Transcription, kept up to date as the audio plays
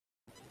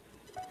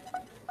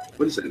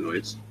What is that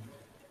noise?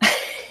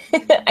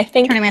 I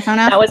think Turning my phone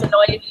off. that was a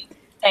noise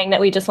saying that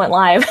we just went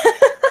live.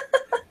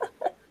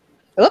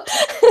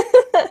 Oops.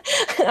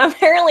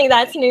 Apparently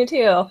that's new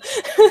too.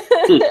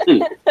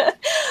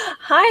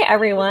 Hi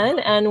everyone,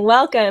 and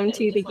welcome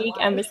to the Geek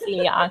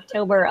Embassy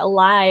October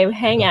Live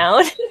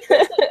Hangout.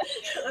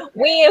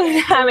 We have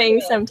been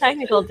having some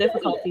technical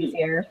difficulties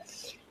here,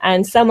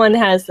 and someone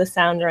has the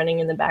sound running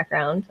in the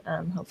background.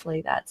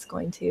 Hopefully that's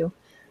going to...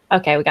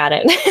 Okay, we got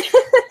it.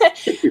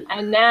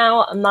 And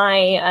now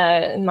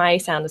my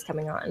sound is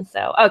coming on.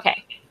 So,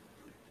 okay.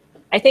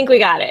 I think we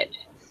got it.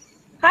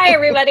 Hi,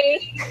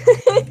 everybody.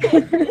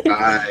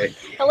 Hi.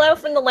 Hello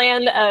from the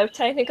land of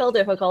technical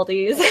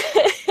difficulties.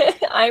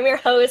 I'm your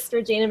host,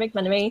 Regina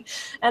McMenemy,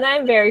 and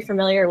I'm very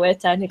familiar with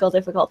technical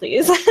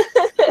difficulties.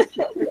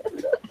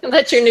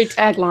 That's your new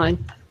tagline.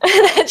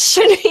 That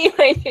should be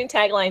my new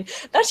tagline.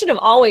 That should have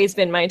always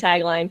been my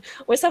tagline.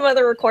 With some of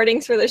the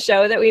recordings for the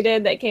show that we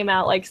did that came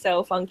out like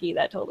so funky,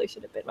 that totally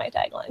should have been my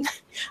tagline.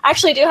 I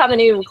actually do have a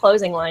new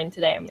closing line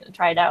today. I'm going to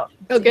try it out.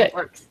 Oh, good. It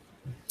works.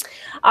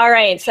 All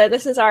right, so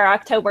this is our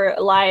October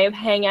Live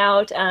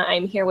Hangout.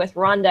 I'm here with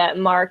Rhonda,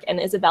 Mark, and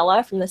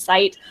Isabella from the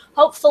site.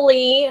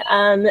 Hopefully,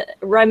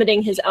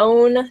 remedying his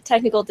own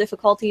technical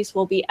difficulties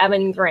will be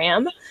Evan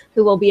Graham,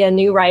 who will be a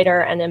new writer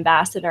and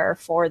ambassador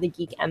for the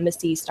Geek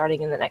Embassy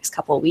starting in the next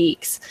couple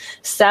weeks.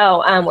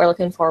 So we're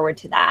looking forward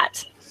to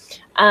that.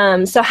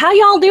 So how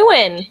y'all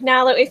doing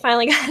now that we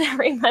finally got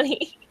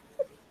everybody?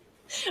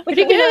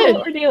 Pretty good.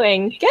 What we're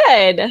doing.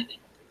 Good.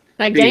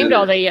 I gamed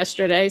all day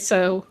yesterday,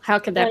 so how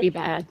could that be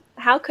bad?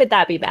 How could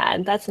that be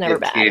bad? That's never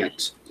bad.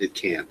 It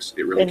can't.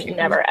 It really can't. It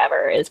never,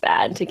 ever is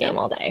bad to game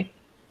all day.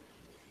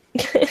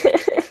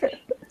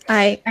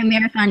 I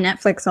marathon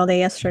Netflix all day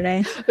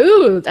yesterday.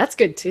 Ooh, that's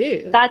good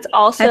too. That's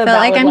also a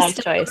valid life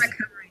choice.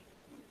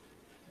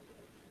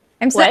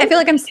 I feel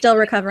like I'm still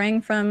recovering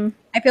from.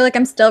 I feel like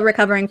I'm still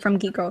recovering from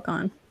Geek Girl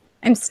Con.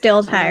 I'm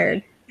still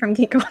tired from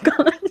Geek Girl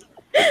Con.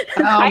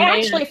 I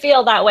actually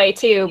feel that way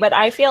too, but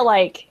I feel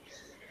like,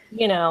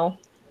 you know,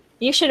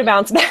 you should have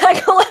bounced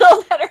back a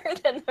little better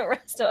than the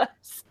rest of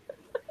us.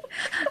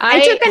 I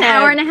took an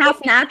hour and a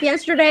half nap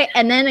yesterday,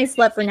 and then I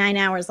slept for 9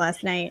 hours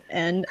last night,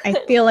 and I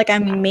feel like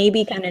I'm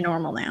maybe kind of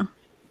normal now.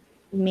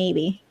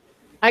 Maybe.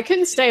 I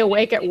couldn't stay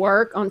awake at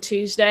work on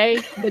Tuesday.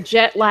 The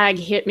jet lag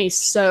hit me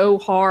so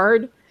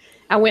hard.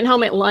 I went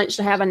home at lunch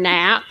to have a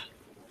nap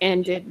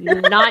and did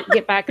not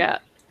get back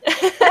up.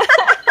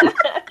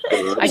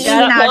 I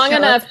got up long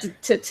enough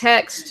to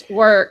text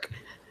work,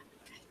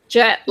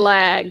 jet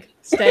lag,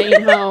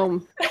 staying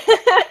home.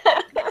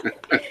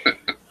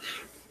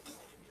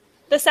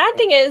 The sad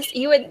thing is,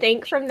 you would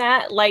think from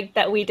that, like,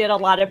 that we did a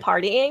lot of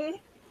partying,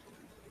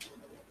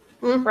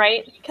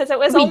 right? Because it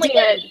was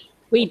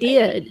We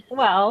did.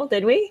 Well,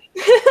 did we?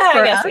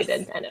 I guess we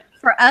did. I know.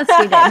 For us,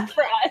 we did.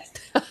 For us.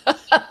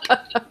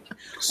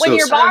 When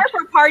your bar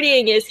for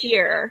partying is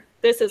here,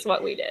 this is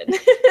what we did.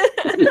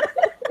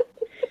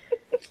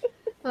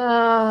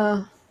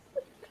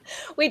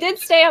 We did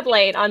stay up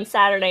late on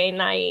Saturday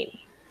night.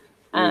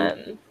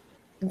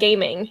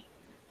 Gaming.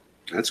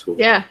 That's cool.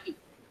 Yeah.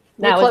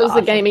 We closed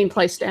the gaming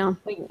place down.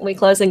 We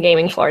closed the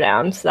gaming floor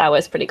down, so that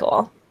was pretty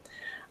cool.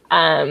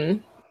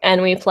 And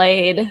we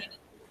played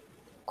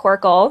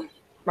Quirkle,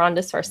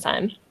 Rhonda's first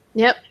time.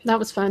 Yep, that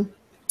was fun.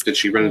 Did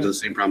she run into the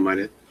same problem I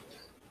did?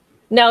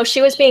 No,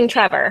 she was being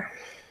Trevor.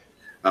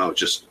 Oh,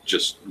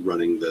 just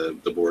running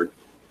the board?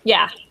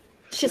 Yeah.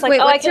 She's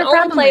like, I can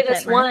only play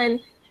this one.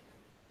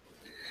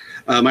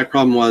 My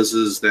problem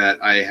was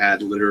that I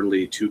had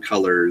literally 2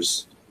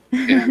 colors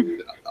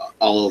and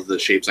all of the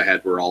shapes I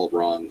had were all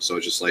wrong. So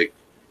it's just like,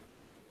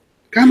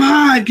 come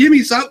on, give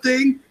me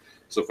something.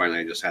 So finally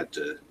I just had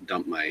to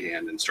dump my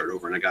hand and start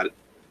over. And I got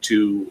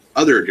 2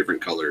 other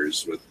different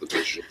colors with the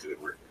push shapes that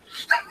didn't work.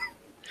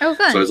 Oh,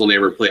 fun. So I was only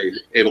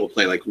able to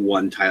play like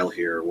 1 tile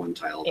here, 1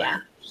 tile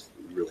there.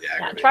 Really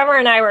aggravating. Yeah, Trevor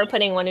and I were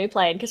putting when we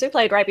played, because we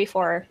played right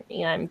before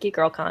Geek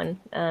Girl Con.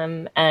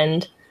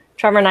 And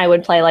Trevor and I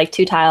would play like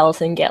 2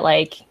 tiles and get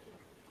like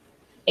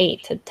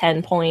 8 to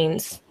 10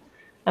 points.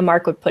 And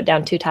Mark would put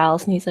down 2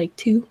 tiles, and he's like,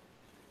 2?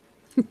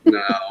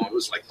 No, it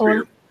was like 3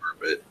 or 4,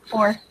 but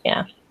 4,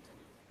 yeah.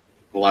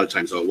 A lot of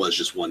times, though, it was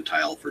just 1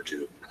 tile for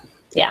 2.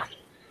 Yeah,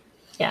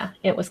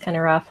 it was kind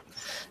of rough.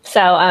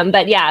 So,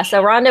 but yeah,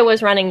 so Rhonda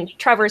was running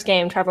Trevor's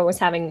game. Trevor was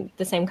having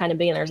the same kind of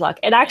beginner's luck.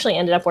 It actually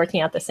ended up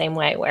working out the same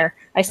way, where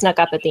I snuck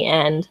up at the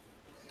end.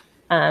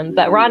 But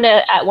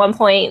Rhonda at one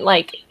point,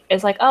 like,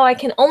 is like, I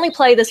can only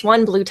play this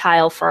 1 blue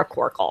tile for a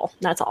Quirkle.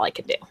 That's all I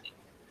could do.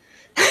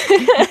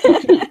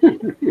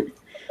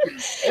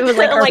 It was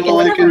like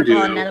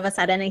and none of us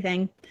had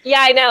anything. Yeah,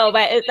 I know,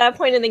 but at that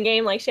point in the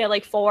game, like, she had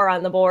like 4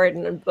 on the board,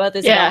 and both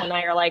Isabel and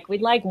I are like,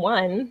 we'd like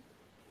 1,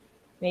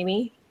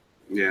 maybe.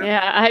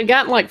 Yeah, I had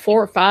gotten like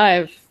 4 or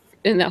 5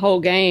 in the whole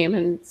game,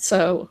 and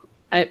so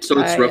it's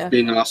rough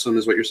being awesome,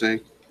 is what you're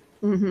saying?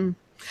 Mm-hmm.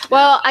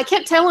 Well, I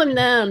kept telling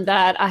them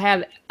that I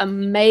have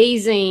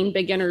amazing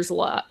beginner's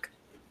luck,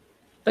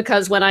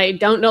 because when I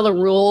don't know the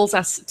rules,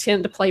 I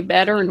tend to play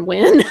better and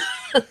win.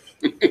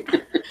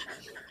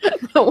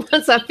 But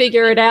once I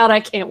figure it out, I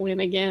can't win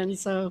again.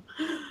 So,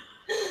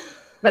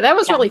 but that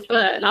was really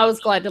fun. I was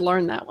glad to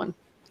learn that one.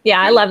 Yeah,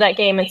 I love that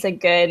game. It's a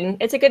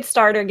good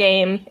starter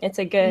game. It's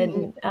a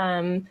good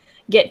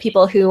get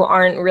people who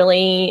aren't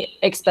really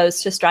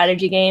exposed to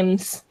strategy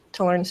games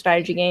to learn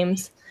strategy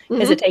games,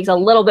 because it takes a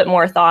little bit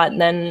more thought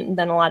than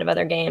a lot of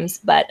other games,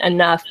 but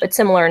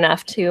similar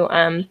enough to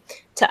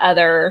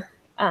other.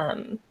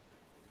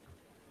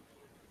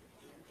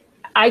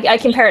 I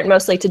compare it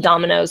mostly to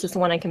dominoes. Is the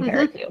one I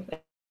compare it to.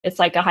 It's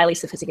like a highly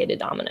sophisticated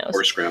dominoes.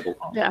 Or Scrabble.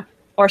 Yeah.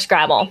 Or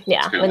Scrabble.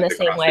 Yeah, in like the a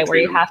same cross way where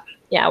you between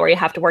them.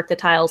 have to work the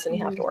tiles and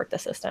you have to work the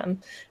system.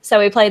 So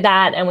we played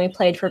that, and we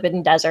played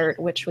Forbidden Desert,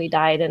 which we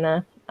died in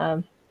a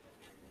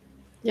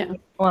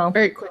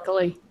very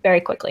quickly.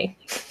 Very quickly.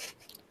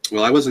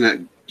 Well, I wasn't at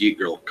Geek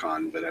Girl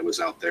Con, but I was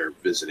out there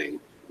visiting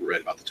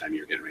right about the time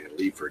you were getting ready to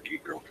leave for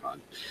Geek Girl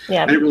Con.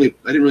 Yeah. I didn't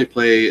really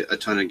play a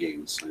ton of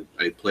games.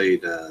 I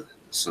played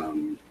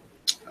some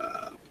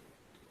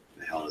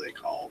the hell are they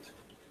called?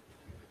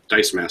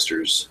 Dice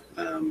Masters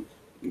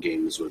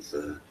games with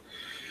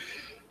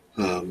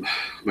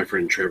my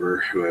friend Trevor,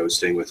 who I was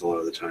staying with a lot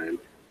of the time,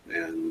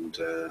 and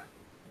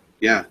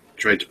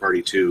tried to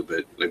party too,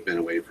 but I've been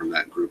away from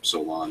that group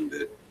so long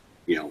that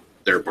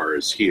their bar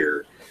is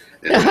here,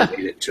 and I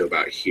made it to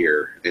about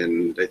here.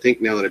 And I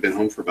think now that I've been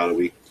home for about a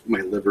week,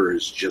 my liver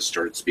has just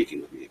started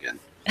speaking with me again.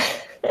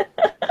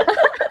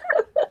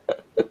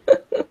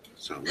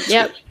 So that's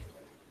good.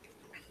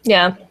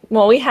 Yeah.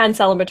 Well, we had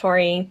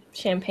celebratory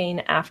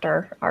champagne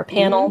after our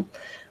panel,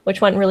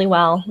 which went really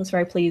well. I was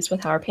very pleased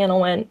with how our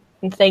panel went.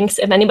 And thanks,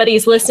 if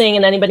anybody's listening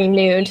and anybody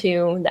new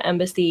to the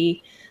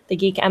Embassy, the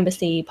Geek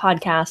Embassy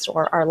podcast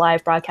or our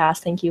live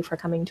broadcast, thank you for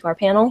coming to our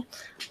panel.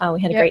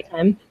 We had a great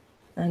time.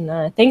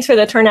 And thanks for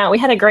the turnout. We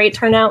had a great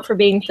turnout for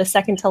being the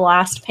second to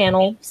last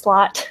panel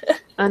slot.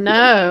 I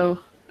know.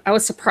 I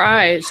was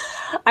surprised.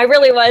 I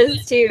really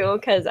was too,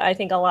 because I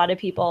think a lot of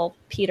people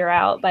peter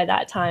out by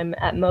that time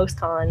at most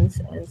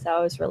cons, and so I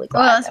was really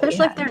glad. Well,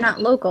 especially if they're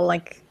not local,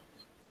 like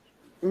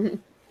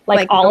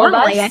all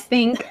normally, of us.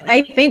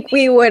 I think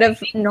we would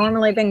have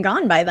normally been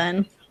gone by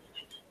then.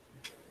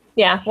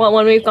 Yeah, well,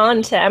 when we've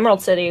gone to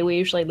Emerald City, we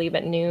usually leave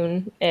at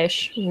noon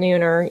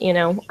or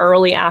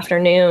early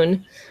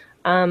afternoon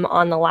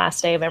on the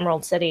last day of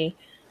Emerald City.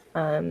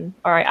 Or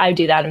I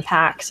do that in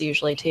PAX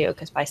usually too,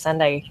 because by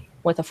Sunday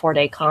with a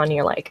 4-day con,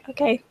 you're like,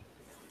 okay,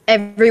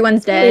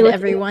 everyone's dead.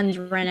 Everyone's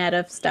run out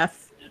of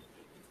stuff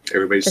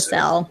Everybody's to sick.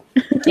 sell.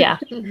 Yeah.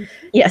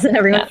 Yes, and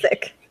everyone's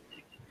sick.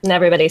 And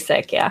everybody's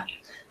sick. Yeah.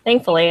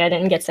 Thankfully, I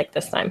didn't get sick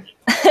this time.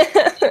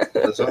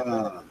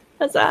 Huzzah.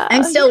 Huzzah.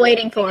 I'm still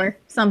waiting for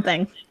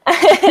something. Well,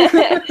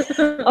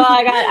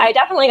 I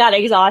definitely got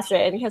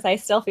exhausted because I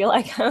still feel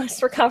like I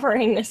was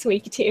recovering this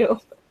week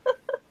too.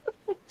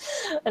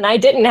 And I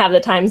didn't have the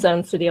time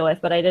zones to deal with,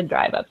 but I did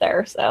drive up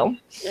there, so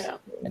Yeah.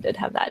 I did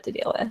have that to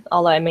deal with.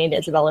 Although I made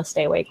Isabella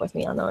stay awake with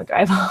me on the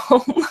drive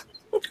home.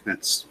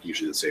 That's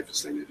usually the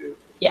safest thing to do.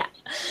 Yeah.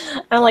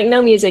 I'm like,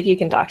 no music, you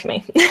can talk to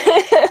me.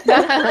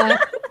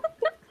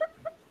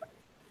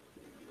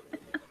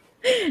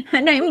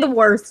 And I'm the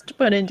worst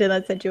put into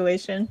that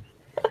situation.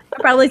 I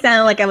probably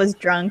sounded like I was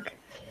drunk,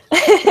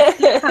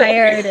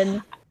 tired,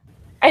 and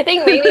I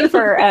think maybe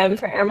for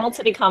Emerald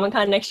City Comic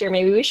Con next year,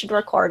 maybe we should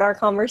record our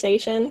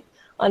conversation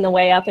on the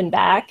way up and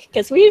back,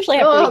 because we usually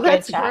have pretty good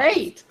that's chats.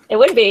 great. It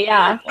would be,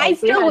 yeah. I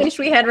still wish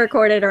we had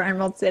recorded our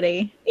Emerald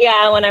City.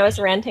 Yeah, when I was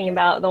ranting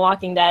about The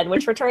Walking Dead,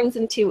 which returns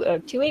in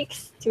 2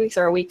 weeks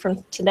or a week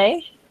from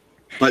today,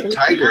 But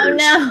tigers. Oh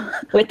no!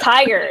 with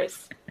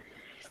tigers,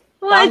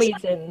 What?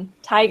 zombies and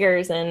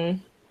tigers and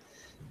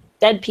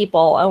dead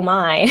people. Oh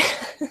my!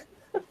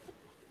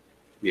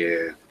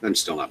 Yeah, I'm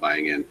still not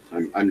buying in.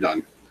 I'm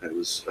done. I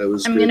was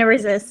I'm good gonna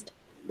resist.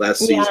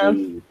 last Yeah.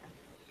 season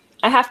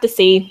I have to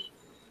see.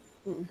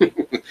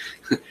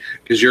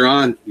 because you're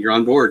on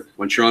board.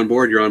 Once you're on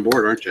board,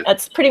 aren't you?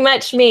 That's pretty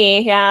much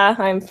me. Yeah,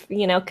 I'm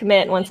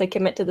commit. Once I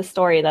commit to the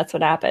story, that's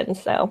what happens.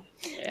 So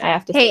I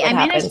have to. See Hey, what I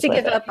managed happens to with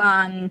give it. up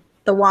on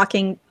not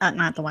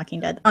The Walking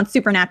Dead, on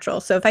Supernatural.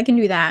 So if I can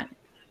do that,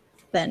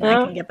 then I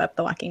Oh. can give up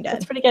The Walking Dead.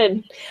 That's pretty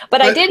good.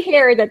 But I did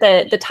hear that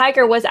the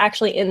tiger was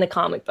actually in the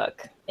comic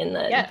book, in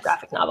the Yes.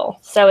 graphic novel.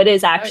 So it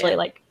is actually yeah.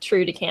 like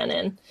true to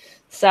canon.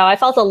 So I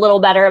felt a little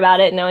better about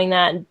it knowing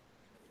that.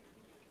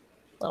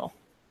 Little,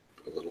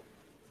 A little,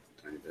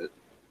 tiny bit.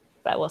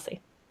 but we'll see.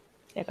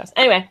 There it goes.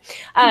 Anyway,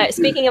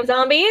 speaking of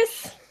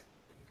zombies,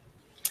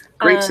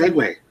 Great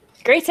segue.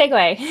 great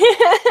segue.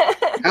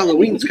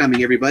 Halloween's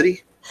coming,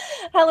 everybody.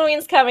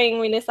 Halloween's coming.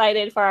 We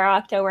decided for our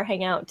October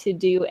hangout to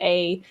do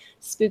a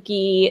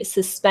spooky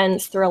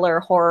suspense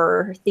thriller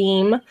horror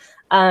theme.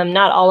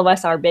 Not all of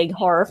us are big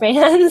horror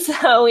fans,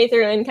 so we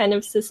threw in kind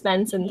of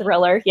suspense and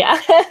thriller.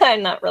 Yeah,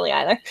 I'm not really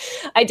either.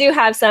 I do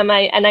have some,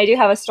 and I do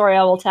have a story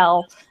I will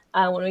tell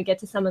when we get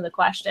to some of the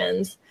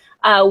questions.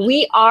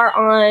 We are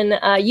on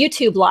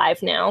YouTube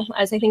Live now,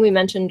 as I think we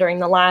mentioned during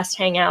the last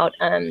hangout.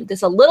 This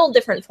is a little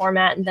different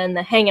format than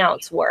the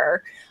hangouts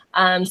were.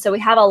 So we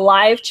have a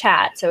live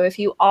chat. So if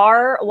you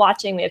are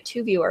watching, we have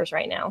 2 viewers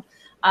right now.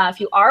 If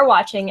you are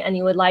watching and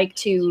you would like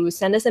to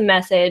send us a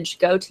message,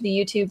 go to the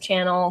YouTube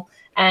channel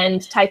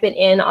and type it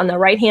in on the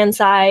right-hand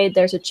side.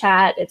 There's a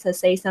chat. It says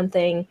say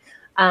something.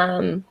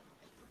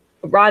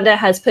 Rhonda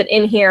has put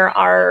in here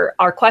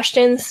our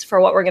questions for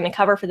what we're going to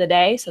cover for the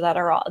day. So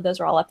those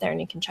are all up there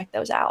and you can check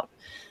those out.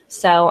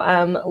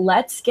 So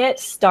let's get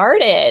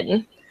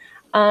started.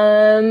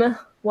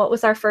 What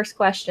was our first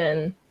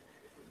question?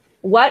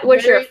 What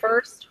was your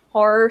first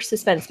horror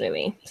suspense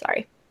movie?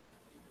 Sorry.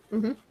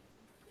 Mm-hmm.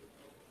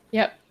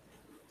 Yep.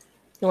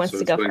 Who wants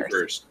to go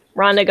first?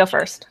 Rhonda, go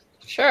first.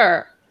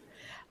 Sure.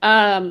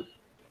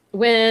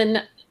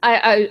 When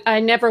I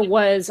never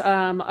was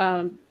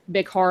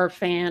big horror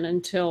fan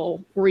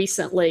until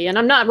recently, and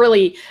I'm not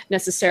really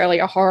necessarily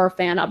a horror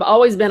fan. I've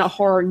always been a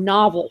horror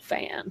novel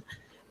fan,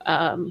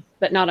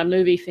 but not a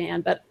movie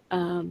fan. But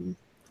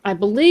I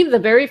believe the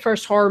very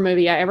first horror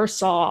movie I ever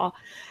saw,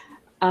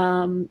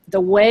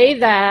 the way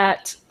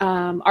that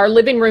our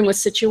living room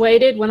was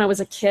situated when I was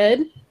a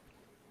kid,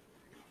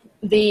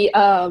 the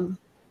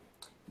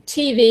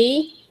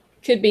TV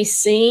could be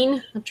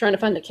seen. I'm trying to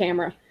find the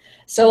camera.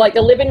 So like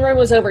the living room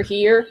was over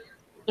here,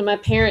 and my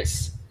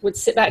parents would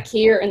sit back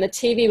here, and the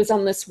TV was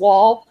on this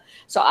wall.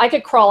 So I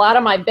could crawl out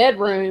of my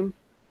bedroom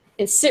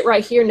and sit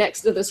right here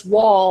next to this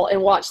wall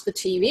and watch the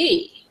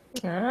TV.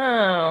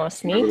 Oh,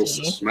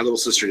 sneaky. My little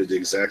sister did the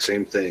exact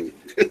same thing.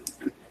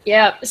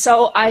 Yeah,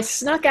 so I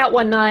snuck out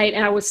one night,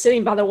 and I was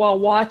sitting by the wall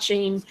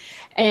watching,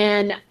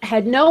 and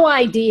had no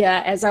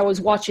idea as I was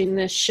watching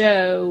this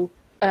show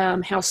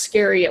how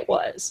scary it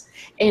was.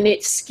 And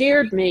it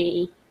scared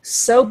me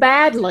so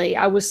badly.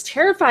 I was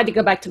terrified to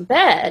go back to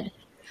bed.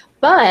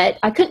 But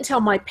I couldn't tell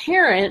my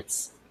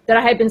parents that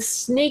I had been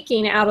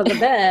sneaking out of the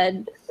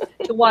bed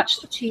to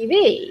watch the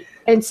TV.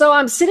 And so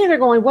I'm sitting there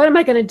going, what am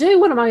I going to do?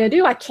 What am I going to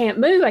do? I can't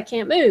move. I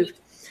can't move.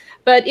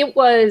 But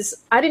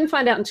I didn't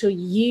find out until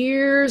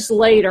years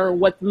later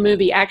what the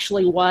movie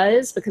actually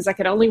was, because I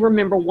could only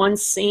remember one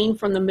scene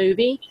from the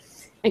movie.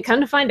 And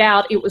come to find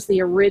out, it was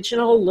the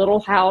original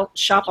Little House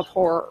Shop of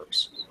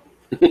Horrors.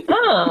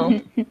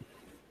 Oh.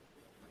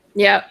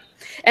 Yeah.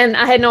 And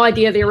I had no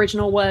idea the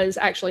original was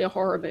actually a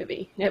horror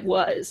movie. It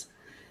was.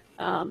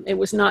 It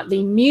was not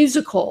the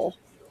musical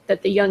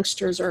that the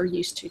youngsters are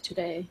used to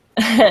today.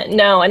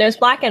 No, and it was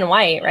black and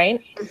white,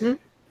 right? Mm-hmm.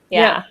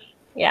 Yeah.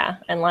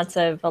 And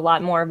a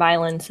lot more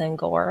violence and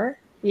gore.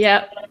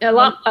 Yeah, a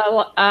lot.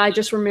 I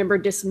just remember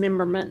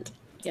dismemberment.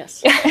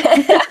 Yes.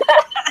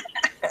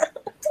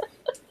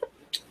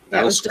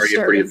 That was scar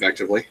you pretty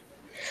effectively.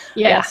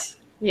 Yes.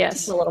 Yeah. Yes.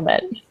 Just a little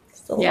bit.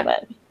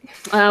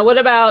 What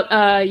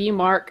about you,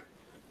 Mark?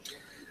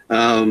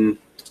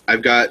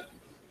 I've got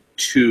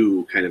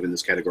two kind of in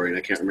this category, and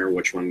I can't remember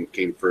which one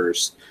came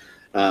first.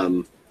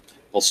 I'll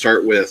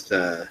start with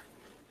the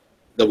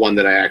one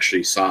that I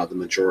actually saw the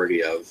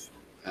majority of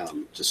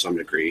to some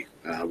degree,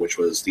 which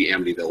was the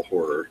Amityville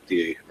Horror,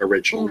 the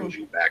original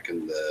movie back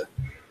in the,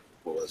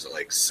 what was it,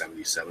 like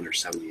 77 or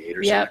 78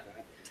 or something like that.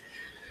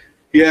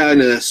 Yeah,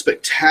 and a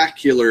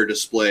spectacular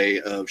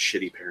display of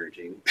shitty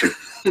parenting.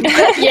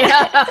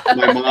 Yeah.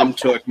 My mom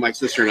took my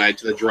sister and I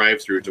to the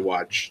drive-thru to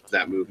watch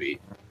that movie,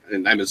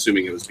 and I'm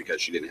assuming it was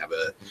because she didn't have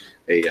a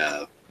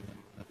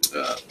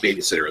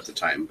babysitter at the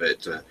time.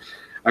 But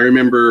I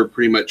remember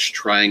pretty much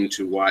trying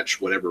to watch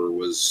whatever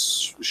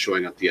was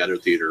showing at the other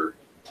theater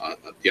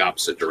the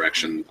opposite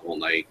direction all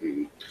night,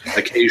 and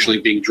occasionally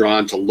being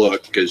drawn to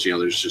look because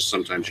there's just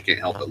sometimes you can't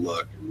help but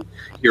look, and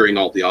hearing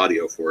all the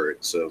audio for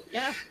it. So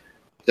yeah.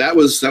 That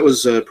was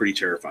pretty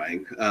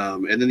terrifying.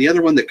 And then the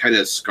other one that kind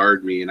of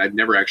scarred me, and I've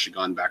never actually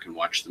gone back and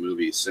watched the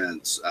movie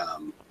since.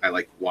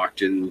 I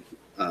walked in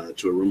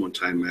to a room one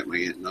time at my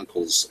aunt and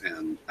uncle's,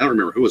 and I don't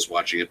remember who was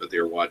watching it, but they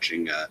were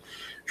watching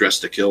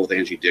Dressed to Kill with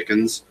Angie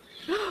Dickinson.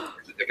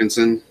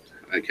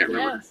 I can't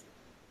remember. Yes.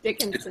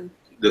 Dickinson.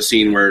 The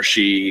scene where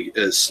she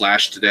is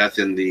slashed to death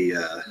in the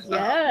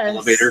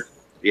elevator.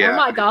 Yeah. Oh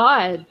my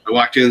God. I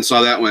walked in,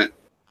 saw that, went,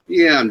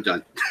 yeah, I'm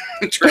done.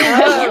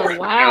 Oh,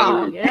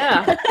 wow.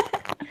 Yeah.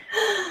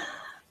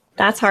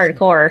 That's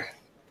hardcore.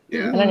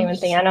 Yeah.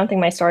 I don't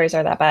think my stories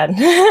are that bad.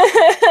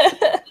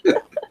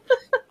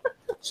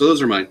 So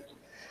those are mine.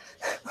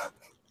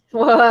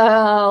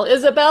 Well,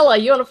 Isabella,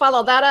 you want to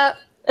follow that up?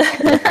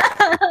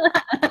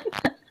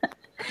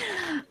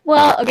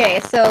 Well, okay,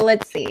 so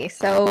let's see.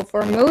 So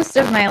for most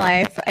of my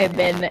life, I've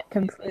been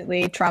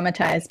completely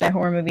traumatized by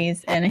horror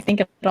movies, and I think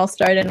it all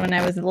started when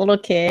I was a little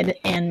kid,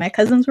 and my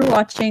cousins were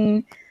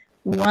watching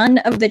one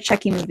of the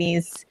Chucky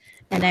movies,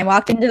 and I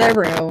walked into their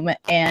room,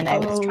 and I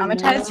was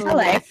traumatized for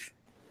life.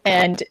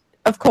 And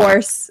of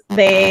course,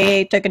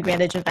 they took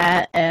advantage of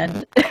that,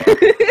 and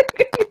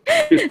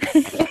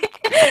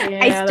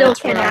I still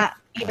cannot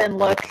even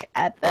look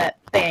at that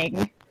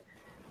thing.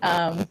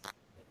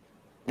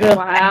 Wow.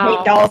 I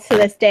hate dolls to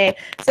this day.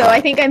 So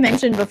I think I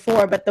mentioned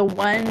before, but the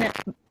one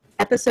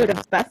episode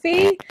of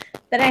Buffy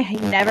that I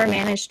never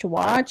managed to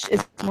watch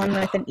is one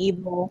with an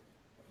evil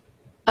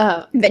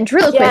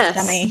ventriloquist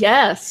dummy.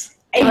 Yes.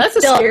 And that's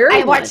a scary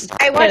I watched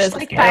That is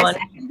like a scary 5 one.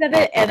 seconds of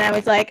it, and I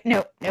was like,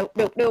 nope.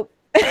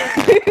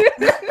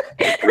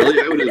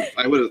 Really,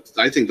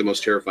 I think the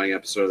most terrifying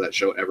episode of that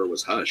show ever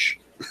was Hush.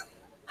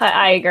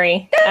 I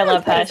agree. I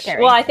love Pretty Hush.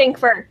 scary. Well, I think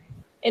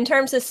in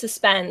terms of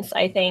suspense,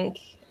 I think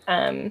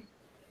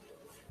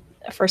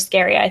for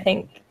scary, I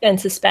think, and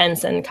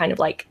suspense and kind of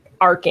like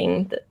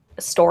arcing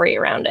the story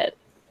around it.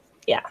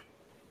 Yeah.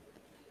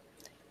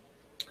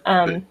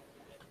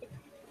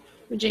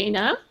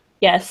 Regina?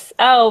 Yes.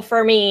 Oh,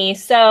 for me.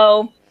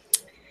 So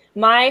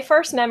my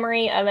first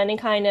memory of any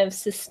kind of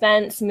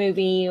suspense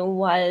movie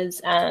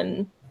was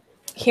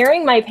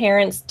hearing my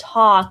parents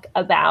talk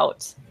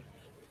about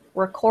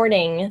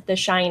recording The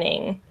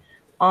Shining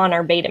on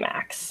our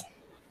Betamax.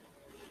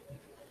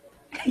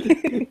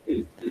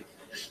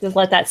 Just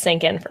let that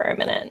sink in for a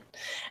minute.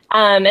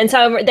 And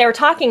so they were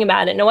talking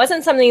about it, and it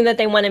wasn't something that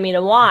they wanted me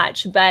to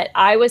watch, but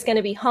I was going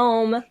to be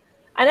home.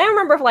 And I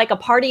remember if like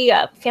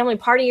a family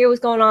party was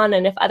going on,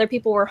 and if other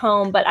people were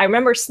home, but I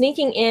remember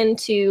sneaking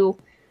into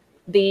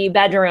the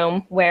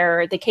bedroom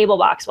where the cable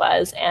box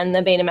was and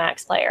the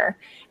Betamax player,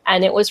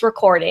 and it was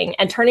recording,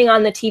 and turning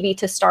on the TV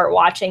to start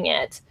watching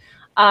it.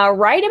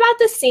 Right about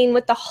the scene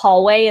with the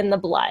hallway and the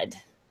blood.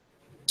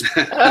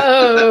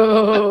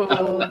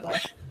 Oh.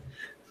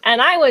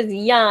 And I was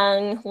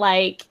young,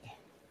 like,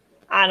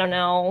 I don't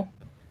know,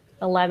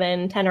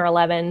 10 or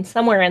 11,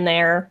 somewhere in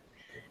there.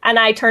 And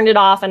I turned it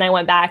off and I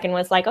went back and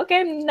was like,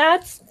 okay,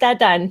 that's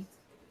done.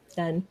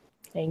 Done.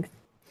 Thanks.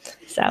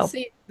 So.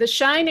 See, The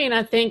Shining,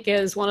 I think,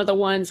 is one of the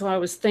ones where I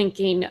was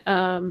thinking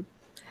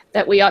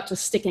that we ought to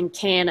stick in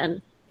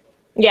canon.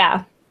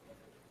 Yeah.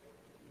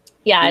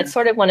 Yeah, it's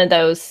sort of one of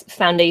those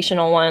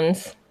foundational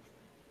ones.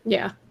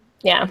 Yeah.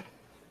 Yeah.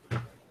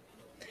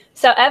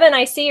 So, Evan,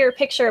 I see your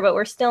picture, but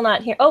we're still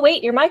not here. Oh,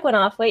 wait, your mic went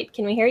off. Wait,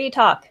 can we hear you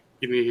talk?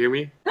 Can you hear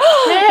me?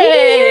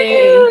 Hey! Yay!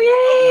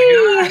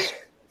 Oh my gosh.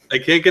 I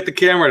can't get the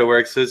camera to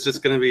work, so it's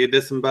just going to be a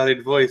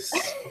disembodied voice.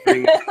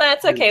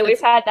 That's okay. We've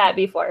had that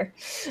before.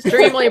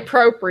 Extremely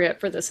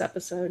appropriate for this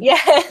episode.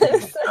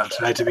 Yes. I'll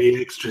try to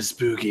be extra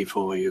spooky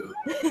for you.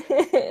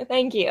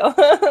 Thank you.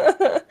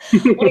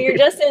 Well, you're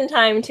just in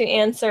time to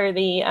answer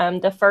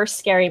the first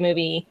scary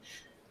movie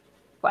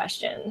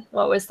question.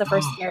 What was the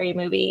first scary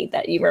movie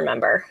that you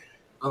remember?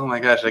 Oh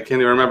my gosh, I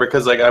can't even remember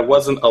because like I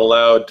wasn't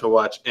allowed to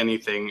watch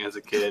anything as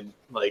a kid,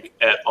 like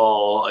at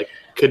all. I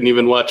couldn't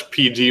even watch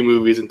PG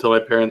movies until my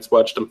parents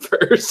watched them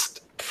first.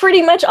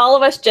 Pretty much all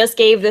of us just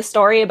gave this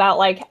story about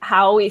like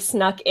how we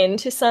snuck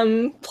into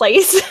some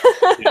place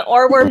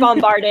or were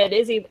bombarded.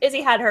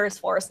 Izzy had hers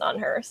forced on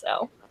her,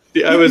 so.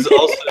 Yeah, I was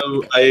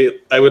also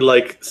I would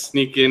like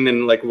sneak in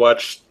and like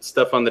watch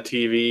stuff on the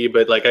TV,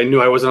 but like I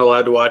knew I wasn't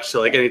allowed to watch, so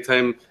like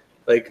anytime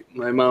like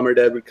my mom or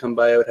dad would come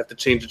by, I would have to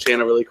change the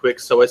channel really quick.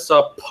 So I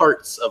saw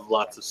parts of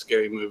lots of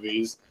scary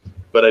movies,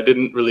 but I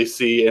didn't really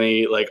see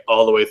any like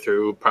all the way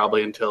through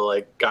probably until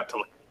like got to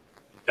like,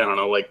 I don't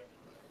know, like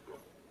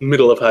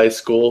middle of high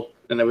school,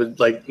 and I would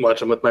like watch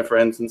them with my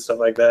friends and stuff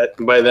like that.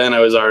 And by then I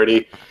was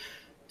already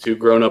too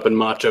grown up and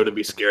macho to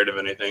be scared of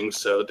anything,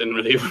 so it didn't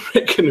really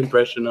make an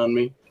impression on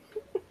me.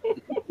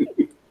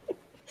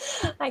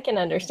 I can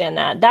understand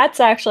that. That's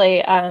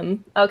actually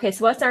okay.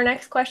 So what's our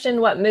next question?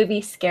 What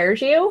movie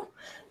scares you?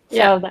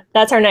 Yeah. So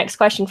that's our next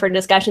question for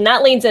discussion.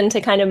 That leads into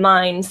kind of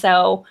mine.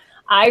 So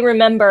I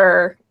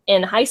remember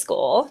in high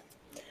school,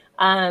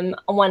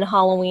 one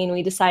Halloween,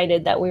 we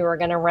decided that we were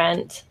going to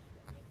rent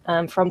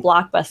from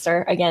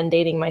Blockbuster. Again,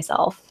 dating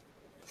myself.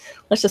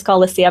 Let's just call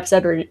this the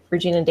episode where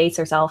Regina dates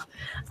herself.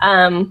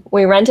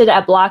 We rented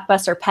at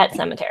Blockbuster Pet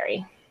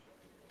Cemetery.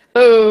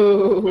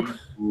 Oh.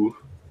 Ooh.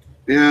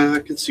 Yeah, I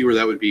can see where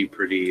that would be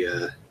pretty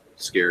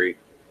scary.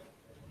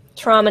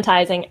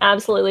 Traumatizing,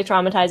 absolutely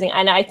traumatizing.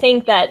 And I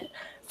think that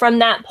from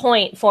that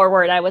point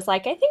forward, I was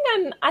like, I think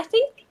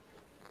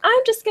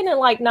I'm just gonna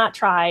like not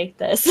try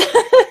this.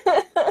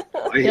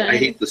 I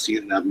hate the scene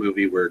in that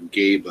movie where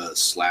Gabe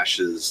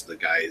slashes the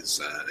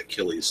guy's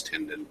Achilles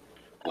tendon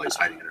while he's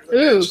hiding under the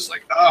bed. It's just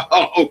like,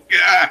 oh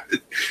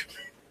god,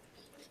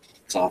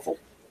 it's awful.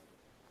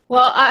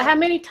 Well, how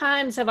many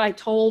times have I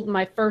told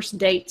my first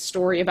date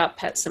story about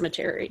Pet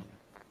Cemetery?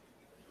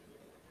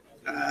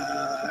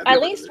 At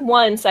least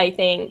once, I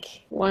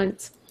think.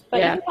 Once. But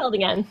yeah. you can tell it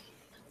again.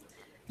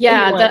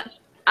 Yeah,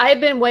 I've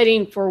been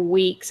waiting for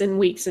weeks and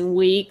weeks and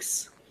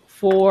weeks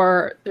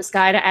for this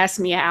guy to ask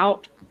me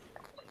out.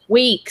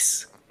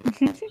 Weeks.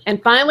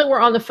 And finally we're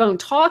on the phone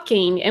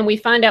talking, and we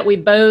find out we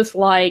both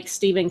like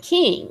Stephen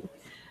King.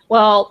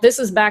 Well, this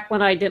is back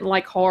when I didn't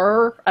like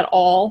horror at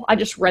all. I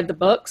just read the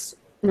books.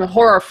 And the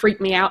horror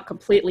freaked me out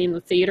completely in the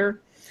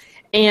theater.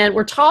 And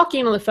we're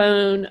talking on the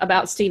phone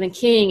about Stephen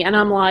King, and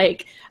I'm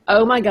like,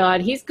 oh my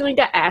God, he's going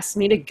to ask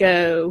me to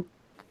go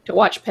to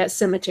watch Pet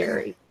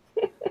Sematary.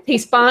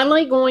 He's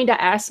finally going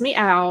to ask me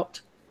out,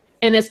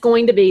 and it's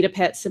going to be to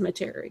Pet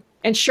Sematary.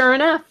 And sure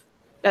enough,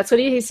 that's what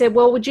he said.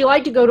 Well, would you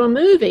like to go to a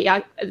movie?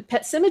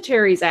 Pet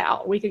Sematary's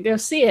out. We could go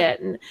see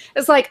it. And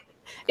it's like,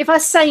 if I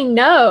say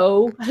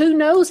no, who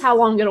knows how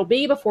long it'll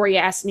be before he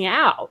asks me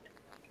out.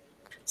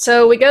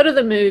 So we go to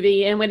the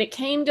movie, and when it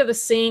came to the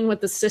scene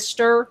with the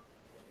sister,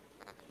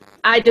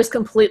 I just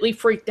completely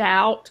freaked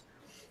out,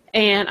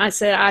 and I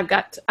said, I've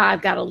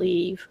got to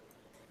leave.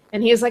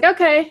 And he was like,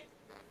 okay.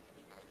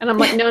 And I'm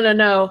like,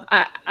 no.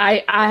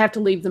 I have to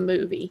leave the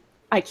movie.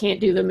 I can't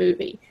do the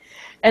movie.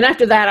 And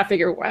after that, I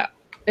figured, wow,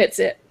 it's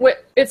it.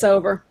 It's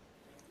over.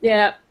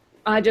 Yeah,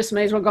 I just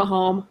may as well go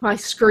home. I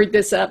screwed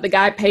this up. The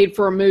guy paid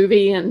for a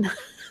movie, and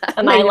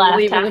I made him left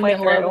leave in the halfway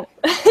middle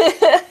through.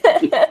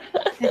 of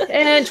it.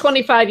 And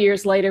 25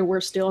 years later,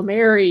 we're still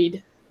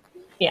married.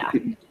 Yeah.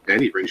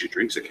 And he brings you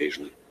drinks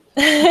occasionally.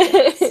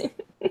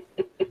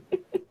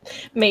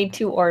 Made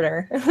to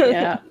order.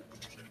 Yeah.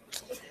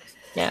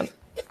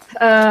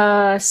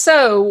 Yeah.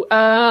 So,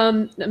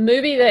 the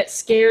movie that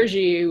scares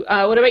you.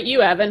 What about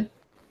you, Evan?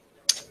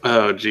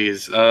 Oh,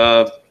 geez.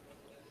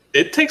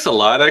 It takes a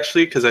lot,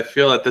 actually, because I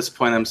feel at this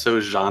point I'm so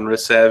genre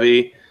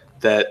savvy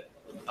that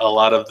a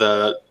lot of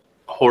the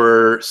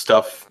horror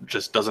stuff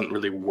just doesn't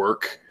really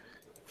work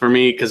for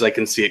me because I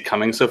can see it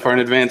coming so far in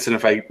advance. And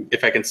if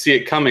I can see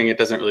it coming, it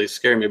doesn't really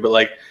scare me. But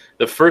like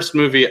the first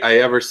movie I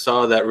ever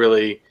saw that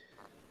really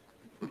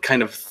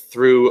kind of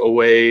threw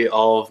away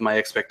all of my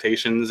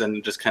expectations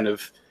and just kind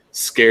of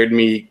scared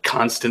me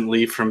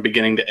constantly from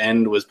beginning to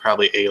end was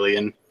probably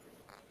Alien.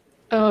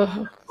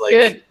 Oh, Like,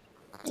 good.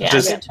 Yeah,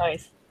 Just- good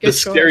choice. the Good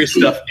scary choice.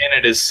 stuff in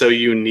it is so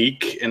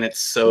unique and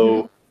it's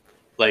so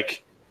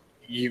like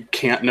you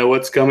can't know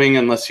what's coming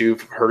unless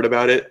you've heard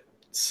about it.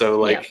 So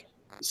like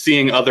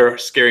seeing other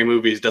scary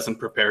movies doesn't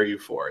prepare you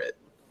for it.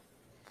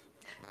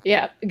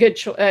 Yeah, good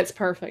choice. That's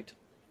perfect.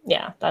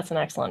 Yeah, that's an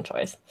excellent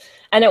choice.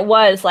 And it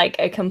was like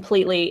a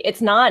completely,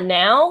 it's not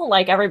now,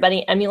 like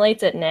everybody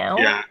emulates it now,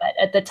 Yeah. but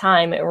at the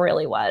time it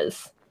really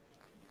was.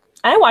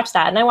 I watched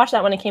that, and I watched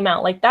that when it came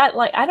out. Like that,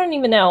 like I don't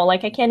even know.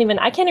 Like I can't even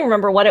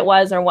remember what it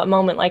was or what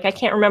moment. Like I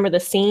can't remember the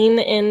scene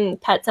in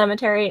Pet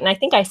Sematary, and I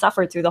think I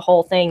suffered through the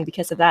whole thing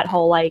because of that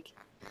whole like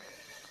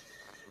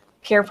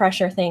peer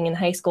pressure thing in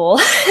high school.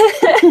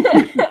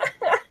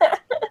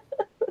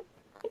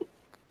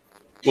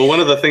 Well,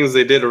 one of the things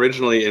they did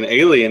originally in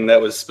Alien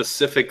that was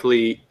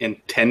specifically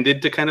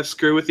intended to kind of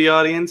screw with the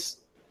audience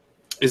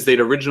is they'd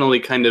originally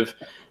kind of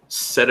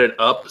set it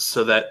up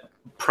so that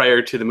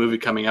prior to the movie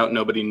coming out,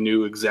 nobody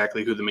knew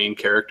exactly who the main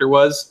character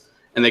was.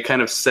 And they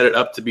kind of set it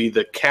up to be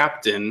the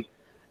captain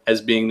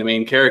as being the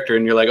main character.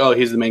 And you're like, oh,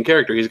 he's the main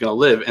character. He's going to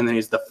live. And then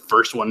he's the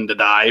first one to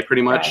die,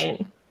 pretty much.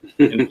 Right.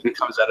 And it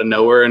comes out of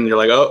nowhere. And you're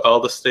like, oh,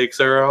 all the stakes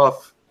are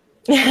off.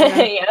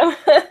 Yeah.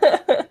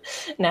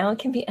 Now it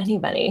can be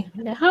anybody.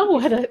 Now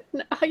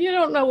you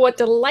don't know what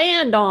to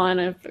land on.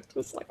 If it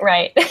was like,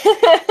 Right.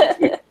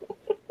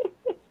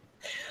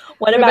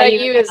 what about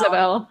you,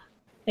 Isabella?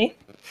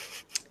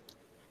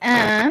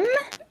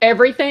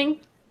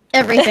 Everything.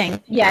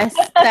 Everything. Yes,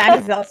 that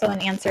is also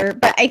an answer.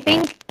 But I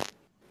think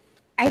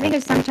it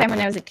was sometime when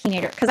I was a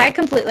teenager, because I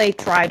completely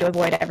tried to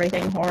avoid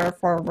everything horror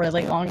for a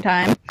really long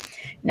time,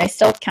 and I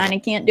still kind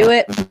of can't do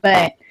it.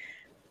 But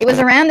it was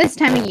around this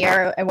time of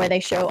year where they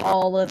show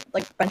all of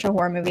like a bunch of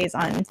horror movies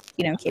on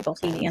cable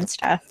TV and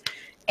stuff,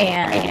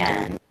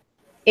 and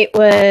it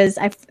was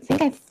I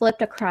think I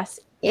flipped across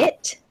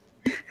It,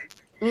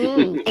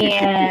 and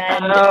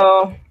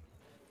Oh.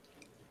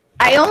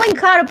 I only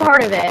caught a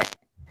part of it,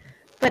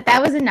 but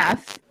that was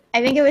enough.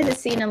 I think it was a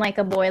scene in like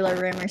a boiler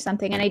room or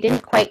something, and I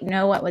didn't quite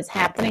know what was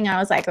happening. I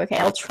was like, okay,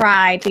 I'll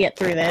try to get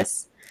through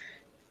this.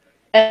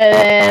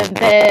 And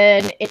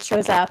then it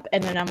shows up,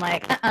 and then I'm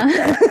like,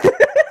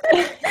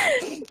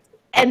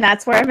 And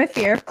that's where my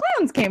fear of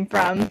clowns came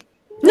from.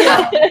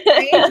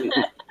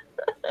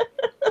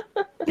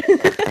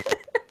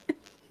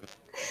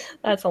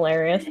 That's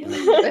hilarious.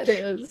 It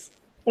is.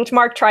 Which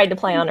Mark tried to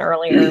play on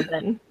earlier,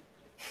 but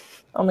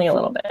only a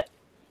little bit.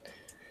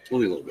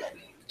 Only a little bit.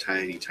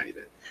 Tiny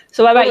bit.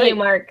 So what about you,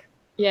 Mark?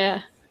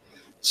 Yeah.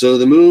 So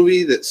the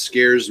movie that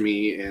scares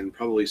me, and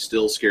probably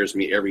still scares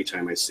me every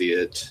time I see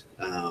it,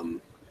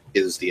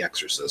 is The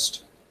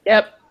Exorcist.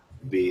 Yep.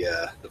 The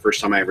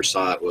first time I ever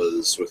saw it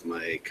was with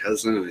my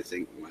cousin and I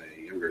think my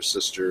younger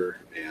sister,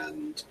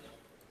 and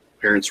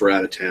parents were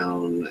out of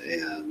town,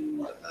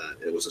 and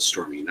it was a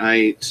stormy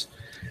night,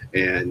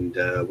 and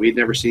we'd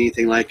never seen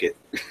anything like it.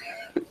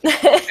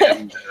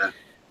 And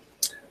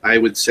I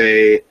would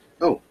say,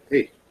 oh,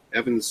 hey,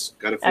 Evan's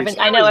got a face. Evan,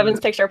 I know Evan's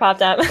picture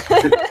popped up.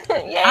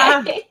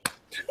 Yay.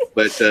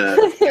 But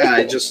yeah,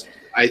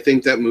 I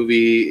think that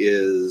movie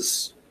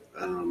is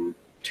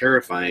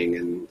terrifying,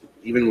 and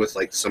even with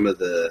like some of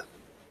the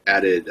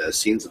added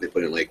scenes that they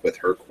put in, like with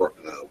her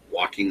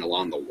walking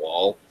along the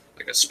wall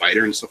like a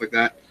spider and stuff like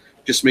that,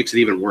 just makes it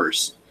even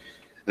worse.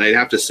 And I'd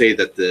have to say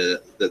that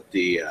the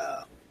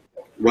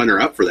runner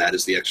up for that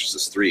is The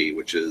Exorcist 3,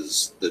 which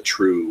is the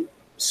true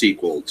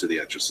sequel to The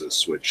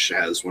Exorcist, which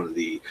has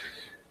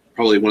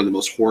probably one of the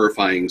most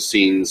horrifying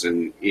scenes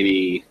in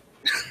any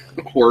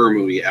horror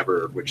movie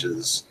ever, which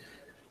is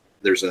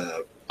there's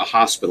a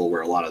hospital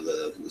where a lot of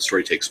the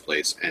story takes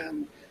place,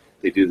 and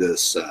they do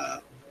this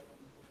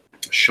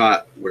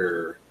shot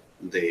where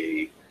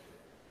they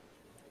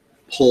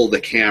pull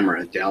the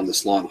camera down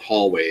this long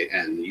hallway,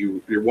 and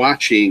you're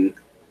watching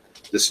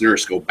this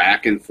nurse go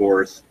back and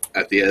forth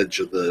at the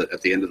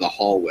end of the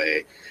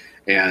hallway,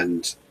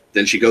 and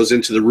then she goes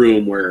into the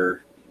room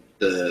where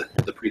the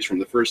priest from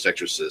the first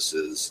Exorcist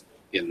is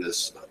in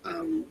this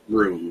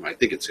room. I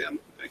think it's him.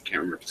 I can't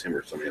remember if it's him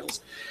or somebody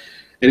else.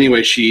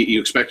 Anyway, you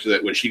expect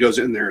that when she goes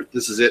in there,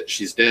 this is it.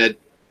 She's dead.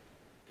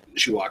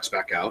 She walks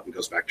back out and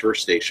goes back to her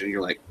station.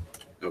 You're like,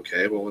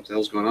 okay, well, what the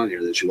hell's going on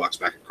here? Then she walks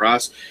back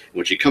across. And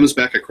when she comes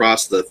back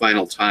across the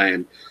final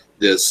time,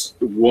 this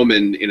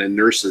woman in a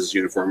nurse's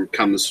uniform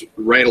comes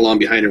right along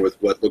behind her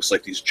with what looks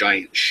like these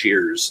giant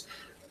shears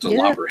to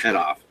lop her head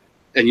off.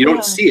 And you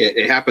don't see it.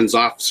 It happens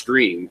off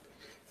screen.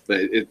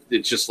 But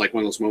it's just like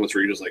one of those moments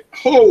where you're just like,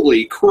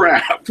 holy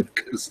crap,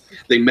 because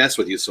they mess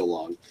with you so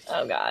long.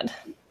 Oh, God.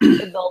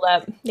 The build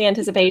up, the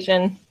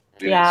anticipation.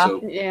 Yeah.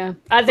 So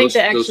I think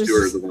those two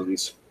are the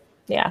ones.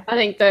 Yeah. I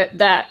think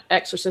that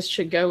Exorcist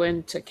should go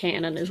into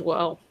canon as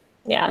well.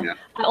 Yeah.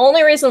 The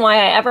only reason why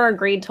I ever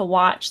agreed to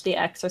watch The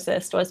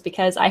Exorcist was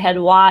because I had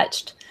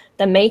watched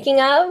the making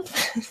of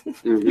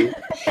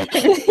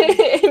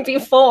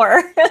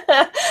before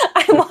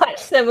I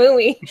watched the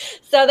movie.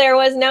 So there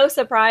was no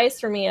surprise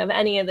for me of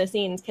any of the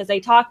scenes because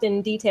they talked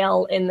in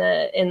detail in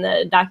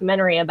the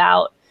documentary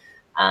about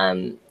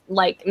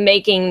like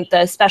making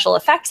the special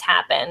effects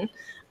happen.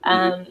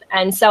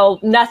 And so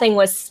nothing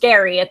was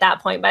scary at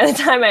that point by the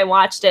time I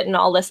watched it and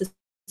all the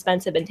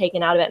suspense had been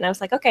taken out of it. And I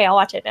was like, okay, I'll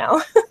watch it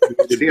now.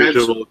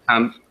 Visual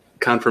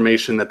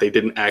confirmation that they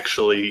didn't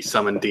actually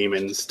summon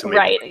demons to make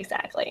right,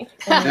 exactly.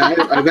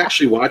 I've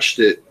actually watched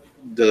it,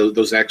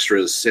 those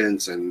extras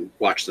since, and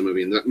watched the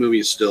movie, and that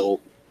movie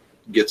still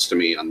gets to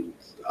me on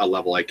a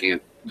level I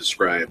can't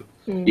describe,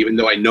 even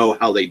though I know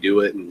how they do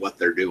it and what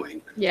they're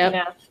doing.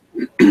 Yeah.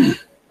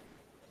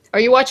 Are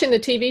you watching the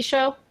TV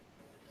show?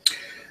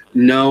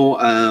 No,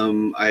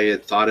 I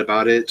had thought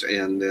about it,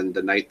 and then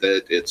the night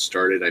that it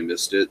started, I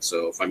missed it.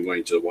 So if I'm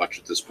going to watch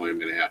it at this point, I'm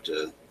going to have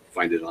to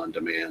find it on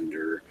demand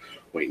or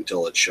wait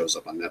until it shows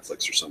up on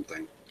Netflix or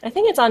something. I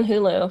think it's on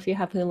Hulu if you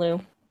have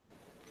Hulu.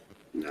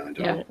 No, I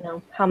don't. I don't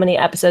know how many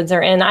episodes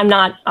are in. I'm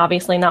not,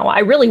 obviously not. I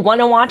really want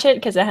to watch it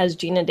because it has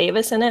Gina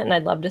Davis in it, and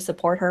I'd love to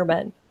support her,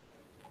 but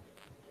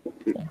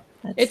yeah,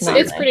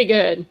 it's pretty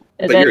good.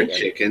 But you're a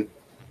chicken.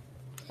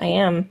 I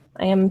am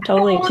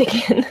totally a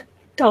chicken.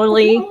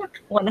 Totally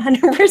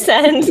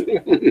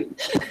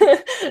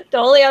 100%.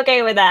 Totally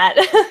okay with that.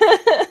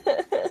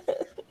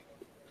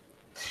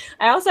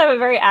 I also have a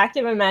very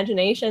active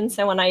imagination,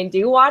 so when I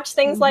do watch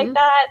things like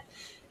that,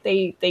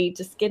 they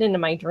just get into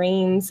my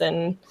dreams,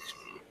 and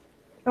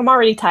I'm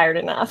already tired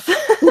enough.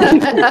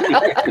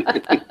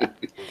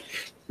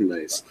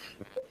 Nice.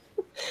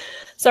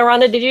 So,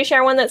 Rhonda, did you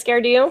share one that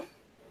scared you?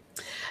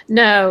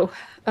 No.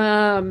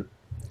 The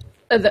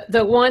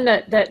one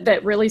that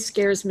really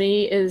scares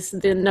me is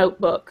The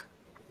Notebook.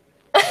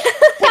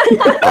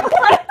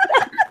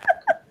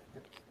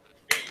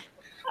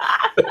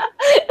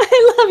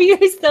 I love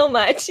you so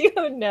much. You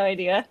have no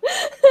idea.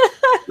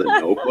 The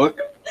Notebook?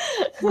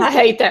 I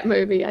hate that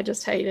movie. I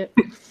just hate it.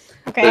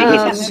 Okay.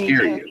 Does it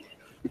scare you?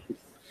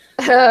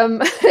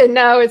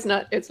 No, it's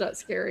not. It's not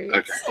scary.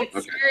 Okay.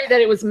 It's scary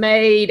that it was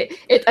made.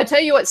 I tell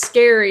you what's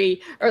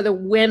scary are the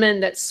women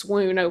that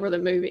swoon over the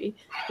movie.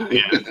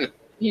 Yeah.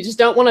 You just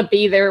don't want to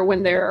be there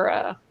when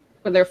they're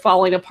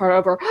falling apart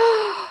over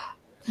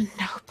The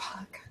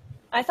Notebook.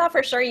 I thought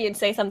for sure you'd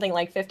say something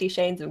like 50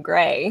 Shades of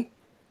Grey.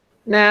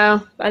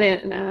 No, I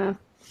didn't. No.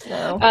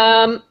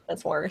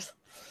 That's worse.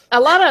 A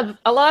lot of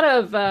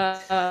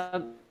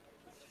I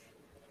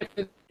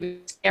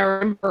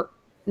remember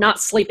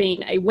not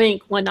sleeping a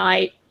wink one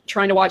night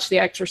trying to watch The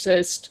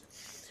Exorcist.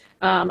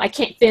 I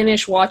can't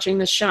finish watching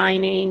The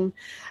Shining.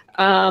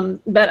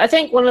 But I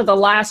think one of the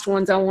last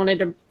ones I wanted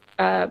to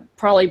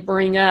probably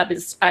bring up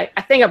is, I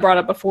think I brought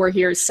up before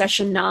here, is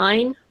Session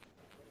 9.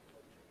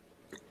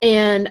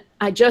 And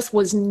I just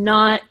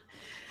wasn't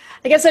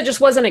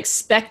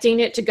expecting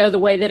it to go the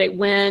way that it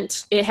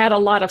went. It had a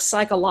lot of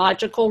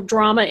psychological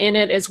drama in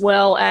it, as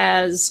well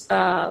as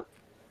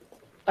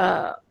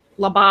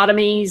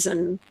lobotomies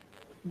and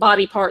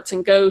body parts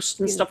and ghosts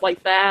and stuff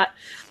like that.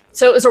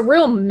 So it was a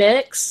real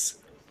mix.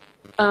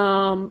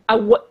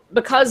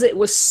 Because it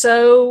was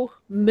so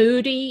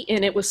moody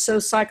and it was so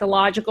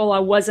psychological, I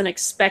wasn't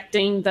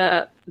expecting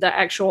the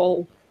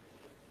actual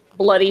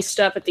bloody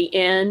stuff at the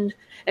end,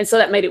 and so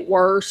that made it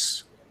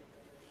worse.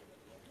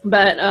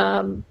 But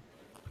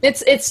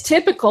it's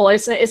typical.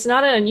 It's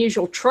not an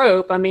unusual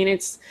trope. I mean,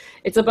 it's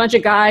a bunch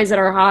of guys that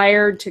are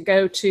hired to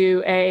go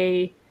to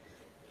a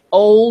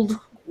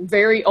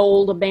very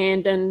old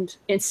abandoned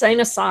insane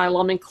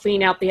asylum and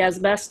clean out the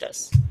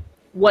asbestos.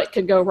 What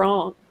could go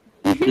wrong?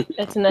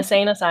 It's an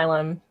insane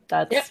asylum.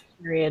 That's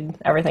period.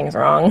 Everything's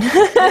wrong.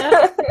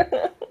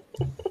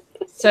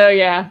 So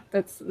yeah,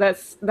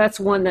 that's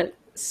one that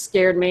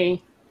scared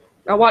me.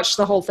 I watched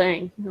the whole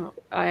thing. No,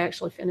 I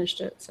actually finished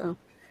it. So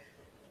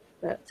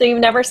you've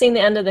never seen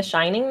the end of The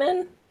Shining,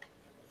 then?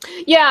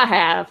 Yeah, I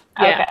have.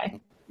 Yeah. Okay.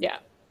 Yeah.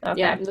 Okay.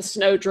 Yeah. The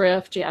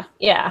snowdrift. Yeah.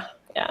 Yeah.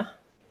 Yeah.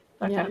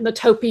 Okay. Yeah. The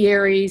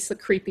topiaries, the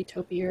creepy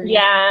topiaries.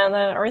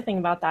 Yeah. Everything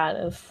about that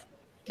is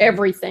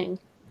everything.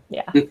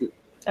 Yeah.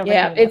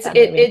 Yeah,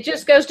 it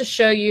just goes to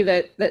show you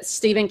that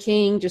Stephen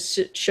King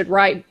just should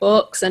write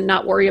books and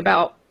not worry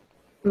about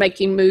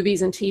making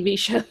movies and TV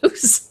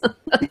shows.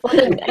 Well,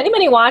 did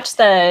anybody watch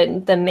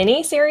the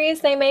mini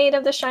series they made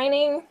of The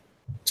Shining?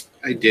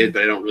 I did,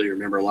 but I don't really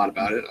remember a lot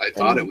about it. I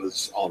thought it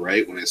was all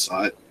right when I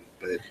saw it,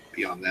 but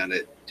beyond that,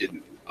 it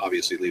didn't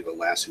obviously leave a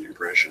lasting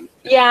impression.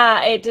 Yeah,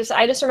 I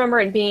just remember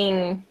it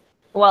being,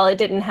 well, it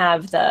didn't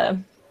have the,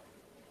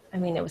 I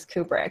mean, it was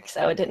Kubrick,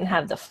 so it didn't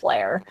have the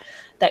flair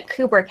that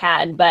Kubrick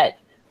had, but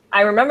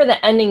I remember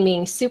the ending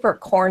being super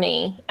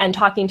corny, and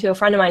talking to a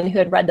friend of mine who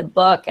had read the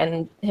book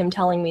and him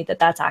telling me that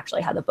that's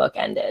actually how the book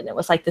ended. It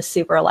was like the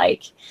super,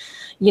 like,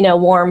 you know,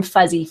 warm,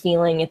 fuzzy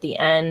feeling at the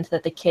end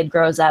that the kid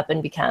grows up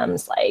and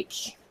becomes like,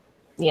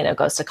 you know,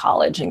 goes to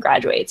college and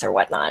graduates or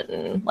whatnot.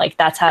 And like,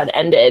 that's how it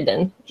ended.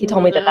 And he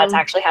told me that that's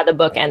actually how the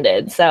book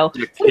ended. So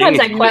sometimes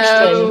I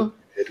question, No.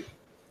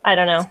 I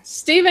don't know.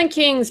 Stephen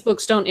King's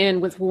books don't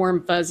end with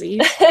warm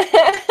fuzzies.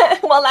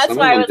 Well, that's Some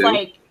why I of was them do.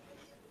 like,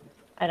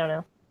 I don't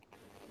know.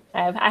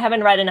 I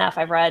haven't read enough.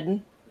 I've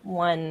read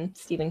one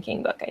Stephen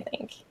King book, I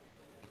think.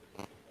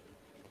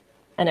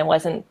 And it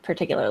wasn't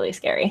particularly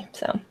scary.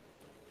 So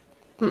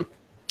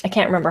I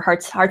can't remember.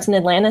 Hearts in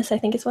Atlantis, I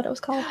think is what it was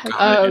called.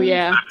 Oh,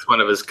 yeah. That's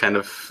one of his kind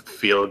of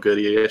feel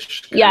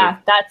goody-ish. Yeah,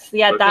 that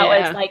Yeah.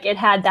 was like, it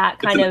had that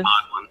It's kind an of,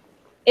 odd one.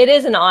 it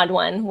is an odd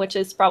one, which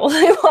is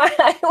probably why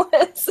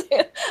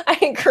I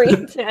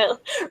agreed to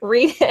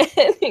read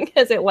it,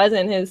 because it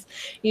wasn't his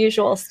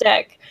usual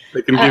stick.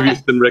 I can give you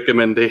some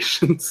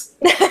recommendations.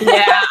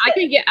 Yeah,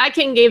 I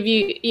can give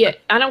you, yeah,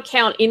 I don't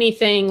count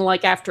anything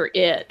like after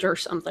It or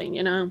something,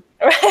 you know?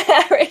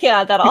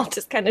 Yeah, that all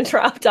just kind of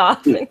dropped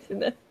off into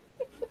the,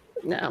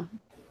 No.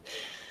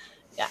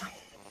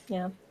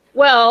 yeah.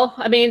 Well,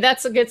 I mean,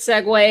 that's a good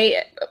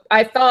segue.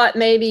 I thought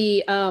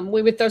maybe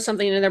we would throw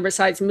something in there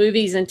besides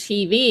movies and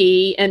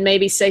TV, and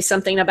maybe say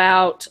something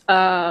about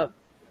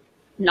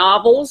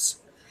novels.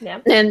 Yeah.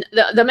 And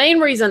the main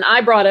reason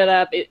I brought it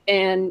up,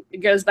 and it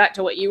goes back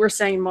to what you were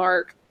saying,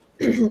 Mark,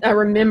 I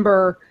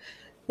remember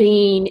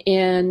being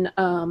in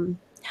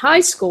high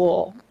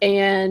school,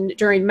 and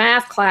during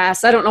math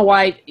class, I don't know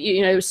why,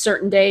 you know,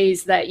 certain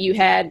days that you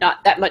had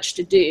not that much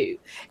to do.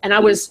 And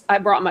I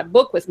brought my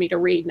book with me to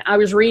read, and I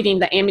was reading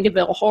the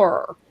Amityville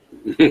Horror.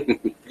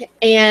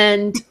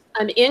 And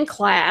I'm in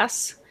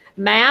class.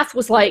 Math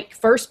was like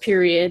first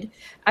period.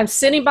 I'm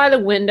sitting by the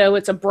window.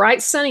 It's a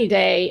bright sunny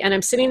day, and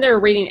I'm sitting there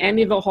reading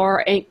Amityville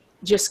Horror and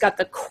just got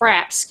the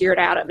crap scared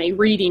out of me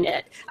reading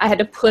it. I had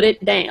to put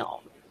it down.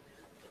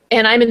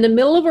 And I'm in the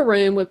middle of a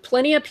room with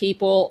plenty of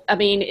people. I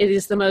mean, it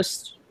is the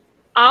most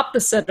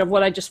opposite of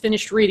what I just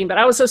finished reading, but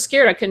I was so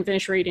scared I couldn't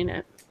finish reading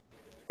it.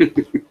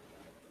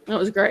 That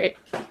was great.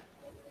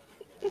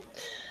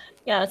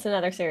 Yeah, that's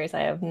another series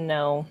I have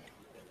no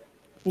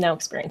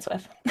experience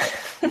with.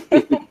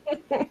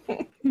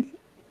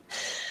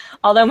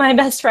 Although my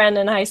best friend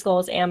in high school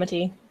is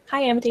Amity.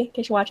 Hi, Amity, in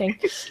case you're watching.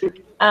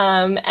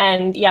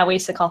 And yeah, we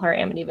used to call her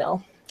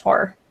Amityville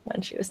Horror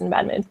when she was in a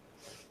bad mood.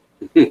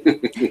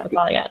 That's all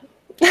I got.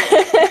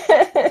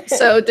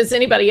 So does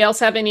anybody else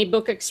have any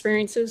book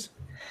experiences?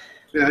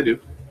 Yeah, I do.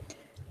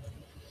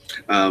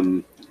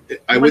 I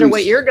I wonder wouldn't.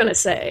 what you're going to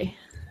say.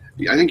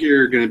 I think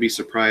you're going to be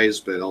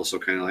surprised, but also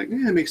kind of like,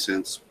 yeah, it makes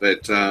sense.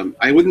 But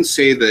I wouldn't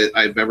say that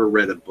I've ever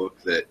read a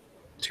book that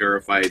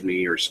terrified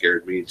me or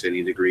scared me to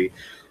any degree.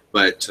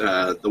 But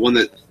the one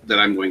that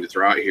I'm going to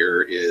throw out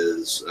here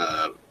is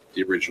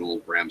the original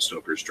Bram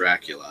Stoker's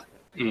Dracula.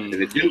 And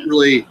it didn't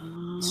really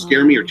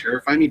scare me or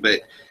terrify me,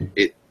 but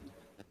it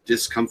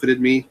discomfited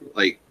me,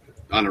 like,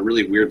 on a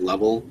really weird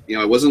level. You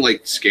know, I wasn't,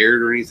 like,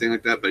 scared or anything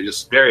like that, but I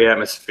just... Very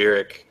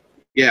atmospheric.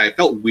 Yeah, I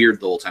felt weird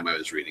the whole time I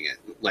was reading it.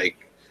 Like,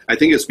 I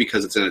think it's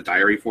because it's in a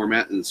diary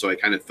format, and so I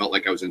kind of felt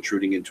like I was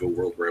intruding into a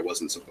world where I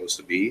wasn't supposed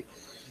to be.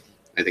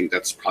 I think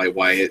that's probably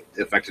why it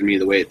affected me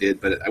the way it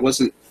did, but I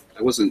wasn't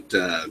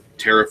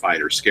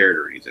terrified or scared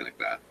or anything like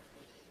that.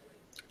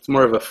 It's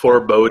more of a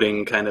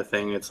foreboding kind of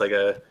thing. It's like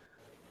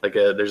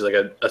there's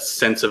a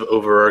sense of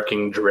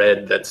overarching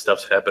dread that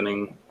stuff's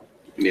happening.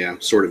 Yeah,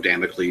 sort of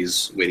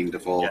Damocles waiting to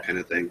fall kind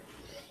of thing.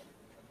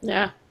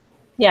 Yeah.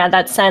 Yeah,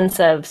 that sense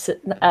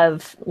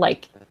of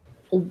like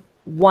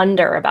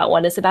wonder about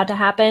what is about to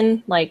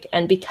happen, like,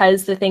 and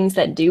because the things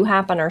that do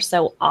happen are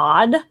so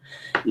odd,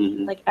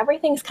 like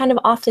everything's kind of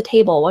off the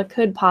table. What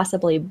could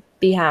possibly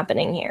be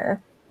happening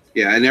here?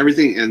 Yeah, and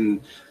everything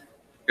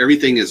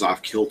is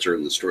off kilter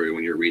in the story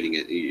when you're reading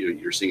it.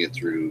 You're seeing it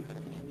through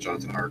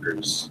Jonathan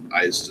Harker's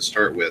eyes to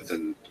start with,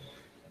 and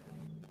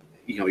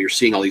you know, you're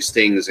seeing all these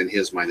things in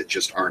his mind that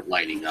just aren't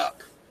lining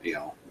up. You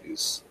know,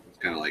 he's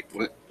kind of like,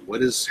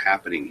 what is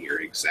happening here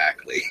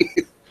exactly?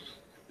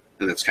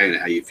 And that's kind of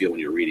how you feel when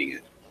you're reading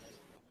it.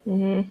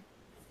 Cool.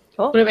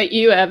 What about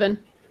you,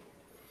 Evan?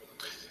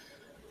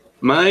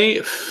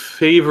 My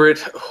favorite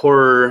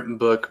horror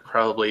book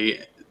probably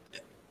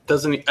I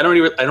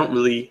don't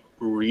really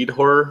read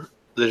horror,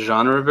 the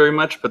genre, very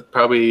much, but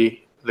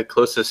probably the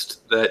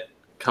closest that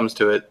comes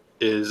to it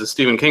is a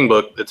Stephen King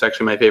book. It's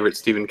actually my favorite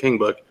Stephen King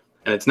book,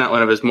 and it's not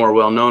one of his more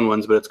well-known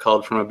ones, but it's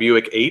called From a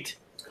Buick 8.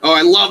 Oh,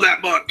 I love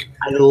that book.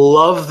 I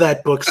love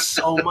that book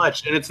so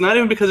much, and it's not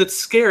even because it's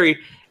scary.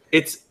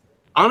 It's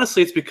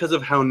honestly, it's because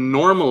of how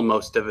normal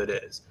most of it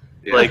is.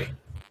 Yeah. Like,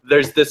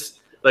 there's this,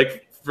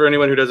 like, for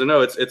anyone who doesn't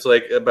know, it's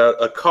like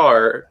about a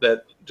car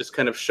that just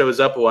kind of shows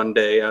up one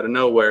day out of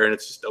nowhere, and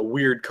it's just a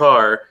weird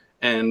car,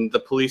 and the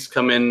police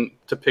come in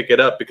to pick it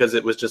up because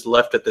it was just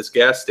left at this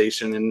gas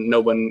station and no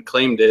one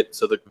claimed it,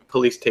 so the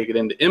police take it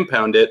in to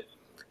impound it.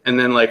 And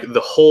then, like,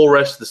 the whole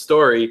rest of the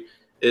story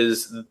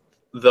is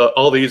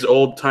all these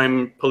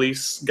old-time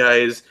police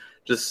guys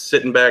just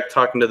sitting back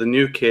talking to the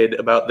new kid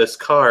about this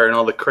car and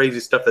all the crazy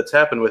stuff that's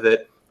happened with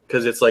it,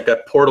 because it's like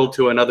a portal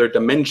to another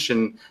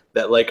dimension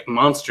that, like,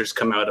 monsters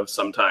come out of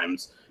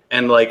sometimes.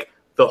 And, like,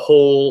 the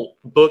whole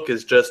book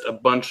is just a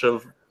bunch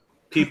of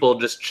people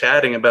just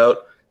chatting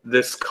about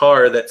this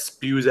car that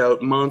spews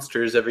out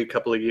monsters every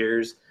couple of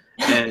years.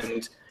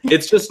 And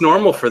it's just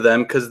normal for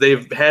them because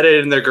they've had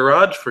it in their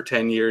garage for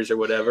 10 years or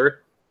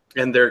whatever,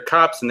 and they're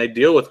cops and they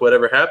deal with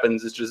whatever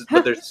happens. It's just,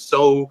 but it's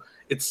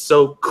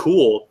so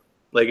cool.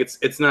 Like,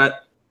 it's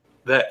not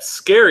that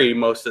scary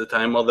most of the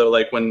time, although,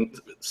 like, when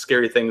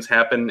scary things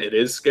happen, it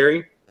is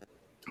scary.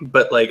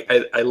 But, like,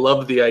 I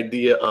love the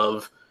idea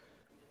of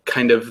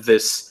kind of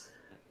this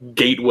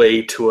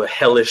gateway to a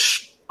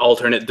hellish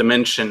alternate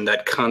dimension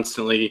that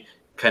constantly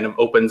kind of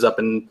opens up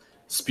and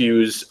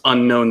spews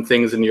unknown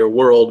things into your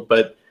world,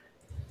 but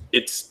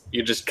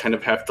you just kind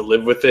of have to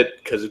live with it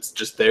because it's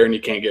just there and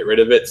you can't get rid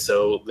of it,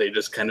 so they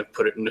just kind of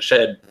put it in the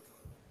shed.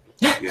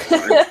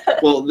 Yeah,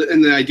 well,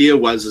 and the idea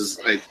was,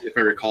 if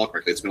I recall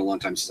correctly, it's been a long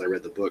time since I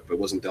read the book, but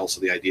wasn't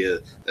also the idea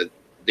that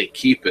they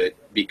keep it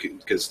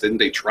because then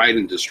they tried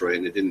and destroy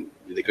it and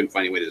they couldn't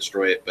find any way to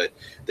destroy it, but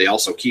they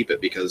also keep it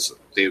because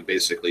they would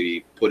basically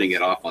be putting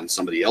it off on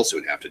somebody else who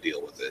would have to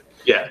deal with it.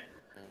 Yeah.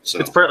 So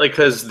it's partly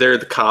because they're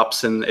the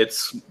cops and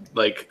it's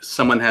like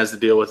someone has to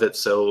deal with it,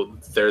 so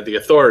they're the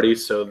authority,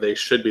 so they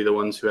should be the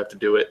ones who have to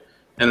do it.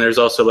 And there's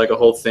also, like, a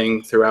whole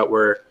thing throughout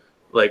where,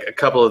 like, a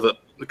couple of the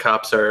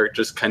cops are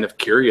just kind of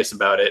curious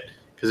about it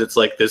because it's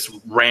like this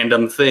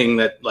random thing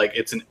that, like,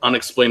 it's an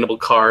unexplainable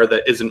car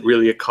that isn't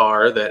really a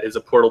car, that is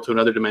a portal to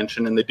another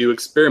dimension, and they do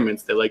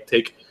experiments. They, like,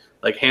 take,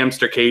 like,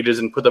 hamster cages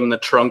and put them in the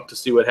trunk to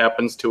see what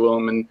happens to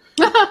them and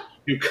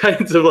do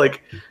kinds of,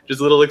 like, just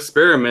little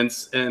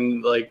experiments.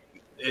 And, like,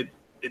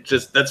 it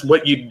just, that's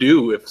what you'd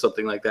do if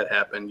something like that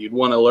happened. You'd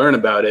want to learn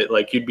about it.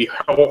 Like, you'd be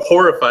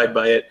horrified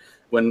by it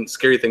when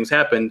scary things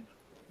happened,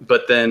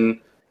 but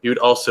then you'd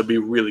also be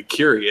really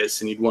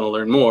curious and you'd want to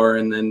learn more,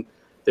 and then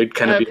they'd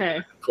kind of be back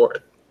and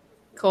forth.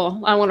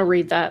 Cool. I want to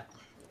read that.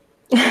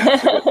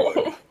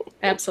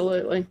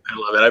 Absolutely. I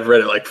love it. I've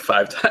read it like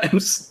 5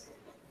 times.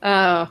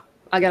 Oh,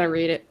 I got to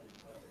read it.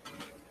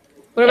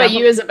 What about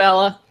you,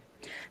 Isabella?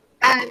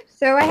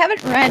 So I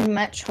haven't read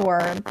much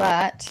horror,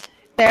 but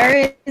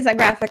there is a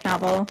graphic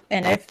novel,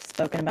 and I've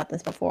spoken about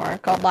this before,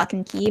 called Lock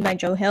and Key by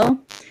Joe Hill,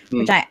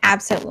 which I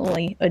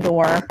absolutely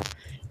adore.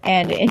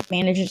 And it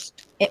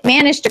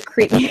managed to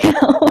creep me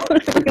out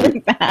really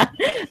bad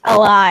a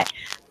lot,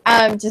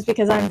 just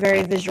because I'm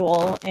very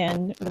visual,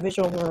 and the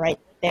visuals were right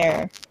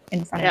there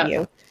in front of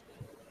you.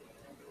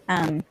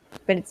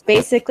 But it's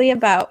basically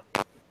about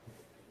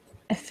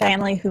a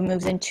family who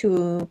moves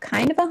into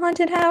kind of a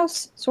haunted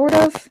house, sort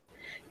of.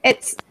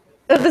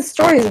 The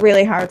story is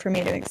really hard for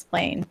me to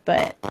explain,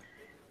 but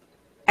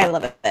I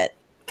love it.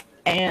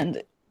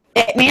 And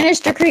it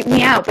managed to creep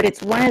me out, but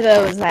it's one of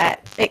those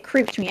that it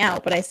creeped me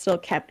out, but I still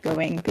kept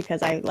going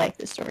because I like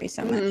the story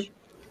so much.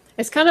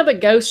 It's kind of a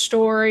ghost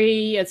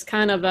story. It's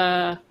kind of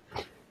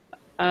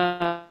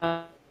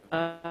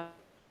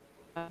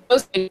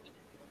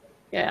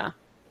yeah.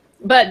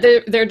 But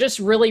they're just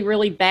really,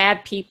 really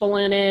bad people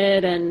in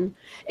it, and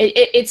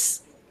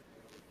it's.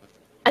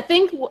 I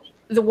think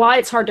why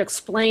it's hard to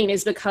explain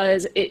is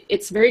because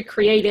it's very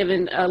creative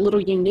and a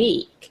little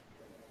unique.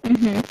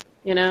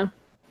 You know.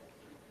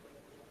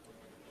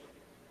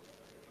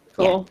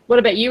 Cool. Yeah. What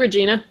about you,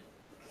 Regina?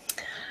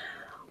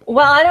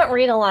 Well, I don't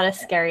read a lot of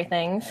scary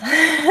things,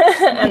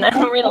 and I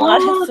don't read a lot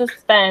of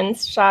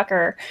suspense.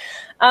 Shocker.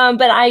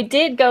 But I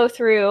did go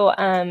through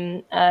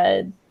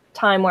a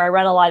time where I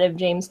read a lot of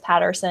James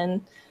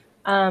Patterson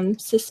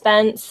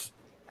suspense.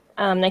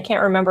 I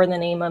can't remember the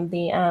name of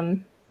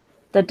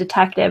the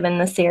detective in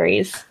the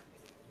series.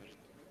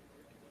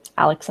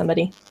 Alex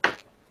somebody.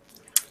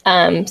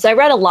 So I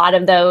read a lot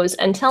of those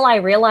until I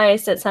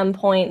realized at some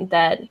point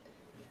that,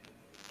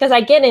 because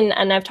I get in,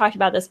 and I've talked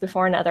about this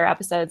before in other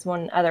episodes,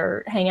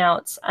 other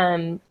hangouts,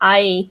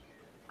 I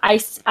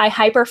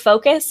hyper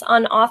focus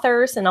on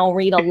authors, and I'll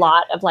read a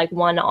lot of like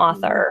one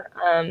author,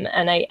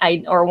 and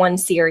I or one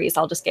series.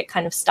 I'll just get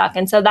kind of stuck,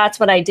 and so that's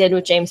what I did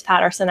with James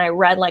Patterson. I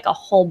read like a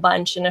whole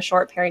bunch in a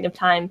short period of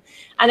time,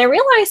 and I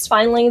realized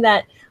finally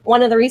that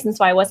one of the reasons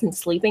why I wasn't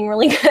sleeping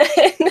really good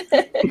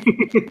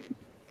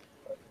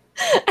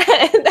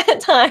at that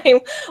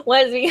time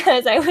was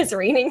because I was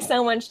reading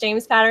so much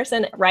James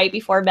Patterson right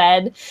before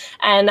bed,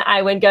 and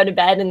I would go to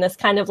bed in this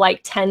kind of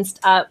like tensed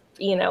up,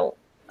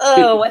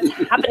 oh, what's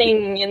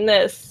happening in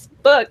this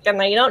book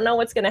and I don't know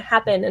what's going to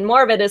happen. And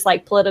more of it is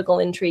like political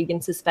intrigue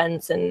and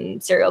suspense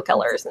and serial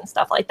killers and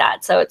stuff like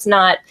that. So it's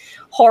not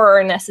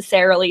horror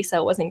necessarily,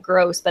 so it wasn't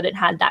gross, but it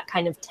had that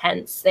kind of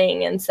tense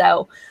thing. And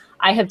so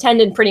I have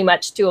tended pretty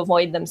much to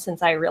avoid them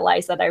since I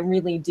realized that I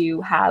really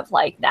do have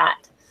like that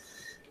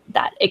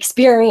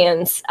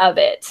experience of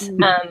it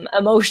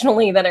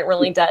emotionally, that it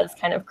really does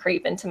kind of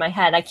creep into my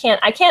head. I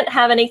can't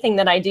have anything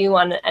that I do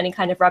on any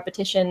kind of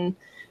repetition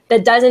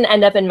that doesn't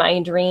end up in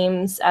my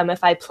dreams.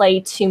 If I play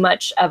too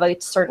much of a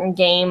certain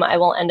game, I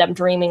will end up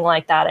dreaming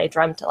like that. I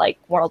dreamt like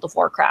World of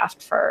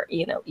Warcraft for,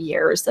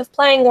 years of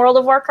playing World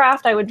of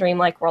Warcraft. I would dream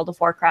like World of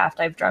Warcraft.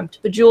 I've dreamt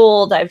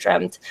Bejeweled. I've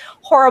dreamt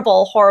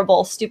horrible,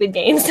 horrible, stupid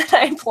games that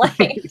I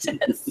played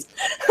just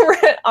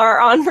are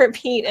on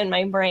repeat in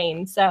my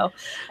brain. So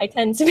I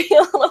tend to be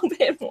a little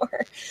bit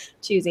more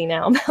choosy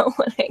now about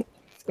what I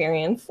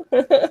experience.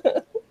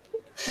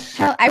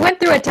 Hell, I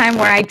went through a time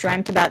where I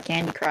dreamt about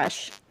Candy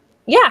Crush.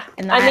 Yeah,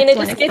 And I mean, it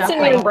that's just when gets in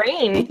stopped your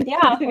playing. brain.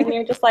 Yeah, when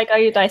you're just like,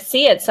 oh, I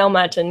see it so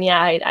much. And yeah,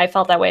 I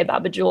felt that way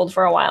about Bejeweled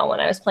for a while when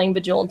I was playing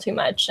Bejeweled too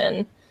much.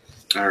 And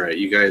All right,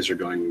 you guys are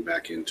going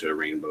back into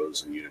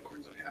rainbows and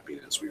unicorns and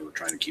happiness. We were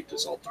trying to keep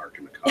this all dark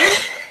in the car.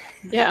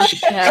 Yeah.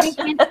 I mean,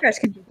 Candy Crush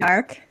can be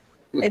dark.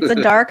 It's a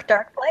dark,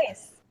 dark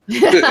place.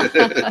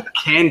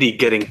 Candy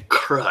getting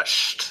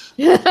crushed.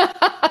 So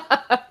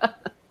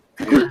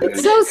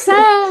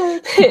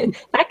sad.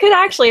 that could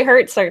actually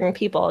hurt certain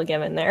people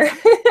given their.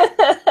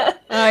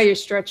 Oh, you're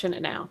stretching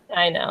it now.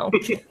 I know.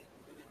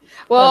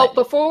 Well,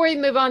 before we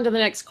move on to the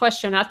next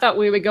question, I thought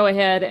we would go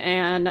ahead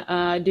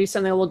and do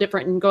something a little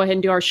different and go ahead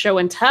and do our show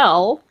and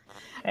tell.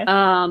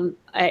 Okay.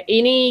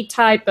 Any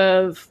type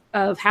of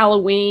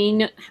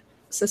Halloween,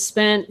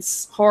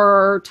 suspense,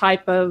 horror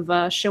type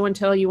of show and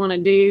tell you want to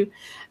do.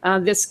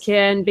 This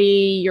can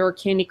be your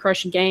Candy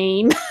Crush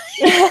game.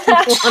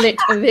 If you want it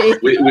to be.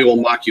 We will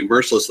mock you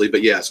mercilessly,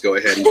 but yes, go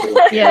ahead and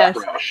Yes.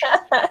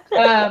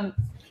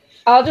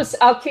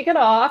 I'll kick it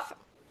off.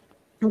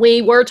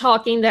 We were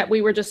talking that we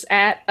were just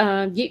at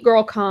Geek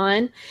Girl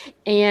Con,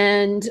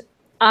 and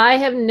I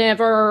have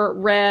never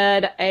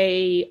read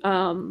a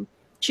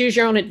Choose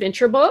Your Own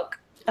Adventure book.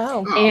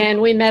 Oh.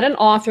 And we met an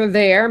author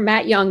there,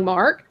 Matt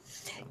Youngmark,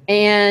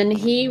 and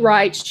he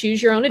writes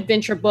Choose Your Own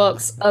Adventure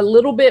books a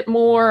little bit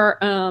more.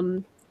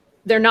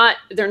 They're not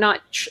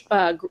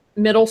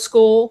middle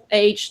school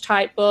age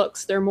type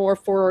books. They're more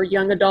for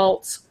young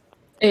adults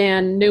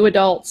and new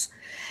adults.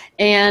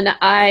 And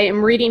I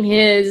am reading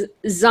his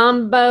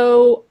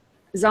Zompocalypse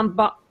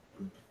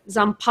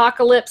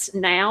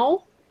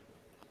Now.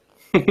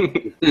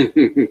 And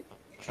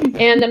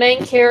the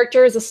main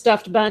character is a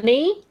stuffed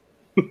bunny.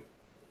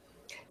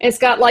 It's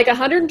got like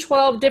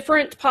 112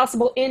 different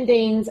possible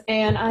endings,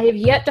 and I have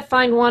yet to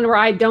find one where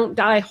I don't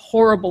die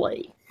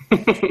horribly.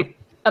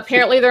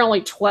 Apparently, there are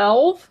only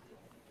 12.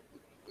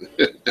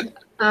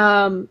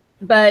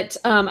 But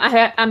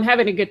I'm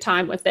having a good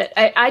time with it.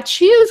 I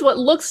choose what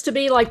looks to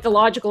be like the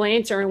logical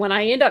answer, and when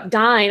I end up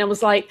dying, I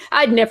was like,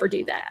 I'd never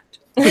do that.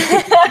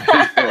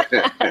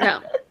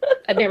 No,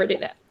 I'd never do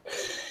that.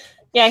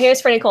 Yeah, he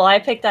was pretty cool. I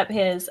picked up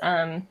his,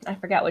 I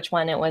forgot which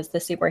one it was, the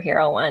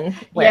superhero one.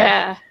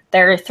 Where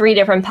there are 3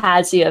 different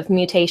paths of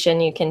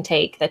mutation you can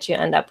take that you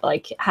end up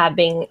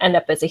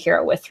as a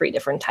hero with 3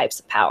 different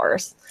types of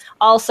powers.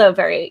 Also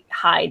very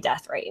high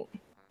death rate.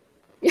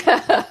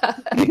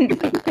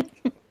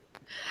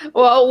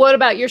 Well, what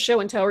about your show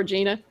and tell,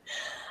 Regina?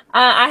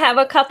 I have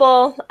a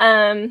couple.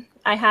 I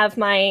have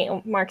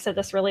Mark said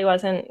this really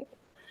wasn't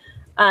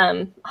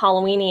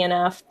Halloween-y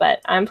enough, but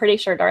I'm pretty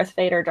sure Darth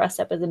Vader dressed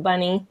up as a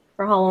bunny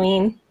for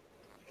Halloween.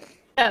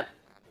 Yeah,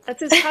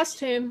 that's his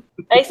costume.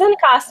 It's in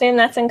costume.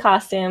 That's in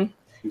costume.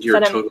 You're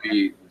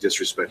totally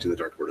disrespecting the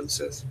Dark Lord of the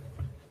Sith.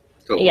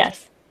 Totally.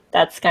 Yes,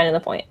 that's kind of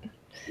the point.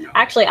 No.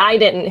 Actually, I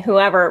didn't.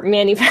 Whoever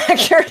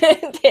manufactured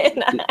it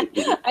did.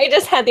 I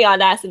just had the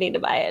audacity to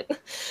buy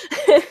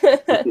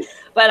it.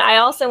 But I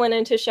also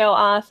wanted to show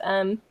off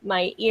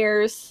my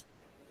ears,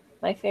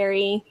 my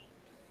fairy.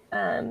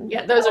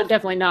 Yeah, those are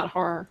definitely not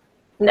horror.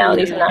 No,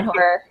 these are not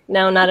horror.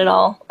 No, not at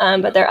all.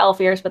 But they're elf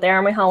ears, but they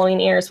are my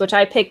Halloween ears, which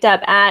I picked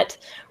up at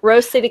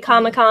Rose City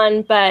Comic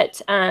Con.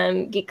 But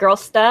Geek Girl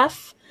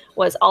Stuff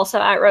was also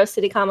at Rose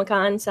City Comic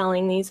Con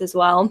selling these as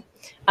well.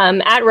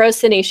 At Rose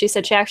City, she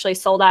said she actually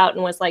sold out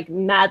and was like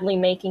madly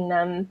making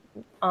them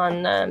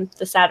on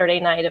the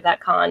Saturday night of that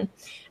con.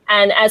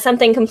 And as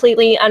something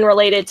completely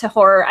unrelated to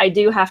horror, I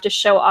do have to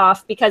show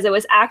off, because it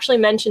was actually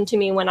mentioned to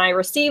me when I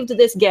received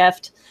this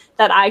gift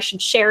that I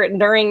should share it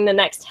during the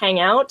next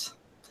Hangout.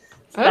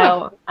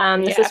 So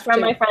this is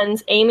from my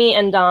friends Amy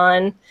and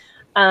Dawn,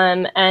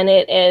 and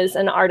it is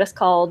an artist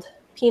called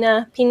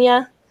Pina,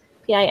 Pina,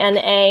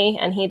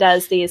 and he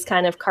does these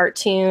kind of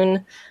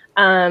cartoon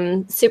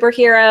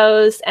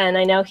superheroes, and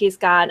I know he's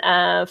got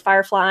a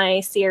Firefly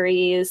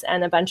series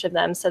and a bunch of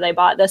them, so they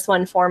bought this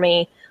one for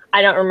me.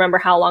 I don't remember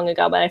how long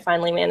ago, but I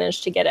finally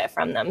managed to get it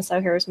from them.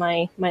 So here's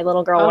my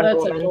little girl Oh, Wonder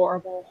that's Woman.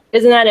 adorable.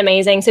 Isn't that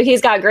amazing? So he's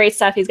got great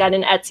stuff. He's got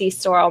an Etsy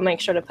store. I'll make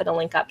sure to put a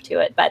link up to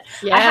it. But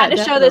Yeah, I had to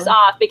show this definitely.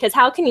 off because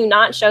how can you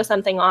not show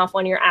something off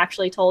when you're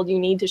actually told you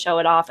need to show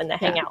it off in the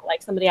Hangout?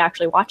 Like somebody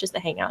actually watches the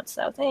Hangout.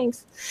 So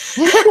thanks.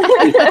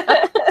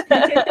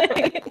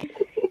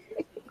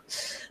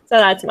 So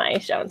that's my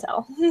show and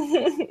tell.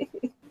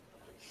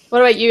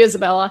 What about you,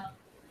 Isabella?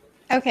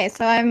 Okay,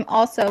 so I'm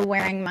also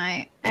wearing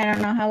my, I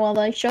don't know how well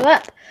they show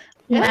up.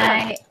 Yeah,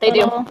 My they do.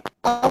 little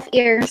elf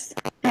ears.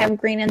 I have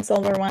green and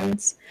silver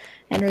ones,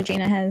 and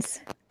Regina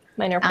has.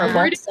 Mine are Where purple.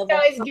 Where did you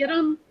guys get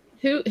them?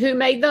 Who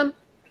made them?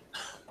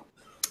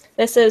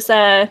 This is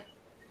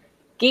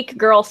Geek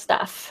Girl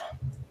Stuff.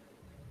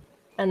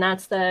 And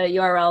that's the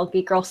URL,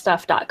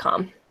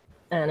 geekgirlstuff.com.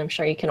 And I'm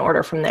sure you can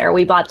order from there.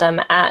 We bought them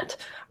at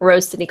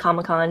Rose City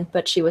Comic Con,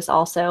 but she was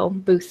also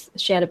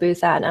she had a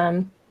booth at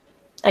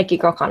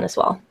Geek Girl Con as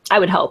well. I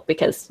would hope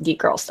because Geek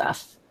Girl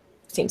Stuff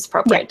seems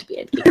appropriate to be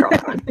at Geek Girl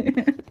Con.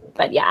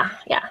 But yeah,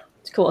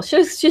 it's cool. She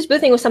was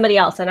boothing with somebody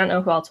else. I don't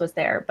know who else was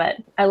there, but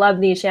I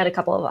love these. She had a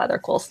couple of other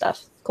cool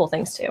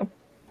things too.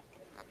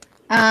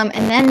 And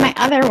then my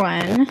other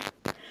one,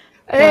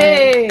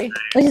 Hey,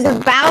 which is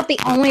about the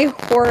only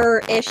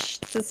horror-ish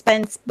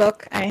suspense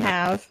book I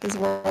have, is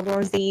World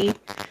War Z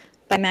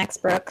by Max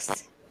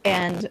Brooks.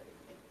 And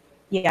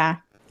yeah,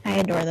 I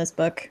adore this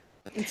book.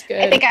 it's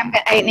good. I think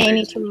I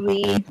need to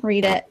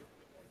reread it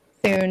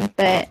soon,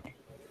 but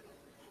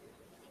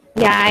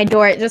yeah, I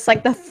adore it. Just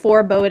like the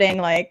foreboding,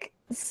 like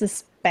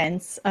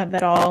suspense of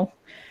it all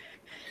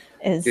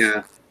is.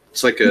 Yeah,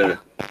 it's like a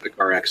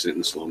car accident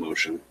in slow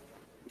motion.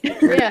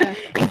 Yeah.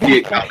 You see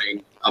it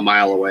coming a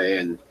mile away,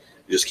 and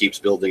it just keeps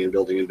building and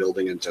building and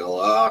building until,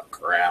 oh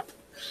crap.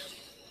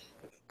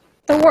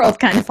 The world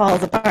kind of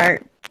falls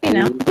apart, you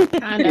know.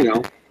 Kind of. You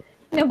know,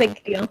 No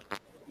big deal.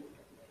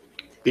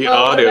 The Oh, what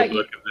audio about you?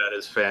 book of that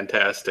is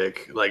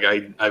fantastic. Like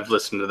I've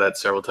listened to that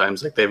several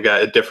times. Like they've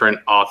got a different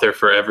author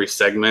for every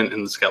segment,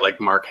 and it's got like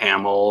Mark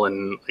Hamill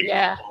and like,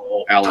 Yeah.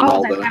 Alan Oh,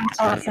 Alda. that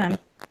sounds awesome.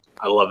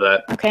 I love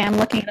that. Okay, I'm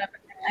looking it up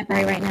in the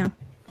library right now.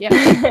 Yeah.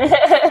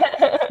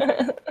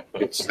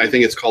 I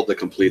think it's called the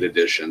complete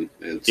edition.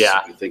 It's, Yeah.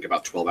 I think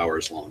about 12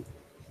 hours long.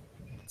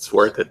 It's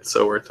worth it.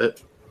 So worth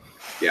it.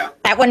 Yeah.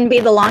 That wouldn't be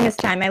the longest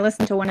time. I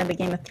listened to one of the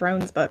Game of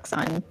Thrones books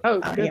on Oh,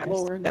 good audio,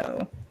 Lord.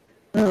 so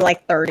it was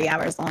like 30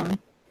 hours long.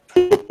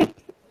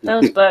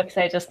 Those books,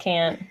 I just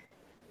can't.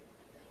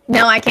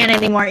 No, I can't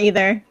anymore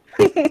either.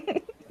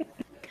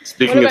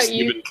 Speaking What of about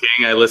you? Stephen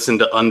King, I listened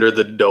to Under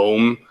the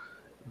Dome,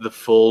 the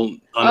full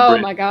Oh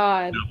unabridged my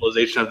God.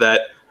 novelization of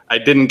that. I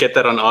didn't get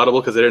that on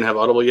Audible because I didn't have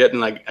Audible yet, and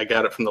like I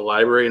got it from the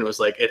library, and it was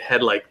like it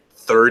had like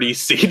 30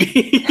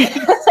 CDs.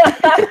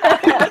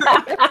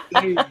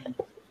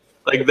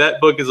 Like that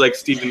book is like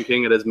Stephen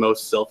King at his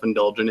most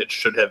self-indulgent. It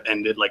should have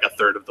ended like a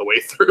third of the way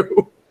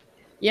through.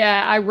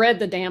 Yeah, I read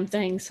the damn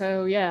thing,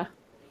 so yeah.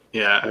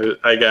 Yeah,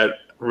 I got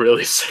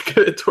really sick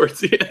of it towards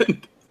the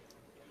end,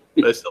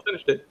 but I still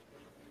finished it.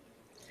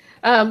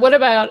 What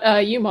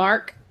about you,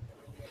 Mark?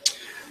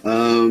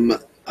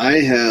 I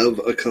have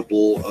a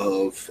couple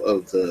of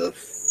the,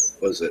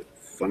 was it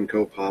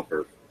Funko Pop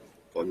or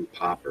Fun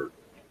Pop or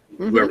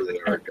whoever they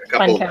are.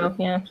 Funko,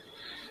 yeah.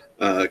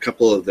 A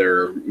couple of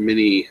their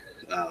mini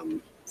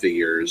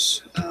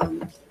figures,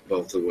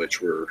 both of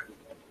which were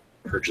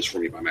purchased for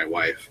me by my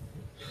wife.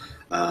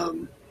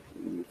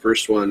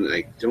 First one,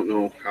 I don't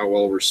know how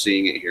well we're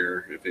seeing it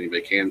here, if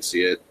anybody can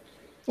see it.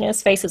 Yeah,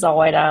 his face is all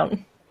white out.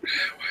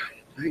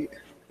 Why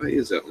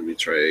is that? Let me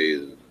try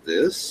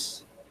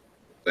this.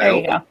 There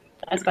you go.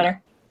 That's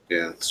better.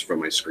 Yeah, it's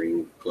from my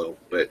screen glow,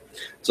 but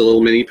it's a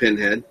little mini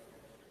pinhead.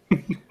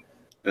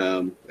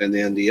 And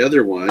then the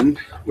other one,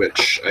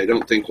 which I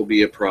don't think will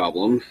be a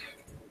problem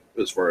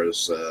as far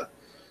as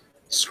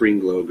screen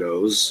glow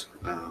goes,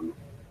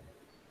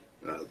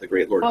 the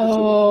Great Lord.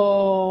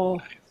 Oh,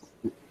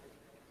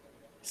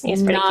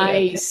 He's pretty cute.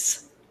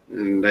 nice.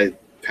 And I've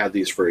had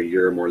these for a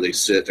year or more. They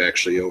sit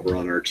actually over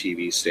on our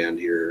TV stand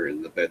here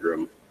in the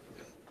bedroom,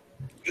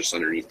 just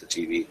underneath the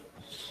TV,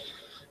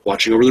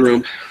 watching over the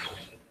room,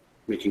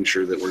 making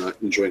sure that we're not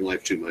enjoying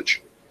life too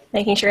much.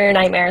 Making sure your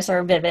nightmares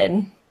are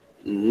vivid.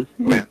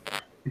 Mm-hmm. Oh,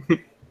 yeah.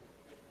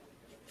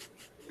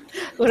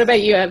 What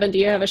about you, Evan? Do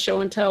you have a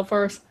show and tell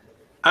for us?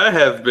 I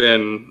have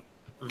been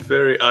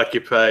very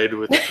occupied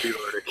with the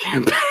pre-order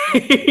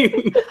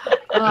campaign.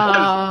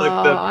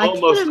 Like the I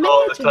can almost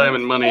all the imagine. time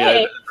and money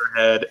Hey. I've ever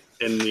had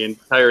in the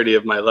entirety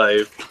of my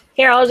life.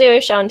 Here, I'll do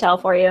a show and tell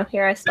for you.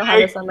 Here, I still have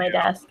this on my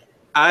desk.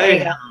 I There you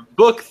go. have a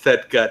book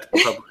that got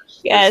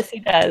published. Yes, he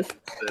does.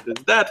 That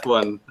is that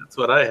one. That's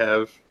what I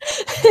have.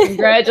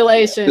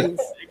 Congratulations.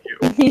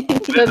 Thank you. So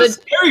It's a the,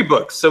 scary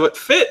book, so it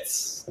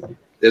fits.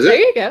 Is there it?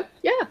 you go.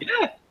 Yeah.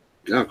 Yeah.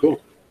 Oh,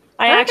 cool.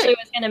 I actually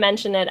was going to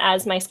mention it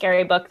as my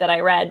scary book that I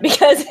read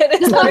because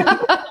it is like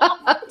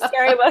the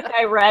scary book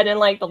I read in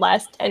like the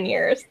last 10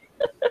 years.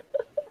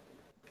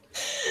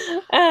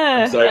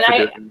 I'm sorry and for I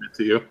doing that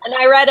to you.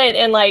 read it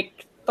in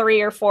like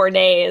 3 or 4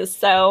 days.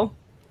 So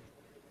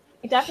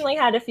I definitely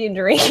had a few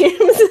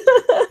dreams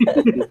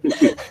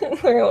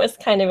where it was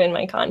kind of in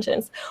my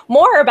conscience.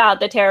 More about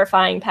the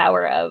terrifying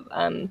power of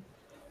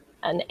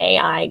an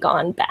AI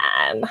gone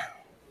bad.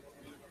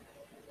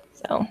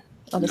 So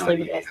I'll just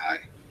leave it AI.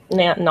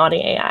 at naughty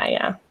AI,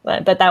 yeah.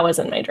 But that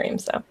wasn't my dream,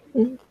 so.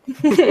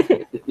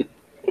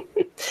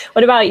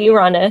 What about you,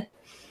 Rhonda?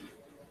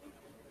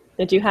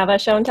 Did you have a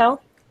show and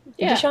tell?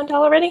 Did you show and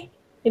tell already?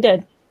 You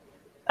did.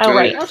 Oh,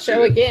 right. I'll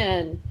show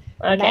again.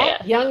 Okay.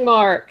 Matt Young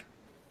Mark.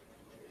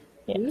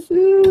 Yes.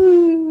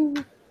 Ooh.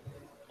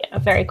 Yeah,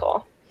 very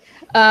cool.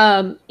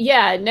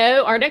 Yeah,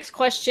 no, our next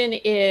question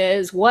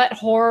is, what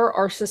horror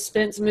or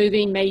suspense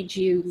movie made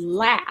you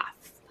laugh?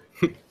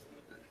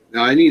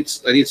 Now I need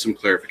some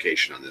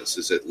clarification on this.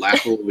 Is it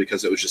laughable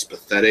because it was just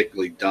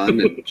pathetically done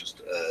and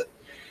just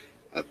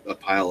a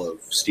pile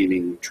of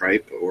steaming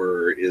tripe,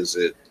 or is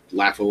it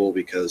laughable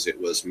because it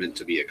was meant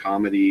to be a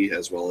comedy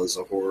as well as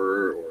a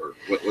horror, or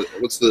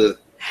what's the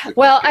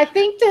Well, I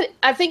think it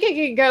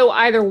could go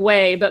either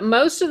way, but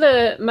most of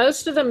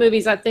the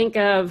movies I think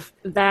of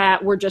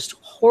that were just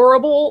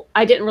horrible,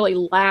 I didn't really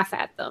laugh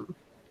at them,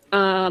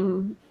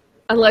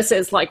 unless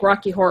it's like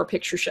Rocky Horror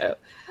Picture Show.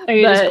 Or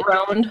you just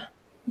groaned.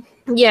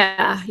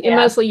 Yeah, and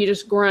mostly you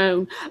just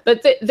groan.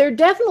 But there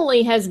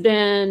definitely has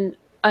been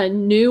a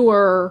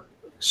newer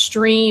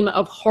stream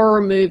of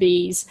horror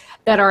movies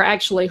that are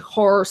actually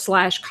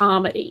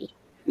horror/comedy.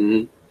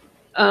 Mhm.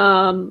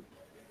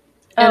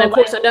 And of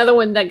course, another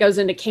one that goes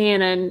into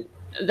canon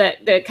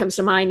that comes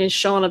to mind is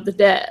Shaun of the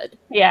Dead.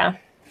 Yeah.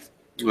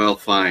 Well,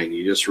 fine.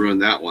 You just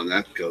ruined that one.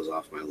 That goes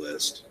off my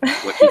list.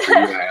 Lucky for you,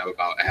 I have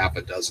about half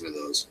a dozen of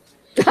those.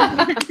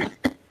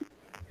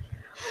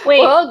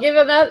 Wait. Well,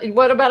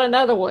 what about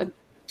another one?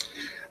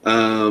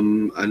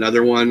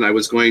 Another one, I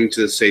was going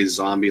to say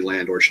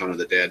Zombieland or Shaun of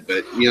the Dead,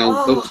 but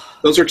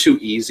those are too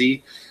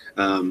easy.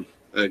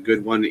 A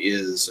good one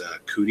is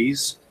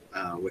Cooties,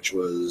 which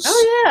was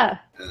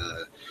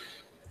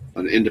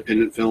an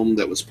independent film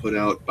that was put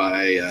out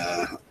by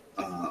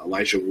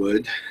Elijah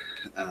Wood,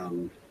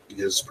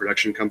 his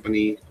production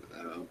company,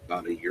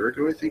 about a year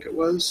ago, I think it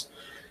was,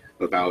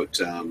 about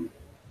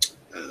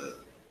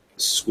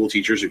school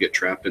teachers who get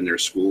trapped in their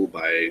school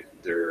by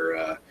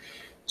their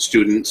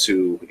students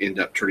who end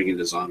up turning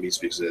into zombies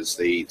because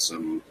they eat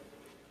some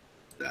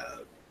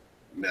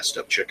messed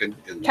up chicken.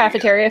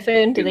 Cafeteria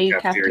food? Do they eat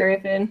cafeteria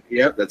food?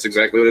 Yep, that's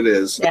exactly what it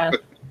is. Yeah.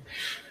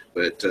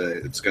 But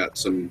it's got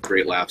some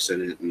great laughs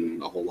in it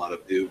and a whole lot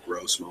of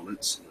gross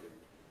moments.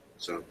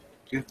 So,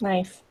 yeah.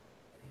 Nice.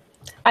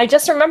 I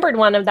just remembered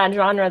one of that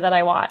genre that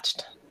I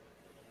watched.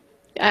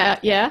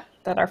 Yeah.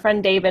 That our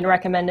friend David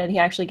recommended. He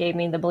actually gave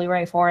me the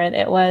Blu-ray for it.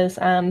 It was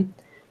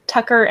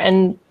Tucker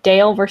and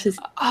Dale versus...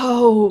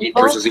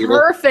 versus Evil.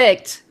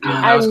 Perfect.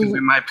 Yeah, that was going to be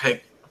my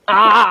pick.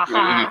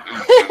 Ah.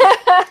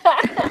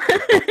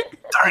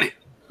 Darn it.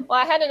 Well,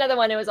 I had another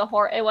one. It was a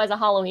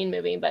Halloween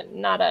movie, but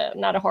not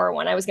a horror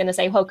one. I was going to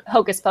say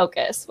Hocus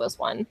Pocus was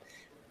one.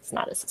 It's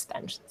not a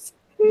suspense. It's,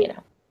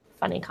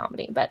 funny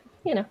comedy, but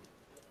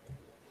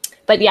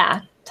But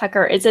yeah,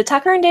 Tucker. Is it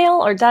Tucker and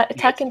Dale or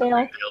Tuck and Dale?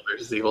 Dale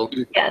versus Evil.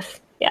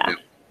 Yes. Yeah.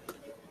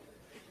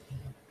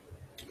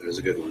 It was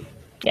a good one.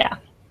 Yeah.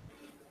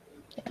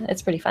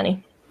 It's pretty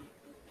funny.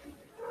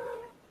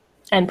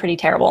 And pretty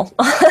terrible.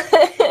 I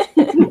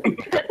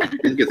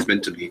think it's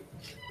meant to be.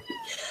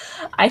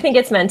 I think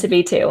it's meant to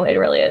be too. It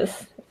really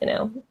is.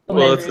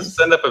 Well, it's the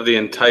send-up of the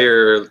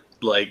entire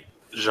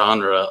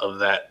genre of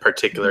that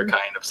particular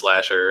kind of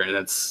slasher, and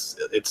it's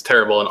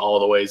terrible in all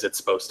the ways it's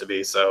supposed to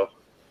be. So,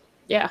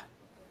 yeah,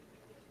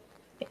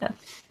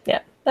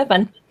 that's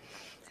fun.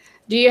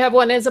 Do you have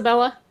one,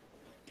 Isabella?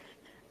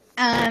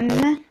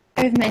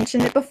 I've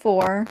mentioned it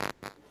before,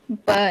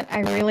 but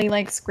I really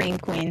like Scream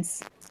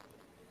Queens.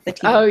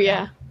 Oh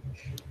yeah,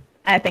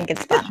 I think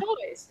it's fun.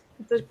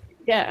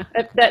 Yeah,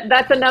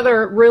 that's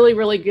another really,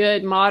 really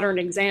good modern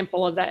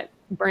example of that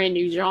brand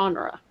new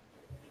genre.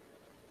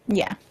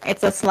 Yeah,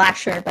 it's a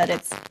slasher, but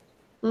it's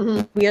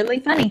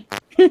weirdly funny.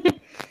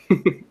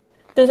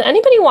 Does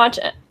anybody watch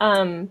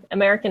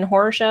American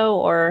Horror Show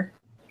or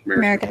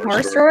American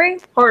Horror Story?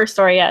 Horror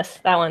Story, yes,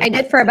 that one. I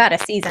did for about a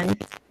season.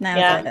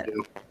 Yeah.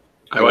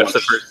 I watched the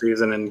first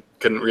season and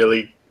couldn't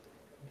really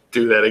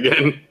do that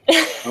again.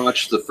 I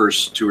watched the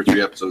first 2 or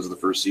 3 episodes of the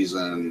first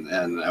season,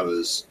 and I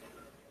was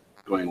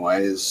going, why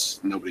is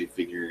nobody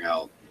figuring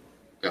out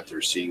that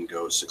they're seeing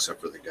ghosts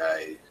except for the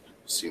guy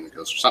seeing the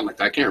ghosts or something like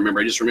that? I can't remember.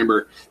 I just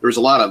remember there was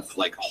a lot of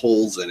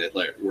holes in it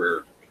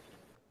where,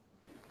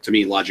 to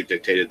me, logic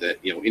dictated that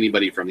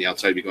anybody from the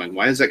outside would be going,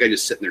 why is that guy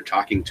just sitting there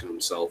talking to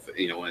himself,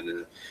 and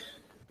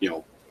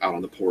out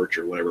on the porch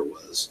or whatever it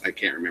was. I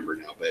can't remember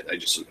now, but I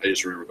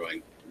just remember going,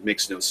 it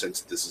makes no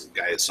sense that this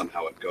guy is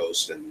somehow a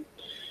ghost and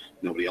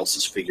nobody else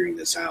is figuring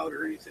this out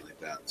or anything like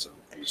that. So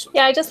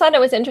yeah, I just thought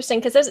it was interesting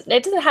because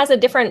it has a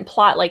different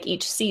plot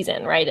each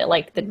season, right?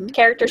 The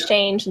characters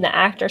change and the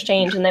actors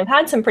change, and they've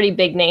had some pretty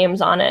big names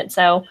on it.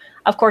 So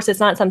of course it's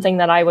not something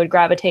that I would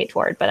gravitate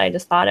toward, but I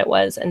just thought it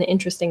was an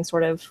interesting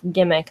sort of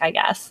gimmick, I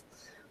guess,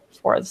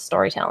 for the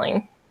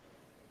storytelling.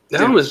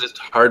 That one was just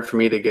hard for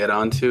me to get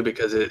onto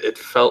because it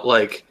felt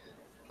like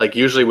like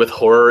usually with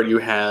horror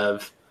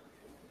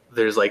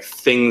there's like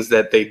things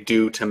that they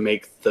do to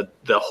make the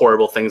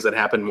horrible things that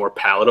happen more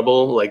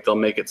palatable. Like they'll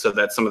make it so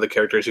that some of the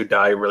characters who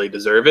die really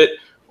deserve it,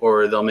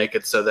 or they'll make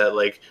it so that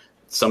like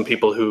some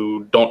people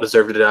who don't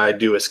deserve to die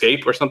do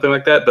escape or something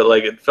like that. But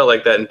like it felt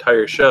like that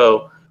entire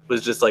show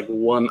was just like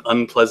one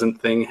unpleasant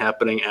thing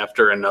happening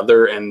after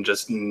another, and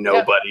just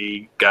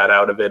nobody got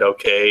out of it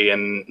okay,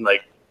 and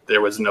like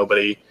there was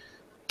nobody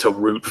to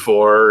root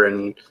for,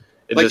 and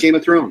it like just, Game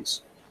of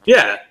Thrones.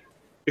 Yeah,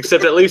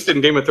 except at least in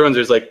Game of Thrones,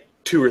 there's like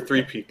 2 or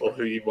 3 people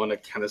who you want to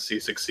kind of see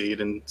succeed,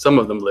 and some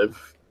of them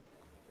live.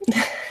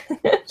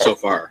 So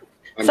far.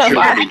 I'm So sure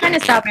far. I kind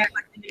of stopped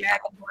watching the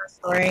American Horror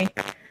Story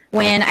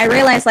when I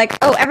realized, like,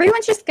 oh,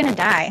 everyone's just gonna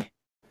die.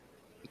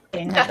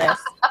 With this.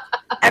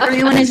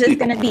 Everyone is just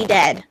gonna be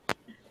dead.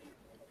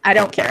 I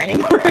don't care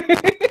anymore.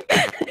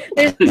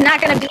 There's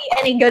not gonna be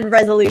any good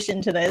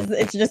resolution to this.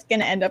 It's just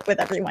gonna end up with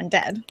everyone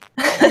dead.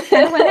 That's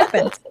kind of what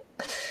happened.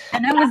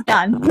 And I was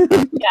done.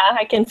 Yeah,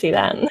 I can see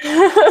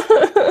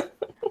that.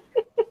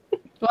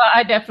 Well,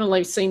 I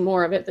definitely seen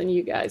more of it than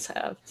you guys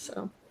have.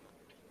 So,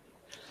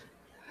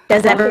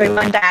 Does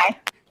everyone die?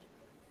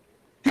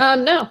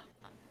 no,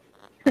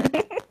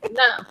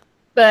 no.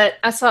 But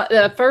I saw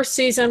the first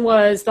season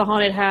was the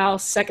haunted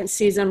house. Second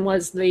season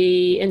was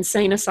the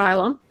insane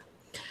asylum.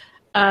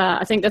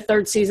 I think the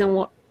third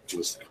season.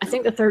 I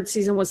think the third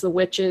season was the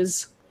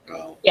witches.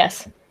 Oh.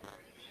 Yes.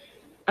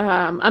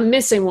 I'm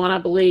missing one, I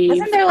believe.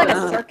 Wasn't there like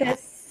a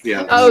circus?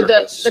 Yeah. Oh,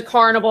 Circus. the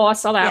carnival. I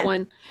saw that Yeah.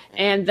 one,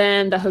 and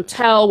then the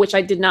hotel, which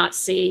I did not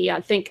see.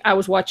 I think I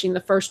was watching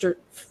the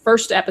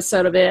first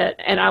episode of it,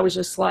 and I was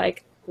just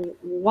like,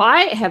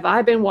 "Why have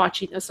I been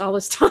watching this all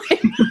this time?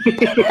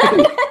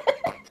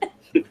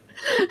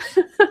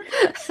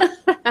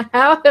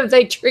 How have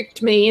they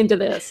tricked me into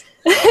this?"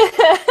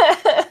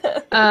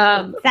 But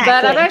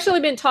I've actually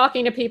been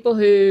talking to people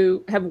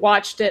who have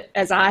watched it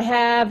as I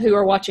have, who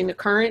are watching the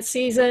current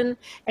season,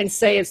 and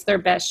say it's their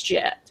best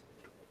yet.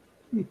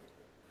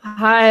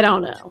 I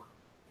don't know.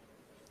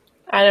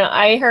 I don't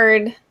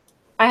know.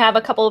 I have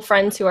a couple of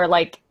friends who are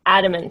like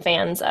adamant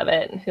fans of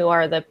it, who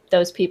are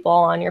those people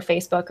on your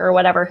Facebook or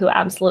whatever who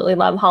absolutely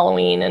love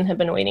Halloween and have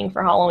been waiting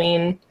for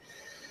Halloween,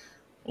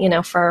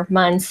 for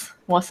months.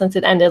 Well, since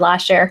it ended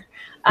last year.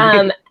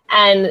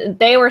 And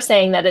they were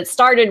saying that it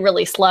started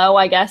really slow,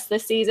 I guess,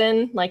 this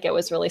season. Like it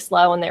was really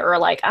slow, and they were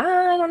like,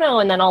 I don't know.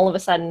 And then all of a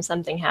sudden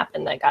something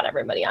happened that got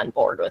everybody on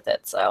board with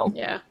it. So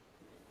Yeah.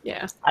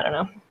 I don't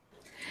know.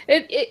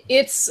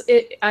 It's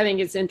I think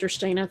it's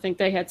interesting. I think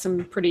they had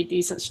some pretty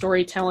decent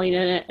storytelling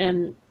in it,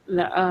 and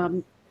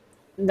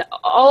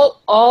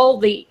all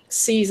the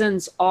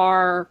seasons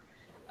are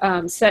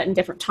set in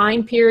different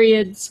time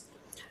periods.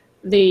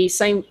 A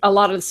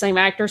lot of the same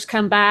actors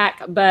come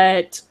back,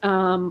 but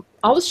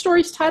all the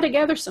stories tie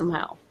together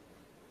somehow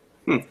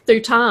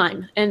through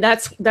time, and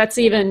that's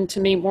even to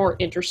me more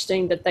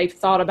interesting that they've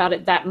thought about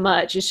it that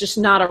much. It's just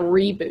not a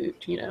reboot,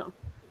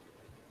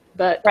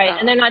 But Right,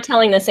 and they're not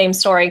telling the same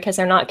story because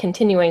they're not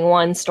continuing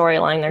one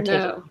storyline. They're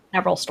taking No.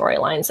 several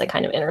storylines that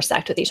kind of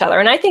intersect with each other,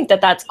 and I think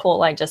that that's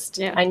cool. I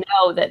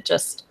know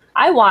that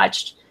I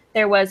watched.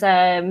 There was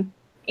a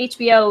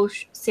HBO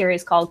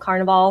series called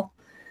Carnival.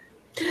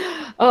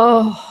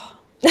 Oh,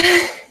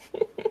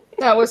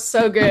 that was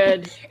so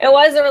good. It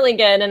was really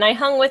good, and I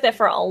hung with it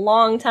for a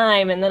long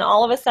time. And then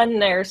all of a sudden,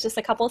 there's just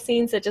a couple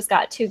scenes that just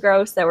got too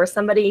gross. There was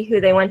somebody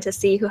who they went to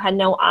see who had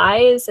no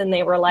eyes, and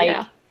they were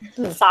like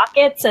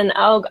sockets. And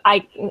I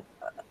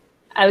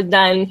was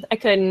done. I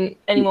couldn't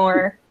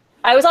anymore.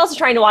 I was also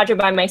trying to watch it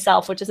by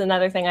myself, which is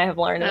another thing I have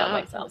learned about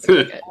myself.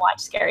 I can't watch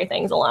scary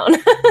things alone.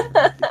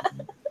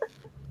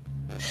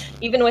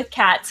 Even with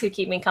cats who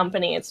keep me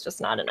company, it's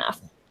just not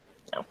enough.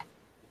 No.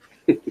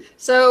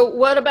 So,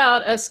 what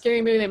about a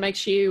scary movie that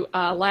makes you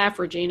laugh,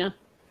 Regina?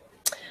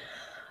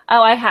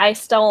 Oh, I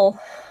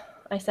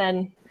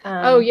said.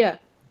 Oh yeah,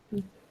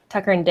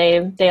 Tucker and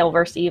Dale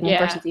versus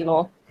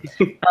Evil,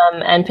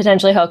 and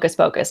potentially Hocus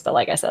Pocus. But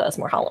like I said, that's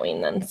more Halloween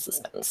than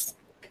suspense.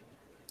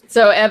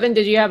 So, Evan,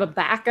 did you have a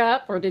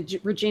backup, or did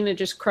Regina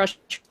just crush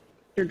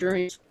your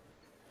dreams?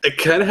 I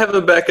kind of have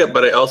a backup,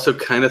 but I also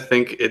kind of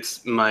think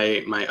it's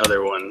my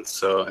other one,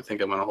 so I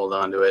think I'm gonna hold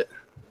on to it.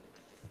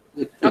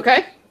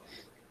 Okay.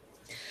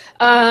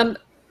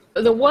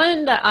 The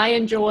one that I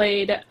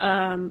enjoyed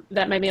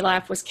that made me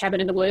laugh was Cabin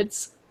in the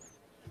Woods.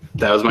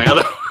 That was my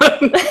other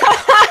one.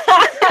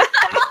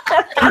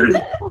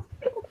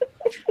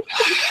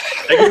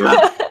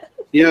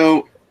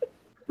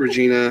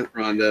 Regina,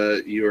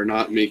 Rhonda, you are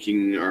not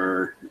making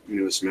our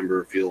newest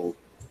member feel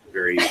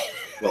very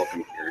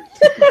welcome here.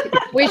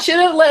 We should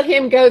have let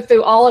him go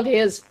through all of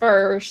his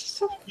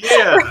first.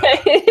 Yeah.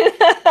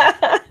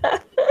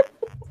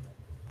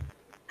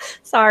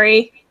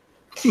 Sorry.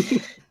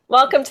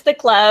 Welcome to the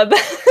club.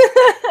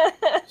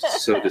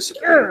 So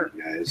disappointing,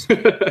 guys.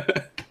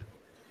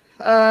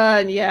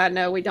 Yeah,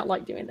 no, we don't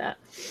like doing that.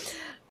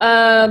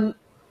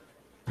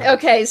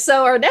 Okay,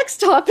 so our next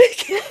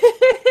topic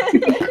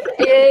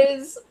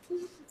is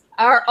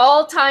our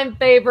all-time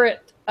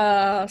favorite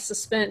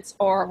suspense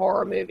or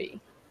horror movie.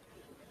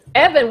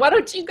 Evan, why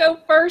don't you go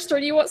first, or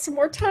do you want some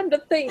more time to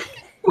think?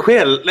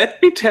 Well,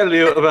 let me tell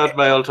you about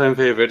my all-time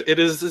favorite. It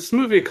is this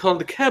movie called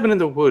The Cabin in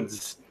the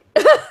Woods.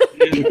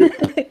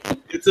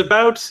 It's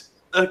about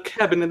a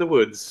cabin in the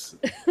woods.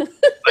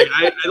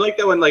 I like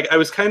that one. Like, I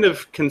was kind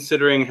of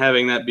considering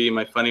having that be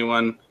my funny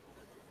one,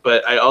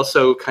 but I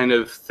also kind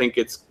of think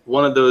it's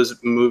one of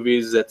those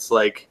movies that's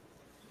like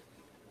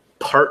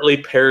partly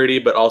parody,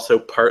 but also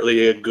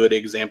partly a good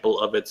example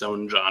of its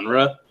own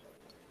genre.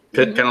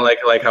 Kind of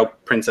like how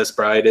Princess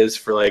Bride is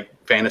for like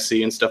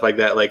fantasy and stuff like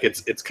that. Like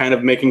it's kind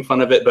of making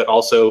fun of it, but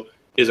also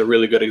is a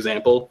really good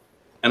example.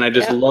 And I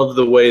just love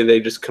the way they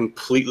just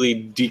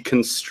completely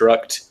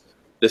deconstruct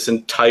this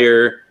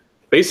entire,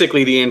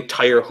 basically the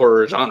entire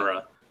horror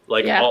genre,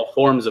 like all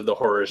forms of the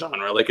horror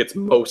genre. Like it's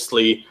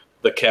mostly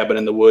the cabin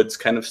in the woods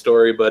kind of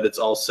story, but it's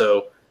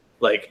also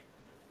like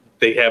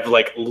they have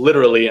like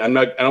literally, I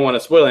don't want to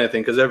spoil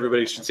anything because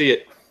everybody should see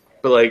it,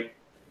 but like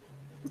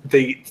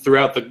they,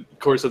 throughout the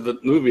course of the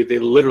movie, they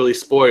literally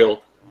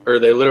spoil, or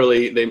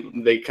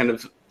they kind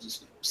of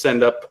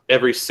send up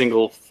every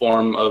single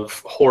form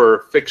of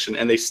horror fiction,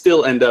 and they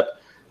still end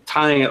up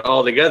tying it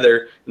all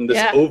together in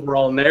this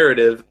overall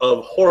narrative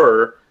of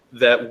horror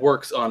that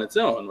works on its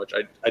own, which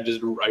I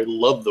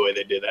love the way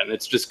they did that. And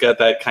it's just got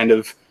that kind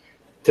of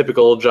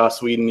typical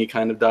Joss Whedon-y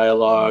kind of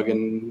dialogue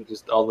and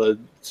just all the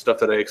stuff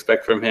that I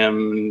expect from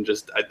him. And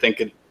just, I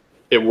think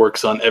it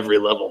works on every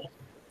level.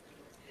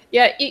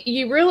 Yeah,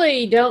 you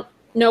really don't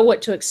know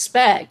what to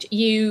expect.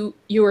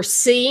 You're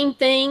seeing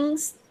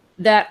things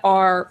that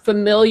are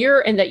familiar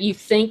and that you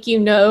think you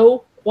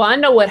know. Well, I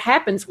know what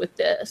happens with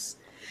this.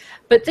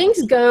 But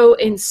things go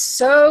in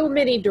so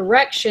many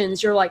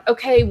directions. You're like,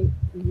 okay,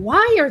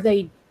 why are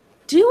they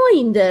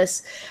doing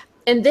this?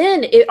 And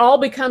then it all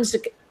becomes,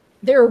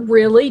 they're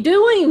really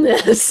doing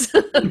this.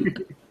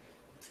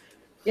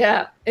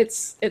 Yeah,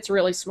 it's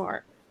really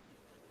smart.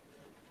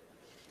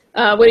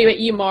 What do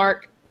you,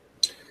 Mark?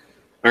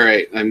 All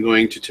right, I'm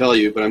going to tell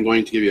you, but I'm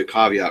going to give you a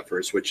caveat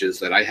first, which is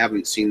that I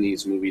haven't seen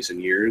these movies in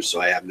years, so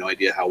I have no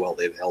idea how well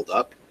they've held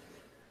up.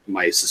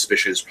 My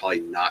suspicion is probably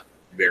not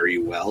very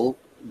well,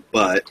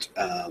 but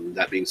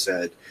that being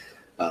said,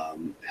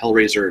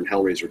 Hellraiser and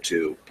Hellraiser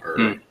 2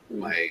 are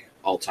my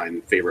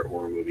all-time favorite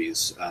horror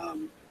movies.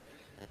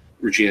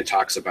 Regina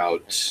talks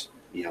about,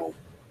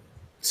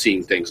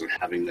 seeing things and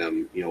having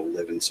them,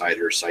 live inside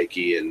her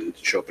psyche and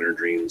show up in her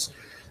dreams.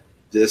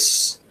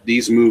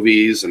 These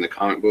movies and the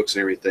comic books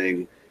and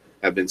everything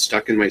have been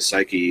stuck in my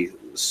psyche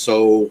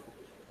so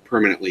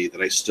permanently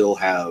that I still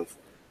have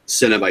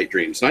Cenobite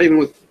dreams. Not even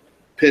with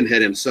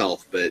Pinhead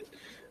himself, but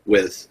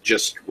with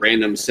just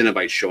random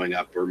Cenobites showing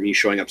up, or me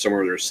showing up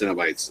somewhere where there's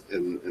Cenobites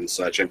and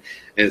such. And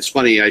it's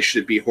funny, I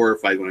should be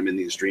horrified when I'm in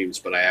these dreams,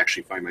 but I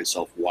actually find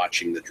myself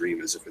watching the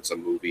dream as if it's a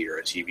movie or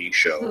a TV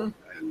show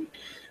and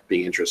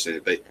being interested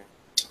in it.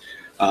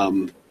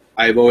 But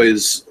I've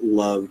always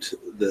loved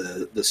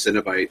the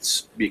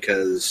Cenobites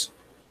because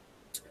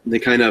they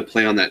kind of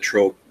play on that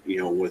trope,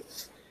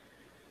 with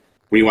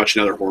when you watch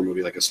another horror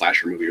movie, like a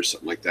slasher movie or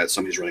something like that,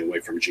 somebody's running away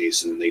from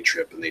Jason and they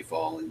trip and they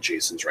fall and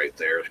Jason's right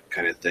there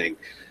kind of thing.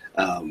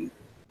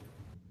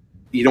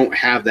 You don't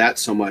have that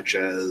so much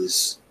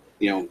as,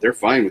 they're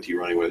fine with you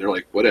running away. They're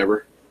like,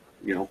 whatever,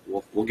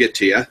 we'll get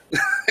to you.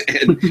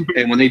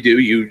 and when they do,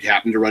 you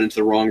happen to run into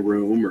the wrong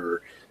room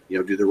or,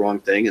 do the wrong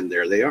thing, and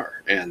there they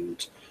are.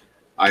 And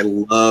I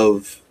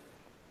love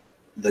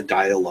the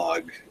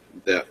dialogue,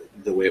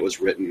 the way it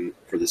was written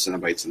for the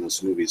Cenobites in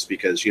those movies,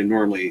 because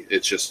normally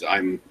it's just,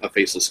 I'm a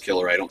faceless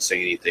killer, I don't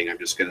say anything, I'm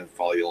just going to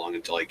follow you along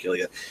until I kill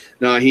you.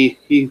 No,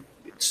 he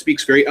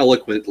speaks very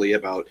eloquently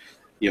about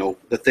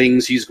the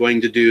things he's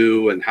going to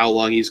do and how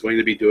long he's going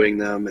to be doing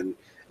them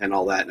and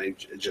all that. And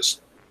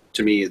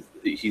to me,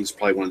 he's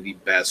probably one of the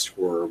best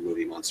horror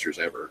movie monsters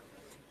ever.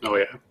 Oh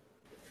yeah.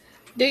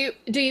 Do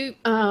you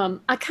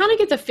I kind of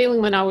get the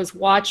feeling when I was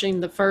watching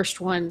the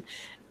first one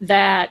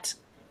that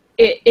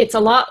it's a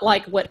lot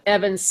like what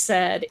Evan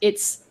said.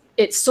 It's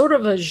sort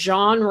of a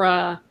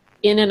genre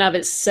in and of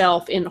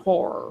itself in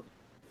horror.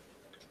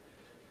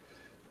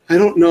 I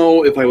don't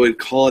know if I would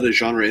call it a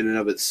genre in and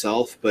of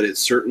itself, but it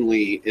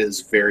certainly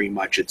is very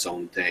much its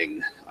own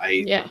thing.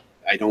 I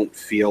don't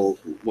feel,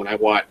 when I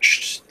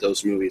watched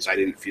those movies, I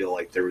didn't feel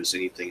like there was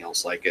anything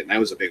else like it. And I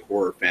was a big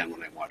horror fan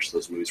when I watched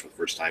those movies for the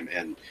first time.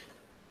 And,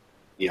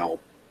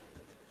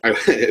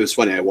 it was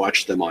funny. I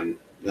watched them on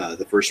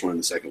the first one and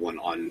the second one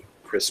on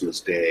Christmas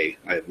Day.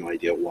 I have no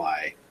idea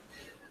why.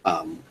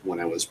 When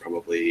I was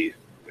probably,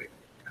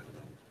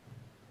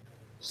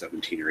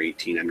 17 or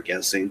 18, I'm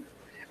guessing.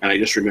 And I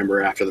just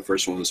remember after the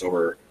first one was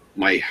over,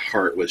 my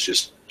heart was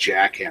just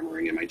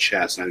jackhammering in my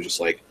chest. And I was just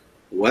like,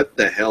 what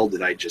the hell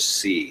did I just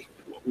see?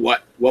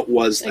 What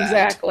was that?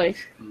 Exactly.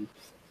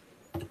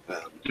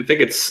 I think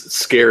it's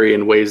scary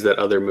in ways that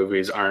other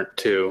movies aren't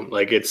too.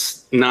 Like,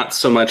 it's not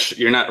so much,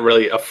 you're not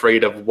really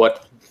afraid of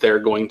what they're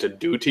going to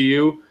do to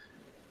you.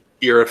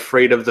 You're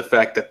afraid of the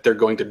fact that they're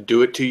going to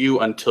do it to you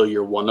until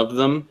you're one of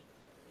them.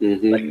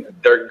 Mhm.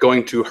 Like they're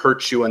going to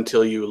hurt you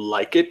until you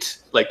like it.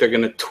 Like they're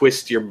going to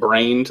twist your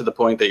brain to the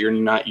point that you're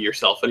not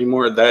yourself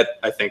anymore. That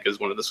I think is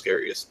one of the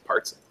scariest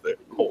parts of the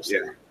whole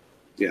story.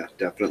 Yeah,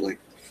 definitely.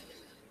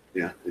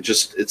 Yeah,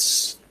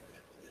 it's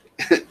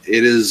it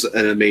is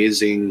an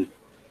amazing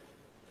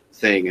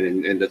thing,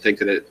 and to think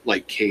that it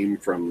like came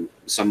from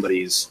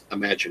somebody's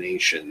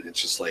imagination.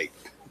 It's just like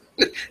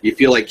you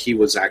feel like he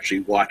was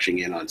actually watching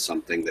in on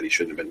something that he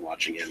shouldn't have been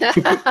watching in.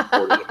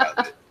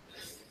 About it.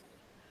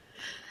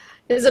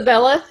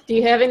 Isabella, do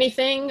you have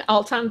anything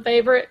all-time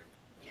favorite?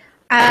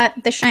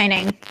 The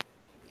Shining,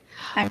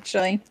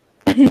 actually.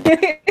 Which You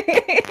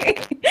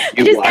is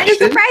kind watched of it?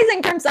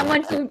 surprising from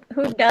someone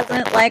who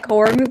doesn't like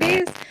horror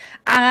movies.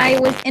 I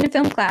was in a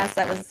film class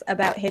that was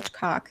about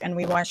Hitchcock, and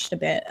we watched a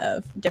bit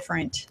of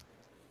different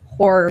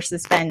horror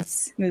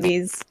suspense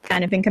movies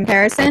kind of in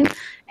comparison,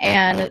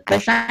 and The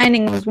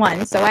Shining was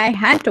one, so I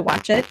had to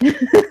watch it.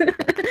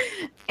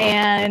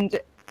 And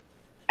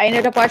I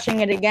ended up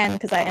watching it again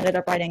because I ended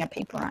up writing a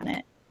paper on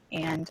it,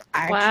 and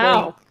I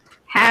actually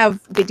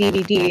have the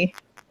DVD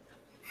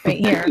right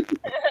here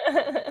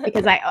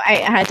because I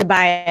had to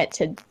buy it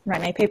to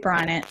write my paper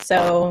on it.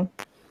 So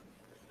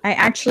I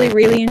actually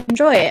really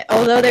enjoy it,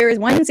 although there is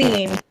one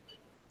scene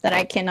that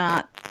I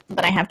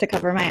have to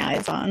cover my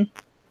eyes on.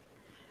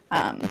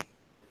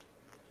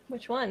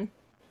 Which one?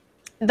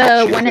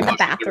 The one in the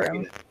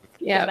bathroom.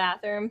 The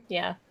bathroom.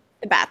 Yeah.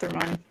 The bathroom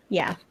one.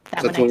 Yeah.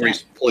 Is that the one where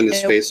he's pulling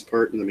his face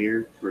apart in the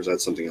mirror, or is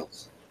that something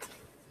else?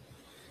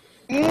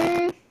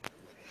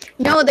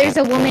 No, there's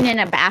a woman in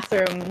a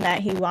bathroom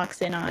that he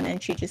walks in on,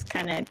 and she just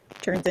kind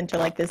of turns into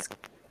like this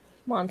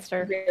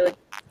Monster. really,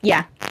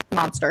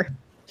 monster.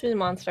 She's a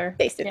monster.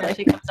 Basically. Yeah,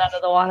 she comes out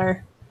of the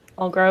water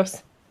all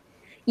gross.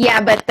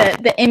 Yeah, but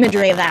the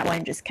imagery of that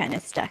one just kind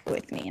of stuck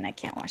with me, and I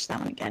can't watch that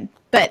one again.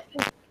 But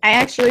I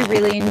actually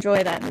really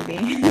enjoy that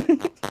movie.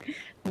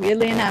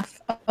 Weirdly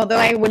enough. Although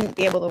I wouldn't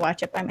be able to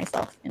watch it by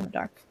myself in the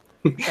dark.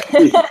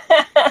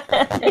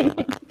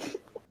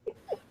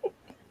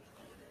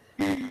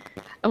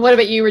 And what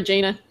about you,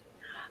 Regina?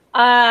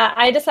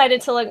 I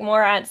decided to look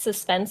more at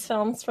suspense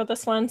films for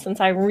this one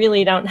since I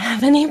really don't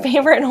have any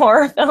favorite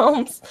horror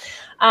films.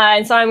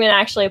 And so I'm going to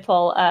actually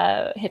pull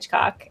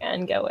Hitchcock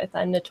and go with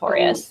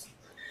Notorious.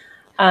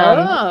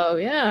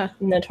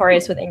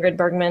 Notorious with Ingrid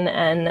Bergman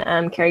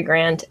and Cary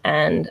Grant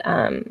and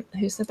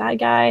who's the bad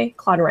guy?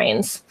 Claude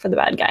Rains for the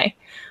bad guy.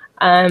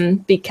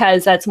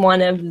 Because that's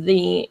one of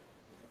the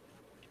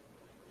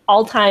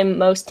all-time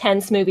most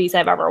tense movies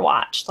I've ever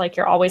watched. Like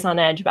you're always on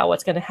edge about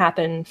what's going to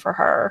happen for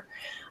her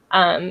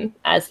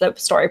as the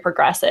story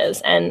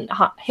progresses. And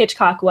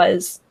Hitchcock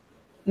was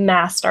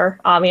master,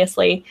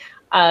 obviously,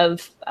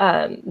 of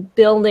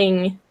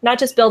building, not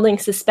just building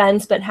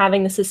suspense, but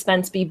having the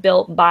suspense be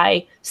built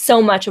by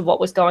so much of what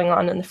was going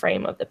on in the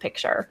frame of the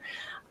picture.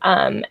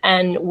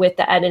 And with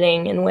the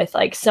editing and with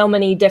like so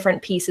many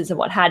different pieces of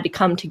what had to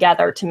come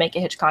together to make a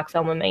Hitchcock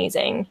film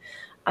amazing.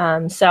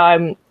 So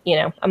I'm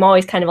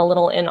always kind of a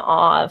little in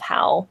awe of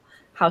how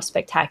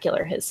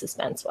spectacular his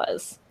suspense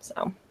was.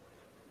 So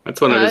that's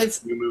one of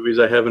his new movies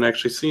I haven't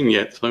actually seen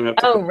yet. So I'm gonna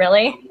have to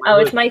really? Oh,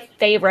 it's my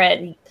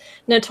favorite.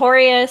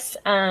 Notorious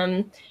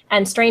and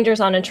Strangers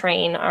on a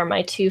Train are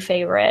my two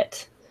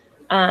favorite.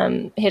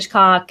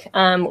 Hitchcock.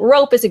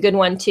 Rope is a good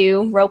one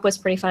too. Rope was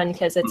pretty fun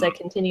because it's a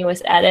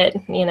continuous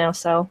edit,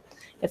 so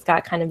it's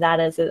got kind of that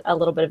as a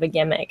little bit of a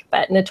gimmick.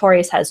 But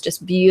Notorious has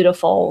just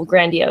beautiful,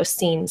 grandiose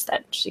scenes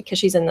because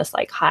she's in this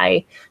like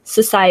high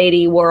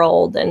society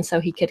world, and so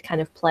he could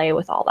kind of play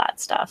with all that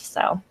stuff.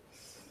 So,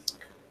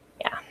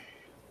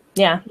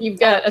 yeah. You've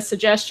got a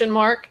suggestion,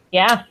 Mark?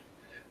 Yeah.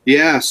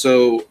 Yeah.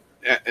 So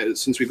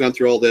since we've gone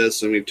through all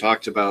this and we've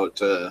talked about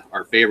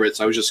our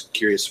favorites, I was just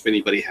curious if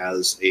anybody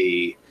has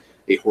a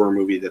horror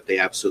movie that they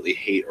absolutely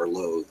hate or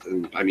loathe.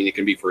 And I mean, it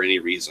can be for any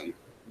reason,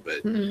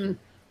 but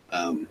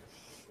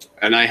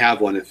and I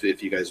have one if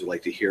you guys would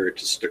like to hear it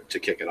to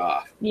kick it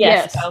off.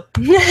 Yes.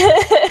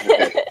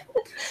 Okay.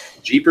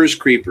 Jeepers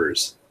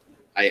Creepers.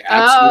 I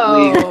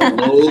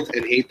absolutely loathe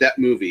and hate that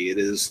movie. It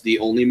is the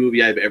only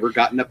movie I've ever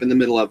gotten up in the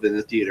middle of in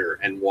the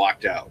theater and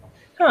walked out.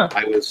 Huh.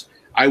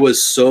 I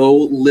was so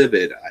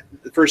livid.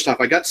 First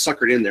off, I got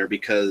suckered in there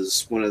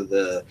because one of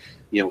the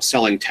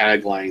selling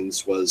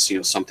taglines was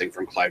something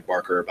from Clive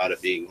Barker about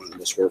it being one of the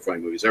most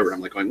horrifying movies ever.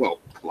 I'm like going, well,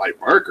 Clive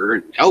Barker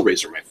and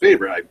Hellraiser are my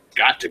favorite. I've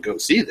got to go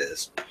see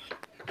this.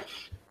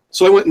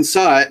 So I went and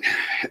saw it,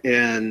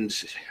 and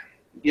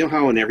you know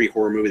how in every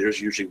horror movie there's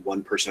usually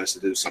one person who has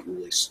to do something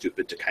really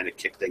stupid to kind of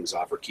kick things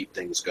off or keep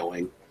things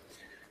going?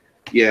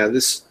 Yeah,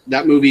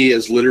 that movie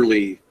is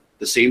literally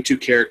the same two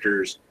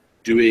characters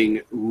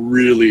doing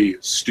really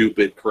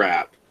stupid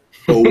crap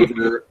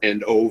over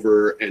and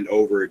over and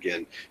over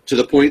again, to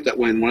the point that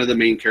when one of the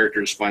main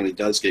characters finally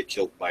does get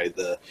killed by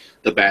the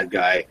bad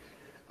guy,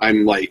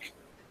 I'm like,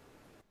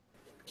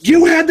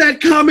 you had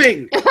that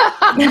coming!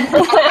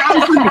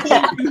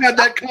 1,000% you had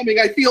that coming.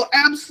 I feel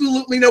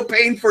absolutely no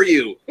pain for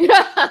you.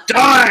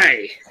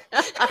 Die!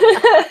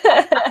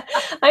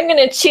 I'm going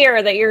to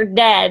cheer that you're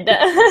dead.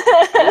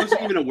 I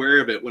wasn't even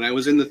aware of it. When I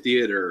was in the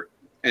theater,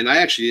 and I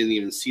actually didn't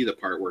even see the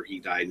part where he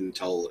died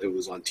until it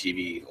was on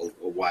TV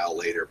a while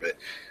later. But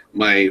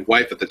my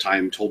wife at the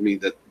time told me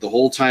that the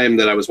whole time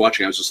that I was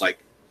watching, I was just like,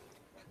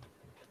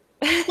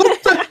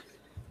 "What the?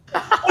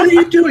 What are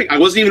you doing?" I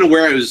wasn't even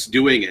aware I was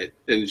doing it,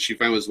 and she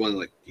finally was one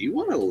like, "Do you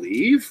want to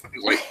leave?" I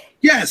was like,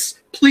 "Yes,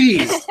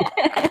 please."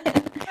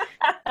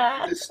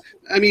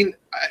 I mean,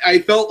 I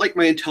felt like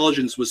my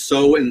intelligence was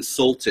so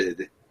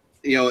insulted.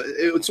 You know,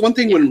 it's one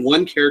thing when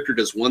one character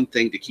does one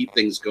thing to keep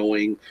things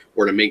going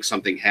or to make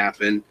something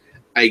happen.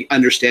 I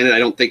understand it. I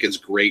don't think it's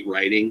great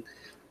writing,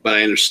 but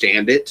I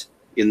understand it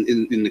in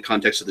the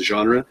context of the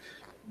genre.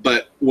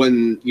 But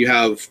when you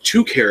have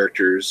two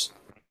characters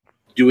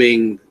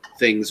doing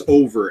things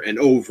over and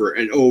over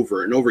and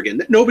over and over again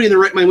that nobody in their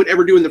right mind would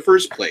ever do in the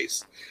first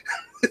place,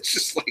 it's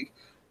just like,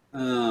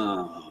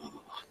 oh.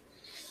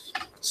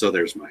 So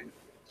there's mine.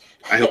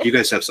 I hope you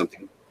guys have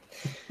something.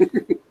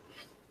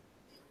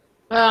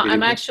 Well,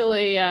 I'm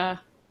actually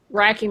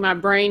racking my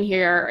brain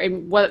here,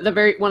 and one of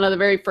the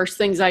very first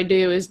things I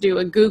do is do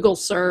a Google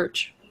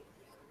search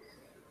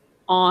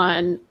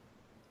on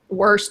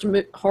worst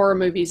horror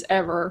movies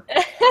ever.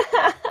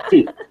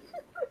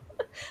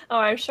 Oh,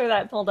 I'm sure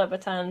that pulled up a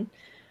ton.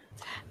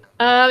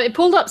 It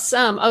pulled up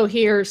some. Oh,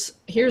 here's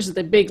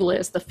the big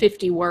list, the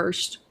 50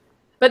 worst.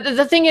 But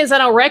the thing is, I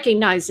don't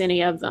recognize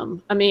any of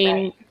them. I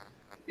mean, Right.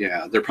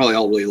 Yeah, they're probably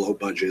all really low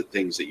budget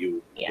things that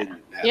you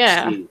wouldn't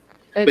have seen.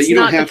 But it's you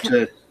don't not have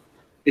to.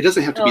 It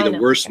doesn't have to be Oh, I the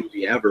know. worst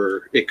movie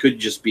ever. It could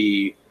just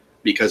be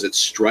because it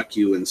struck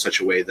you in such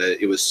a way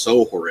that it was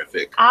so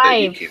horrific that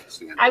you can't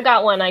stand it. I've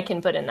got one I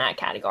can put in that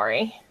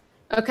category.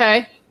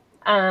 Okay.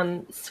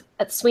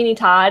 Sweeney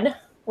Todd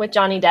with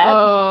Johnny Depp.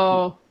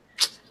 Oh,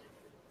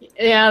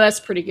 yeah, that's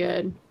pretty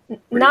good.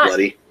 Pretty Not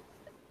bloody.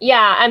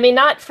 Yeah, I mean,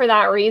 not for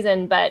that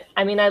reason, but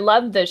I mean, I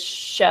loved the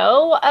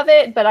show of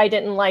it, but I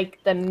didn't like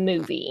the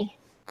movie.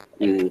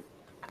 Mm.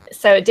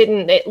 So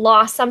it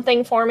lost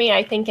something for me,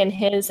 I think, in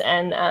his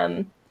and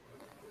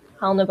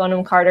Helena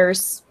Bonham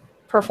Carter's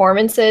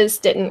performances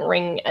didn't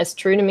ring as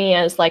true to me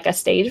as like a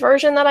stage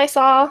version that I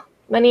saw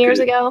many years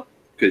ago.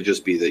 Could it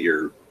just be that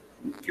your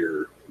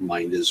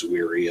mind is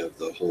weary of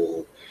the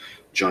whole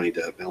Johnny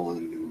Depp,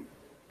 Helen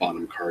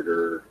Bonham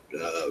Carter?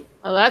 Oh,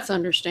 that's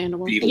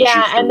understandable. Beetlejuice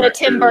Yeah, and the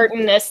Tim director.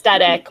 Burton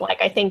aesthetic,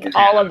 like I think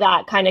all of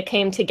that kind of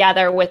came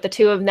together with the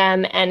two of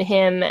them and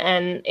him,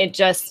 and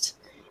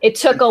it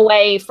took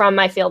away from,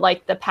 I feel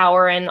like, the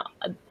power, and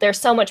there's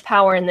so much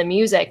power in the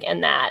music in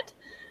that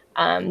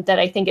that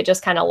I think it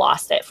just kind of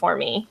lost it for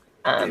me.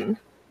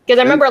 Because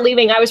I remember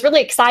leaving, I was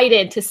really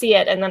excited to see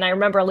it, and then I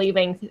remember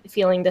leaving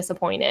feeling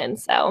disappointed.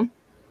 So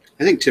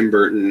I think Tim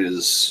Burton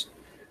is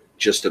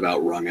just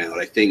about wrung out.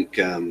 I think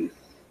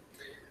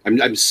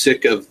I'm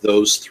sick of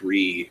those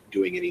three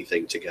doing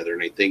anything together,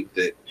 and I think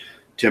that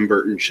Tim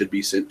Burton should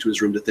be sent to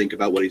his room to think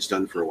about what he's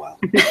done for a while.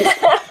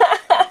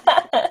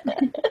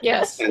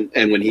 Yes.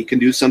 And when he can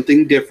do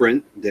something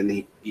different,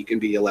 then he can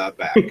be allowed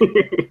back.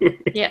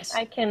 Yes.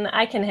 I can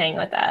hang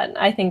with that.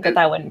 I think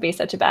that wouldn't be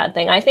such a bad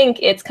thing. I think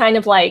it's kind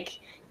of like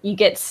you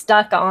get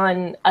stuck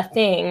on a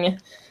thing,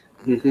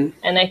 and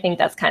I think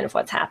that's kind of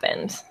what's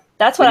happened.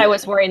 That's what I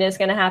was worried is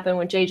going to happen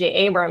with J.J.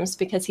 Abrams,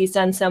 because he's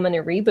done so many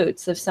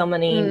reboots of so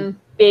many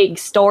big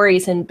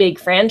stories and big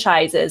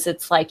franchises.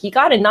 It's like, you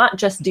got to not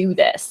just do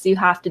this. You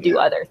have to do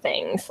other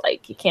things.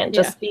 Like, you can't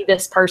just be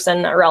this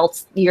person, or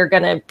else you're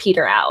going to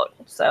peter out.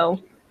 So,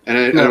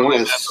 And I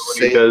want to When he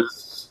say,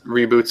 does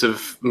reboots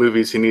of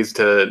movies, he needs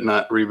to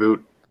not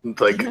reboot,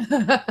 like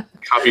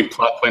copy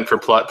plot point for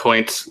plot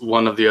point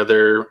one of the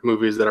other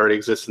movies that already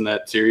exist in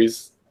that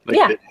series.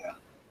 Like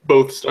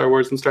both Star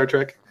Wars and Star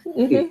Trek.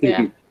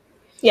 Yeah.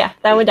 Yeah,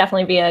 that would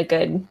definitely be a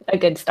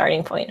good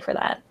starting point for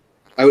that.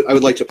 I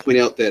would like to point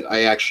out that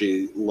I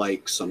actually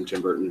like some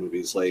Tim Burton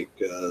movies, like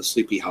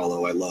Sleepy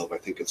Hollow. I love. I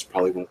think it's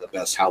probably one of the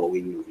best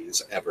Halloween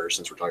movies ever,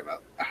 since we're talking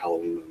about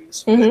Halloween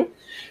movies.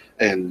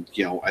 And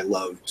I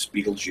loved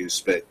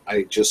Beetlejuice, but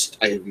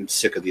I'm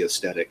sick of the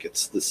aesthetic.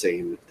 It's the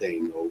same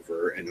thing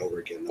over and over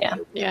again.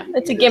 Yeah,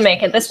 it's a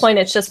gimmick. At this point,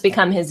 it's just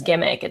become his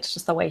gimmick. It's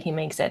just the way he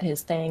makes it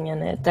his thing,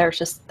 and there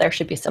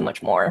should be so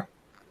much more.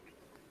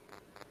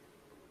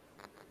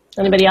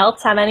 Anybody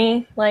else have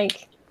any,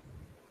 like?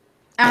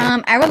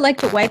 I would like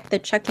to wipe the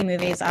Chucky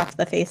movies off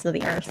the face of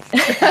the earth.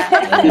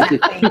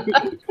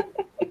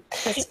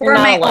 Just for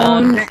my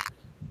own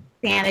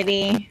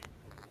sanity.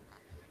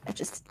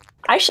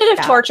 I should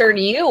have tortured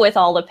you with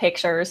all the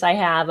pictures I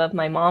have of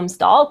my mom's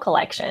doll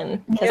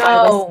collection, because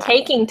I was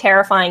taking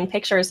terrifying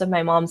pictures of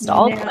my mom's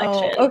doll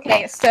collection.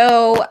 Okay,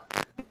 so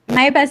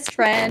my best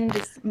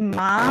friend's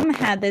mom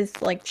had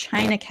this like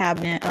china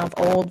cabinet of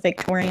old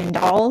Victorian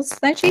dolls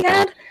that she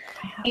had.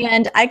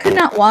 And I could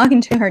not walk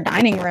into her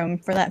dining room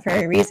for that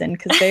very reason,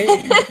 because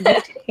they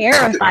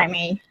terrify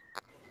me.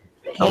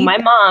 Oh, my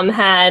mom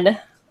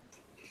had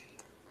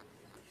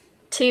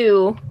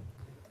two.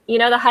 You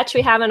know the hutch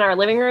we have in our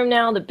living room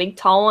now, the big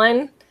tall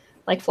one,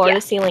 like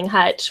floor-to-ceiling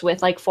hutch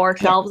with like 4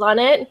 shelves on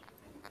it?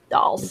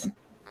 Dolls.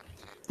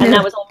 And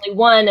that was only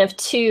one of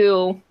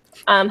 2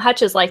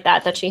 hutches like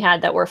that she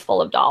had that were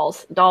full of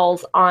dolls.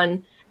 Dolls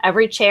on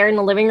every chair in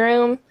the living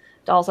room,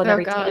 dolls on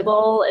every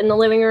table in the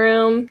living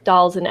room,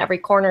 dolls in every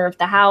corner of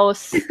the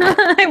house.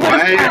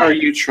 Why are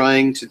you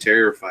trying to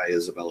terrify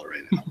Isabella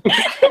right now?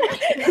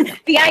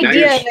 The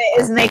idea of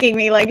it is making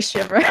me like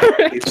shiver.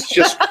 It's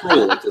just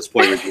cruel at this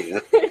point,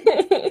 Regina.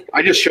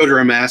 I just showed her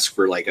a mask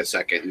for like a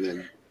second and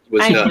then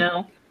was done.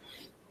 Know.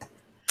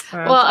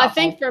 Well, I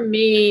think for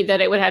me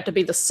that it would have to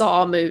be the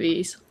Saw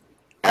movies.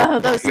 Oh,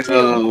 those two.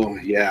 Oh,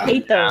 yeah.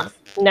 Hate those.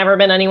 Never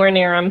been anywhere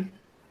near them.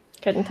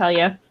 Couldn't tell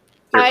you.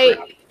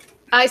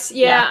 I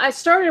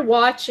started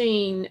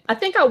watching. I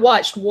think I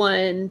watched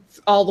one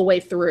all the way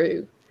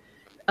through.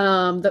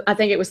 I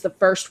think it was the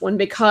first one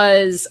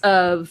because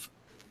of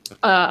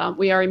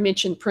we already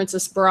mentioned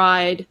Princess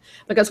Bride,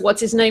 because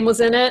what's his name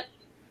was in it?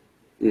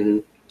 Mm-hmm.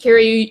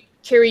 Carrie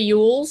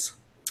Yules.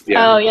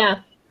 Yeah. Oh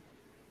yeah.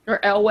 Or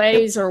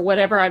Elways or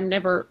whatever. I've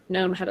never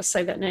known how to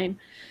say that name.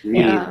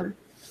 Me either.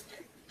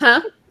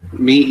 Huh?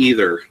 Me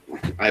either.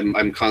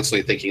 I'm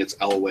constantly thinking it's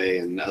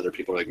Elway, and other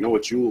people are like, no,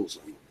 it's Jules.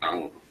 I don't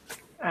know.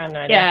 I have no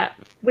idea. Yeah,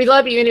 we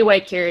love you anyway,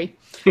 Carrie.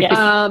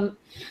 Yes.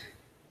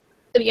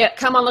 Yeah,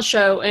 come on the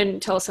show and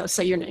tell us how to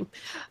say your name.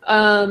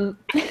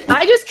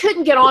 I just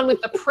couldn't get on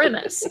with the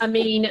premise. I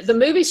mean, the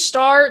movie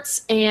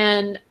starts,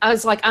 and I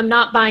was like, I'm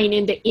not buying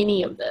into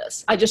any of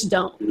this. I just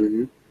don't.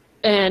 Mm-hmm.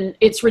 And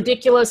it's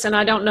ridiculous, and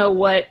I don't know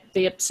what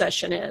the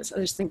obsession is. I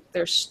just think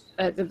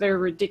they're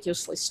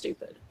ridiculously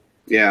stupid.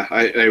 Yeah,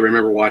 I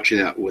remember watching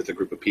that with a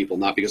group of people,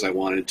 not because I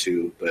wanted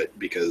to, but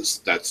because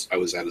I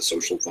was at a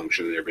social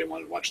function and everybody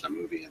wanted to watch that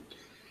movie. And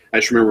I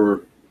just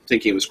remember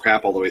thinking it was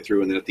crap all the way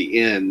through, and then at the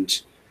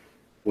end,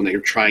 when they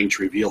were trying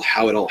to reveal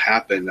how it all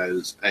happened,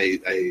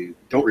 I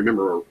don't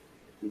remember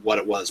what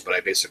it was, but I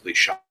basically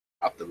shot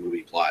the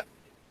movie plot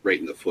right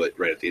in the foot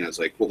right at the end. I was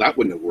like, well, that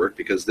wouldn't have worked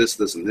because this,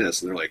 and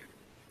this. And they're like,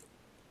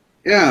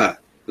 yeah.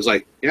 It was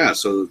like, yeah,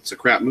 so it's a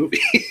crap movie.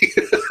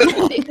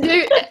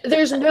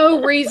 There's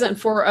no reason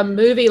for a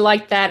movie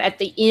like that at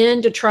the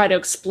end to try to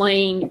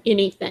explain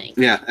anything.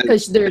 Yeah.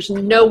 Because there's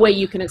no way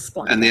you can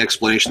explain And that. the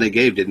explanation they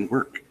gave didn't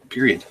work,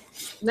 period.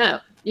 No.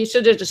 You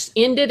should have just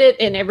ended it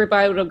and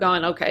everybody would have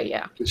gone, okay,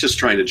 yeah. It's just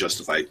trying to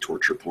justify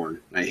torture porn.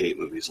 I hate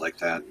movies like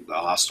that. The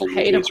Hostel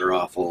Hate movies them. are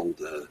awful.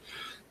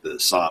 The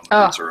Saw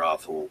movies are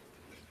awful.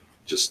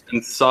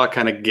 And Saw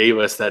kind of gave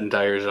us that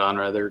entire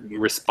genre. They're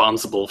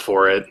responsible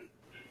for it.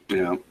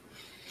 Yeah.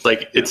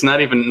 Like, it's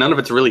not even, none of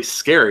it's really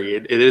scary.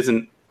 It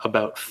isn't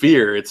about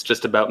fear. It's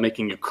just about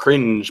making you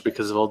cringe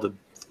because of all the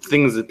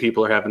things that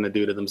people are having to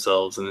do to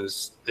themselves.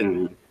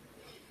 And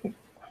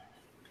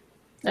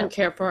Don't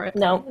care for it.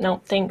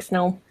 No, thanks,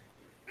 no.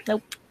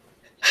 Nope.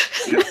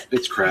 Yeah,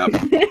 it's crap.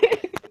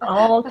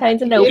 All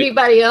kinds of nope.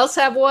 Anybody else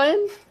have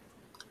one?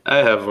 I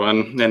have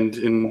one, and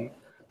in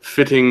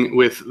fitting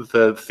with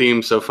the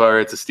theme so far,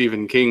 it's a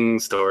Stephen King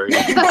story.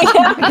 You're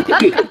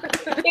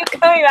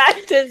coming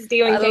back to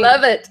Stephen King. I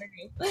love it.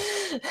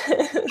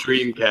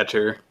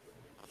 Dreamcatcher.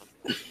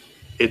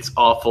 It's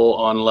awful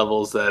on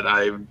levels that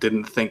I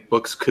didn't think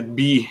books could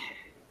be.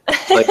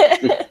 Like,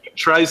 it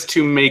tries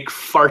to make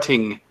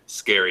farting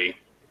scary.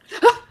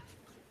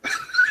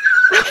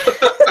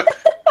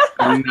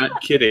 I'm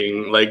not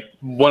kidding. Like,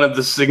 one of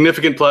the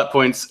significant plot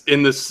points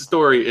in this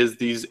story is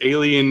these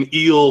alien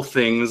eel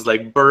things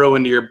like burrow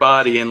into your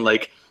body and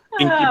like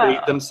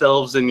incubate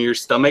themselves in your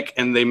stomach,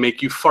 and they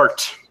make you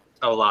fart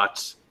a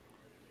lot.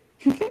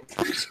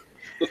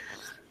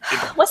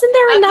 Wasn't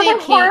there another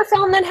horror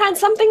film that had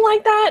something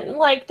like that?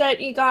 Like that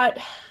you got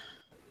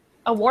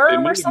a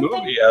worm or something? They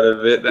made a movie out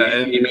of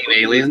it. You mean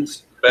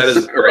Aliens? That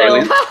is Or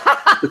Aliens?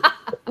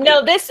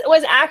 No, this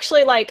was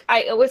actually like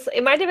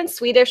it might have been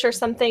Swedish or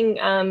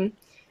something.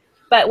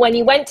 But when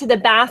you went to the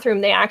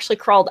bathroom, they actually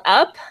crawled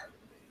up.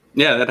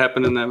 Yeah, that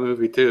happened in that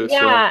movie too.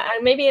 Yeah,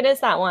 maybe it is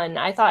that one.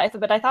 I thought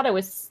it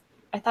was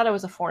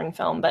a foreign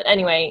film. But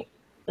anyway,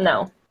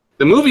 no.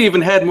 The movie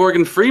even had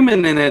Morgan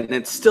Freeman in it, and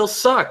it still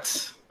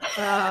sucked.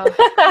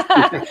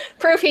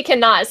 Proof he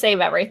cannot save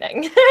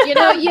everything. You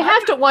know, you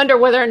have to wonder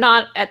whether or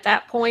not at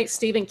that point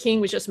Stephen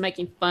King was just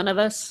making fun of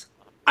us.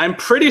 I'm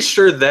pretty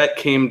sure that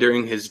came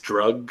during his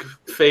drug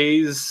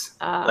phase,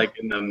 like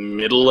in the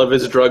middle of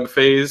his drug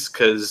phase,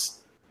 because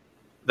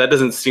that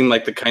doesn't seem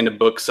like the kind of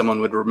book someone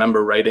would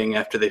remember writing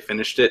after they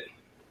finished it.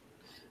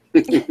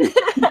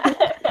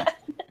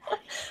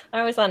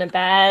 I was on a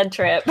bad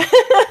trip.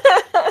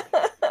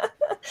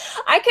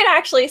 I could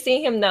actually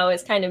see him, though,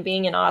 as kind of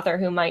being an author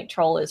who might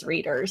troll his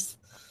readers.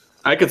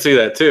 I could see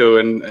that, too,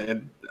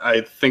 and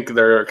I think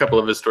there are a couple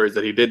of his stories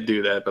that he did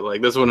do that, but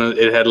like this one,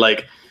 it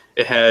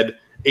had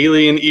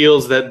alien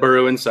eels that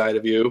burrow inside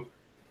of you.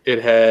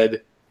 It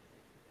had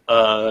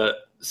a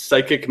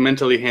psychic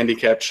mentally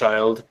handicapped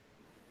child.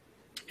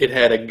 It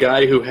had a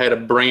guy who had a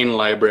brain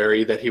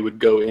library that he would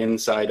go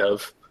inside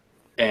of,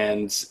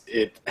 and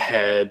it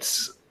had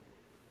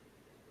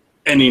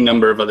any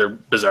number of other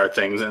bizarre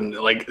things. And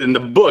like in the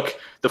book,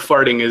 the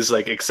farting is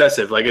like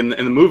excessive. Like in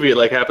the movie, it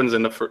like happens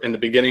in the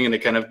beginning, and they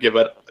kind of give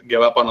up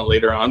on it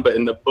later on. But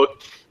in the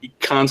book, he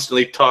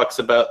constantly talks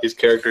about these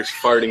characters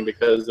farting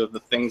because of the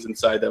things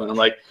inside them. And I'm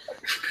like,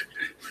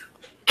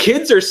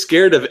 kids are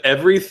scared of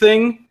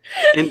everything,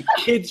 and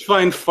kids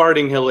find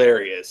farting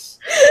hilarious.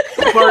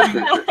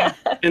 Farting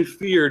and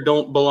fear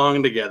don't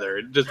belong together.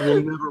 It just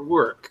will never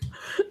work.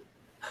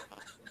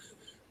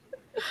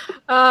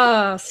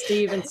 Oh,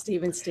 Steven.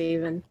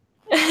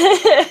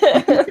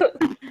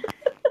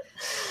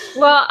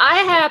 Well,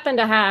 I happen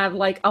to have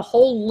like a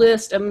whole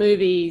list of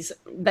movies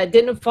that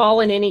didn't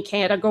fall in any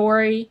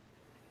category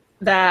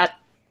that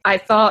I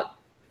thought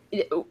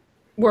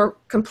were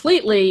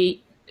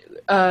completely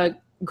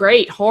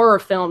great horror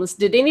films.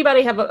 Did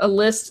anybody have a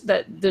list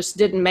that just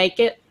didn't make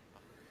it?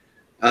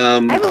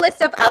 I have a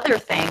list of other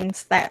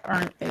things that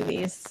aren't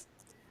movies.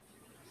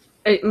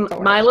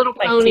 My Little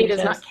Like Pony TV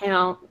does not shows.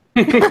 count.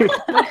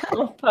 My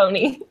Little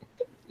Pony.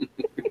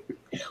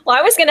 Well,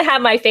 I was gonna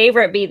have my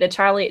favorite be the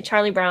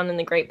Charlie Brown and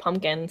the Great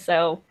Pumpkin.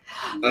 So.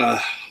 God.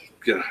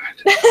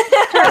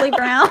 Charlie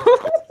Brown.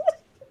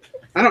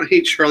 I don't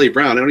hate Charlie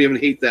Brown. I don't even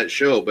hate that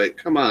show, but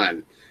come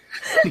on.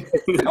 I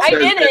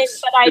didn't,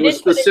 but I It was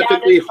did put it down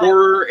specifically as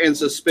horror and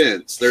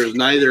suspense. There's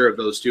neither of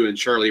those two in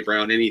Charlie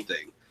Brown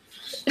anything.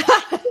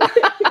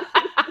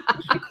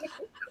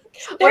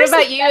 What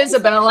about you,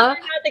 Isabella? Whether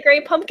or not the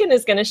Great Pumpkin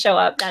is going to show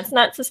up. That's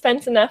not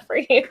suspense enough for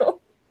you.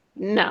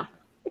 No.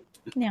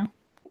 No.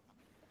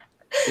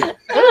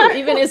 Ooh,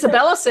 even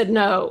Isabella said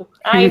no.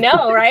 I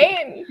know,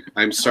 right?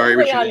 I'm sorry,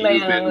 Totally Regina, on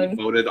you've my been own.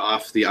 voted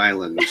off the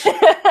island.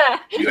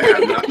 You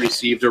have not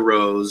received a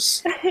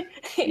rose.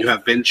 You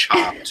have been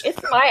chopped. It's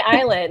my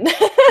island.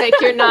 Take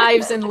your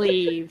knives and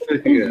leave.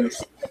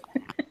 Yes.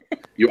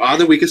 You are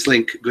the weakest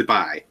link.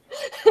 Goodbye.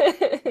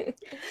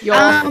 You're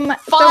So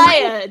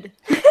fired.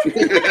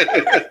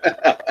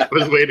 I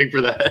was waiting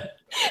for that.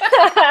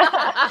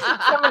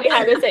 Somebody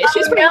had to say.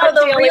 She's pretty much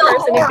the only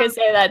person who could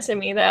say that to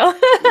me, though.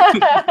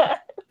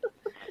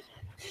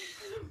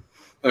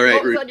 All right.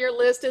 What was on your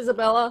list,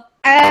 Isabella?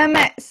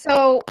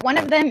 So one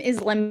of them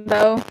is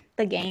Limbo,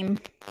 the game.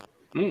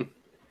 Hmm.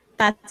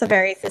 That's a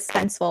very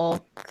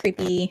suspenseful,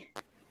 creepy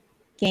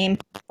game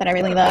that I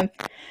really love.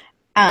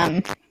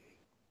 And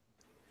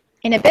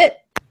a bit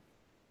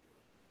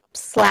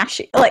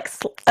slasher like,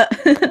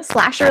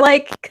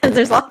 because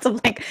there's lots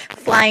of like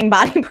flying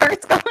body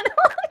parts going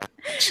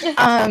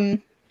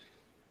on.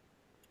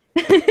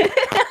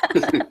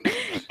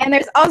 And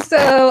there's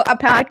also a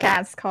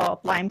podcast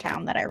called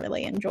Limetown that I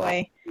really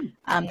enjoy.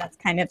 That's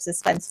kind of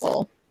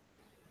suspenseful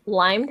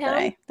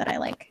Limetown? that I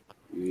like.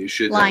 You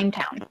should.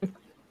 Limetown.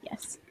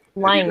 Yes.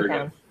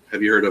 Limetown.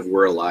 Have you heard of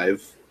We're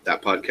Alive?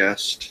 That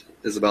podcast,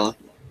 Isabella?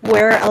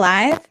 We're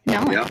Alive? No,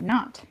 I Yeah. have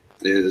not.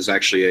 It is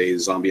actually a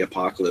zombie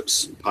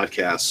apocalypse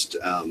podcast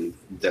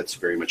that's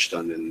very much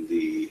done in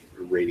the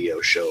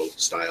radio show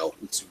style.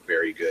 It's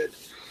very good.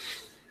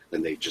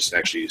 And they just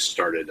actually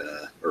started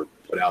or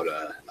put out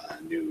a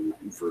new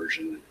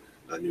version,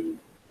 a new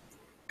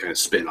kind of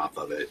spin-off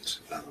of it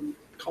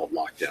called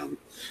Lockdown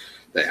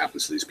that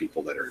happens to these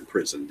people that are in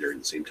prison during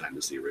the same time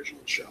as the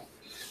original show.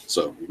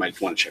 So you might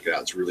want to check it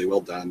out. It's really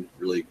well done,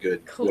 really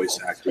good Cool. voice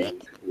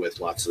acting with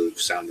lots of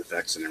sound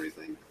effects and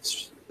everything.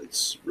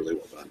 It's really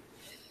well done.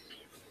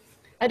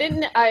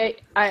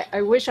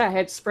 I wish I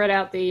had spread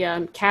out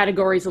the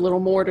categories a little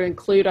more to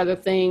include other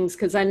things,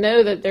 because I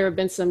know that there have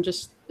been some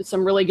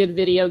really good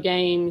video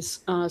games,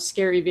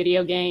 scary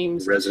video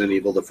games. Resident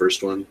Evil, the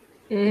first one.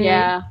 Mhm.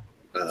 Yeah.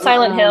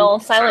 Silent Hill.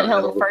 Silent Silent Hill,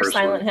 Hill, the first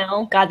Silent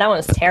Hill. God, that one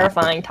was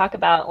terrifying. Talk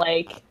about,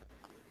 like,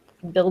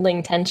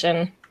 building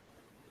tension.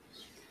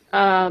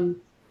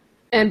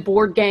 And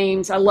board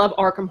games. I love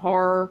Arkham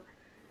Horror.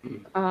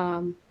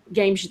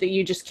 Games that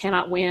you just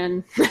cannot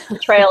win.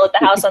 Trail at the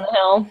House on the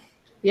Hill.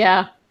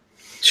 Yeah.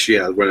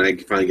 Yeah, when I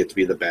finally get to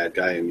be the bad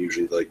guy, I'm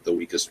usually like the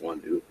weakest one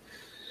who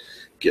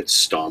gets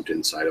stomped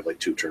inside of like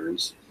 2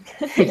 turns.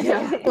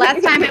 Yeah.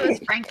 Last time it was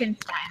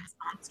Frankenstein's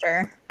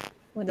Monster.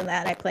 What is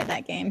that? I played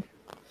that game.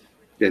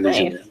 And Nice.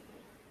 there's-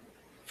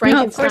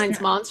 Frankenstein's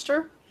not.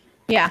 Monster.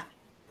 Yeah.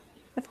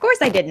 Of course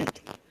I didn't.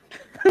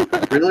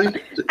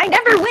 Really? I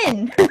never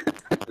win.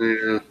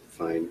 Yeah,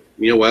 fine.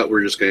 You know what?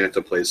 We're just gonna have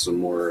to play some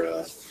more.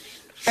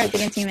 Cards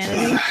Against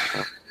Humanity.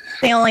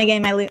 The only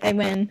game I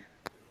win.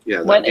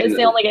 Yeah. What that is game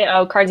the only game?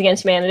 Oh, Cards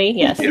Against Humanity?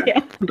 Yes.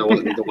 Yeah.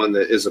 the one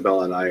that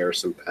Isabella and I are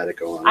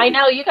simpatico on. I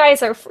know, you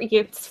guys are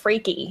it's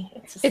freaky.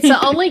 It's the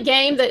only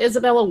game that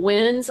Isabella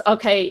wins.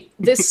 Okay,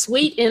 this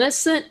sweet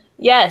innocent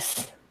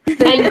Yes.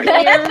 thing here.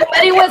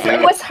 But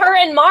it was her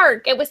and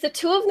Mark. It was the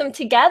two of them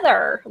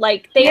together.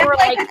 Like, they Yeah, were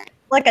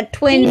like a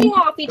twin. feeding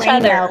off each brain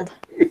other. meld.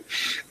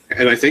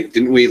 And I think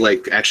didn't we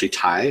like actually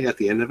tie at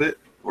the end of it,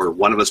 or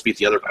one of us beat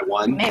the other by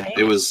 1? Maybe.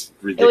 It was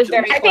ridiculous.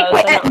 very- I think Close, I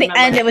at don't the remember.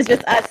 end it was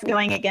just us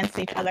going against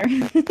each other.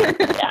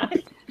 Yeah.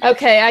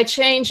 Okay, I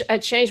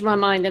changed my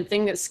mind. The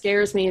thing that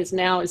scares me is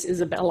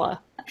Isabella.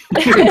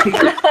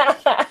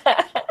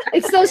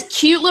 It's those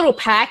cute little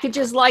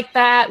packages like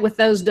that with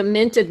those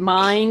demented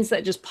minds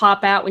that just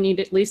pop out when you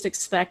least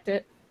expect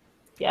it.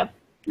 Yep.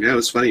 Yeah, it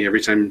was funny. Every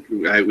time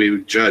we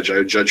would judge, I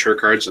would judge her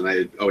cards, and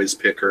I'd always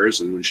pick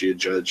hers. And when she would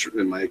judge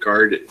in my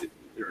card,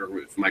 or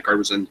if my card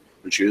was in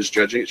when she was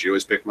judging it, she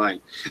always picked mine.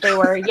 They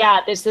were,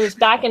 there's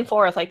back and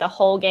forth, like the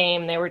whole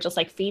game. They were just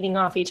like feeding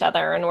off each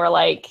other, and we're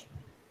like,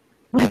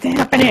 What's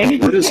happening?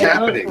 What is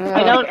happening?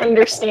 I don't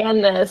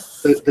understand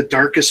this. The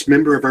darkest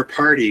member of our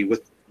party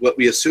with what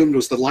we assumed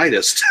was the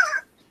lightest.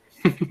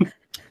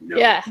 No.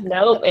 Yeah.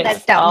 Nope, That's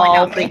it's definitely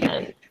all not me.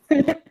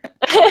 pretend.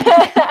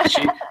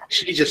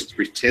 She just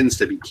pretends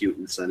to be cute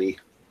and sunny.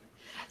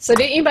 So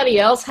did anybody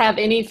else have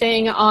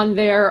anything on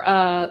their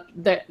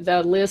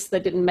the list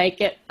that didn't make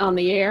it on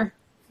the air?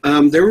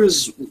 There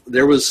was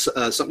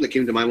something that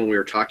came to mind when we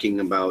were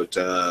talking about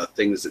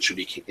things that should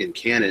be in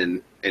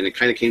canon, and it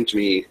kind of came to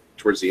me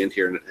towards the end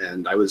here,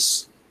 and it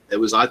was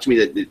odd to me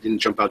that it didn't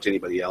jump out to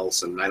anybody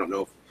else, and I don't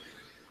know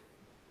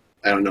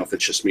if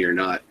it's just me or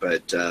not,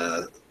 but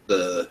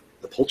the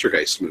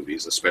Poltergeist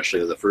movies,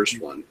 especially the first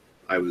one,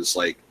 I was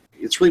like,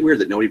 it's really weird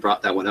that nobody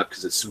brought that one up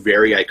because it's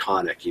very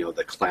iconic. You know,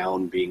 the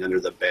clown being under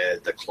the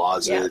bed, the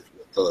closet,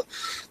 the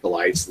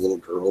lights, the little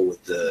girl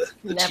with the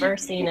Never TV.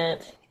 seen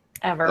it.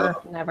 Ever.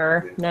 Oh.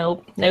 Never.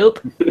 Nope. Nope.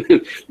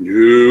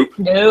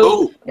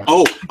 Nope.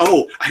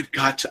 Oh! I've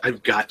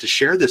got to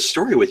share this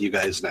story with you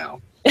guys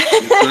now.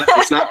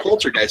 It's not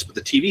Poltergeist, but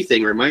the TV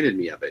thing reminded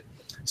me of it.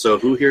 So,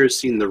 who here has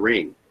seen The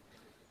Ring?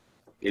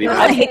 Anybody?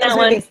 I've seen that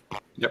one.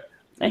 Yep.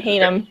 I hate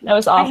them. That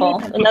was awful.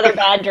 Another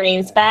bad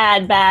dreams.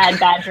 Bad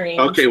dreams.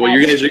 Okay, well,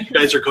 you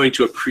guys are going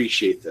to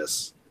appreciate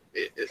this.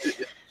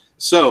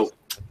 So,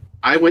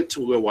 I went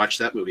to go watch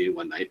that movie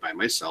one night by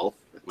myself.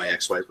 My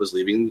ex-wife was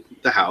leaving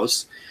the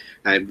house.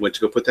 I went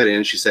to go put that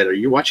in. She said, "Are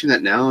you watching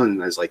that now?"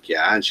 And I was like,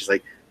 "Yeah." And she's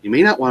like, "You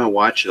may not want to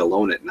watch it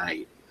alone at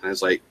night." And I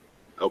was like,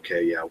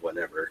 "Okay, yeah,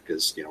 whatever,"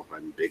 because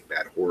I'm a big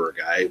bad horror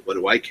guy. What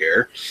do I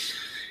care?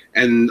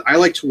 And I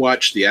like to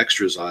watch the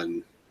extras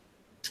on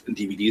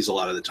DVDs a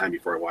lot of the time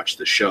before I watch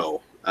the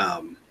show.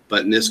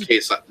 But in this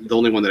case, the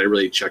only one that I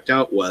really checked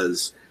out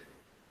was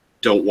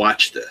 "Don't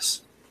watch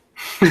this."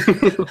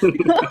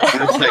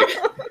 I was like,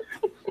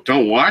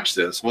 "Don't watch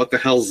this. What the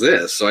hell's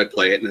this?" So I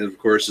play it, and of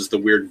course, it's the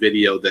weird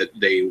video that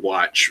they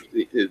watch,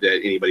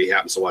 that anybody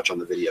happens to watch on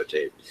the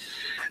videotape.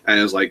 And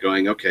I was like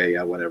going, okay,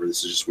 yeah, whatever.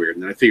 This is just weird.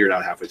 And then I figured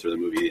out halfway through the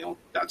movie,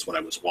 that's what I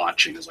was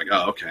watching. I was like,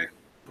 oh, okay,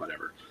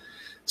 whatever.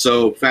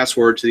 So fast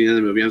forward to the end of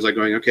the movie, I was like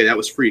going, okay, that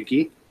was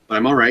freaky, but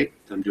I'm all right.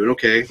 I'm doing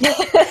okay.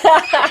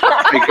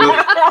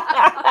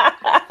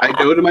 I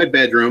go to my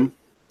bedroom,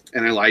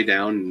 and I lie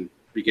down and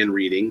begin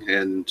reading,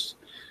 and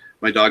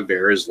my dog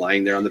Bear is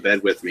lying there on the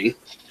bed with me.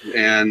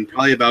 And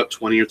probably about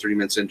 20 or 30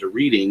 minutes into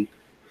reading,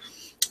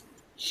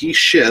 he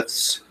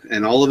shifts,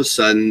 and all of a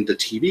sudden the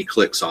TV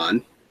clicks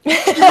on,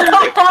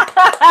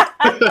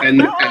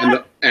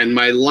 and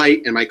my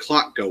light and my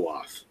clock go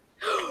off.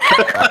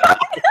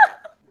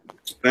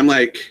 I'm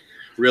like,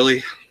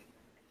 really?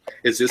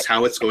 Is this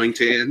how it's going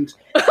to end?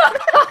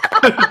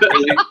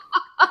 Really?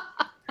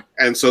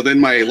 And so then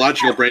my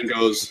logical brain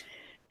goes,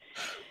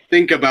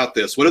 think about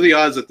this. What are the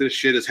odds that this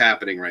shit is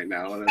happening right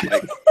now? And I'm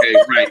like, okay,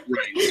 right.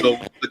 So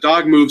the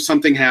dog moves,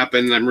 something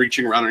happened, and I'm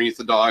reaching around underneath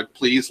the dog.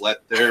 Please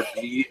let there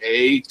be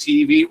a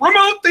TV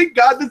remote. Thank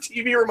God the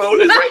TV remote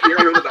is right here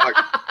under the dog.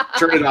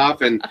 Turn it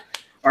off, and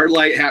our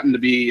light happened to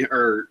be,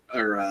 our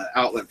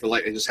outlet for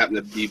light, it just happened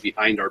to be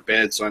behind our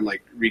bed. So I'm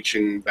like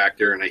reaching back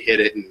there, and I hit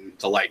it, and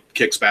the light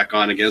kicks back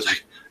on again. It's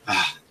like,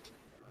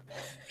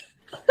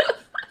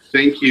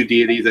 thank you,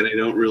 deity, that I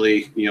don't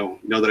really, know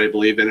that I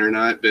believe in or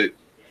not, but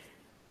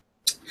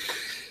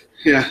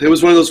yeah, it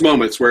was one of those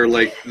moments where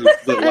like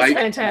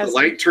the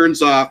light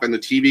turns off and the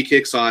TV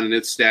kicks on and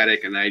it's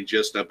static, and I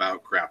just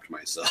about crapped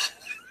myself.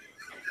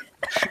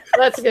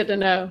 That's good to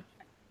know.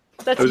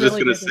 That's I was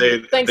really just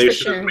going to say, they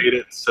should have made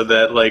it so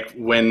that like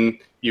when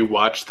you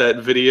watch that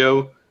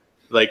video,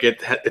 like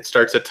it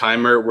starts a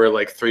timer where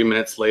like 3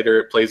 minutes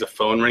later it plays a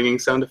phone ringing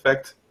sound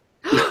effect.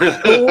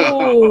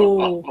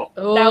 Oh,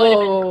 That would have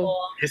been cool.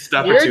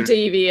 You're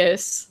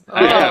devious.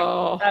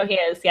 Oh, he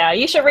is. Yeah,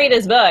 you should read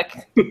his book.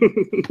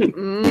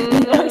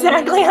 Know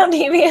exactly how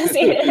devious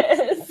he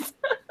is.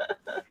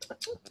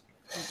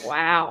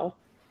 Wow.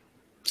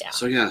 Yeah.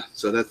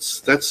 So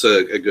that's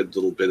a good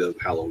little bit of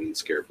Halloween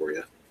scare for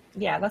you.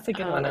 Yeah, that's a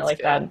good one. I that's like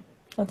good. that.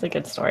 That's a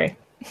good story.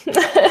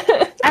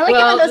 I like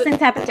it when those things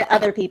happen to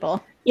other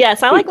people.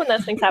 Yes, I like when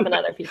those things happen to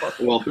other people.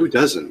 Well, who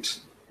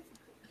doesn't?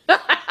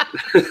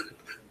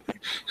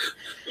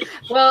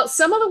 Well,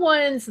 some of the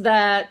ones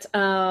that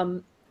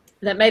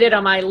that made it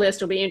on my list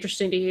will be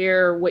interesting to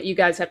hear what you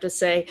guys have to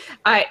say.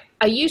 I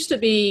used to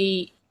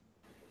be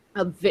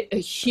a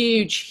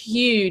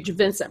huge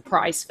Vincent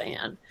Price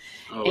fan.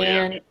 Oh,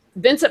 And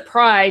Vincent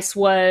Price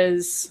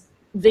was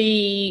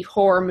the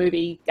horror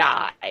movie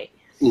guy.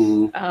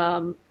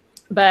 Mm-hmm.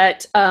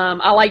 But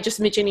I like just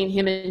mentioning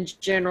him in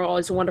general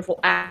as a wonderful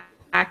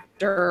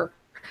actor.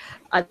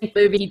 I think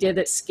the movie he did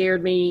that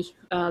scared me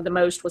the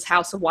most was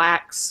House of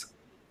Wax.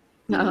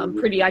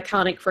 Pretty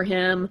iconic for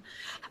him.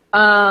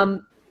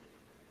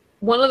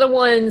 One of the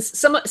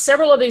ones,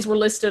 several of these were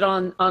listed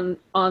on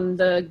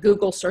the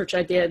Google search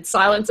I did.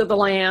 Silence of the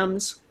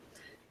Lambs,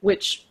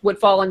 which would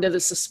fall into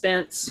the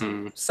suspense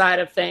side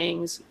of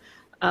things.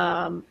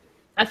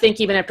 I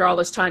think even after all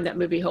this time, that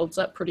movie holds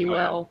up pretty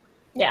well.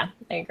 Yeah,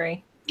 I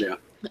agree. Yeah.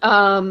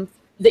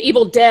 The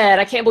Evil Dead.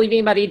 I can't believe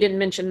anybody didn't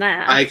mention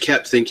that. I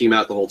kept thinking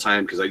about it the whole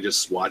time because I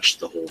just watched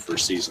the whole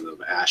first season of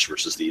Ash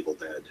versus the Evil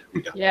Dead.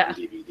 We got it on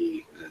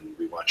DVD and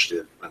we watched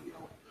it, I don't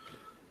know,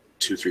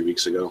 2-3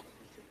 weeks ago.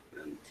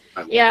 And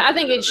I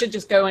think it should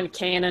just go in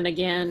canon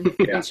again.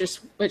 Yeah. It's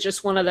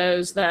just one of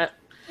those that.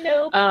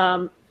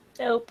 Nope.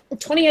 Nope.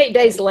 28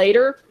 Days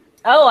Later.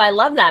 Oh, I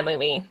love that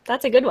movie.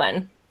 That's a good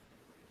one.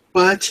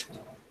 What?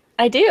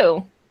 I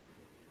do.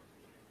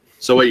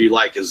 So what you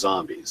like is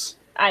zombies?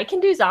 I can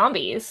do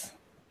zombies.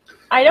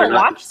 I don't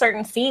watch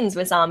certain scenes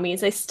with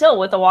zombies. I still,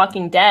 with The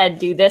Walking Dead,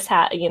 do this,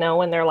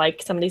 when they're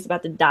like somebody's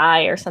about to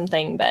die or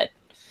something. But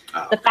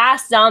the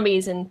fast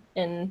zombies in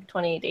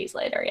 28 Days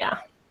Later, yeah.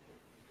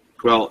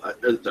 Well,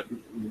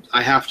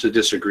 I have to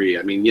disagree.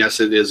 I mean, yes,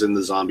 it is in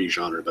the zombie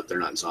genre, but they're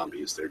not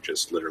zombies. They're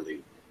just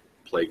literally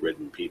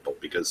plague-ridden people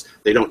because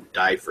they don't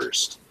die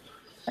first.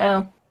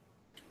 Oh.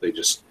 They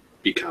just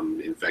become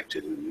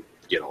infected and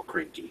get all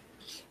cranky.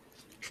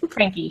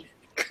 Cranky.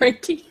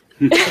 Cranky.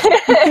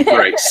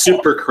 Right,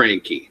 super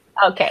cranky.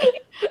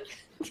 Okay.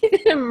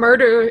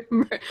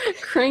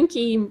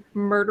 Cranky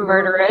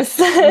Murderous.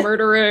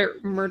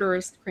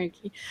 Murderous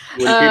cranky.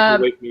 When people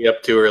wake me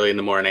up too early in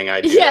the morning,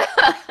 I do. Yeah.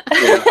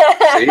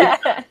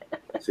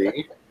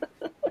 See?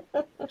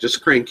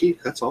 Just cranky,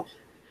 that's all.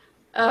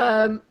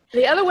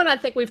 The other one I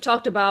think we've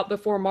talked about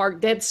before, Mark,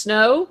 Dead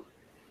Snow.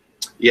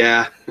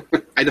 Yeah.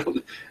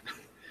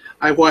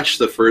 I watched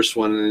the first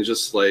one and it's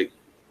just like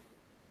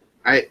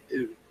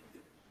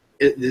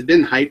it had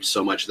been hyped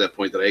so much at that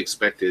point that I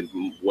expected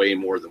way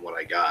more than what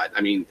I got.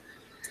 I mean,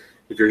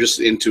 if you're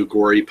just into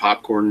gory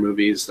popcorn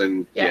movies,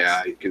 then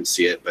yeah, you can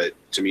see it. But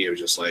to me, it was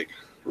just like,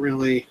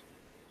 really?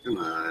 Come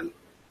on.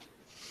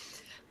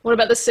 What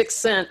about The Sixth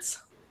Sense?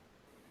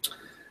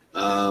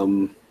 I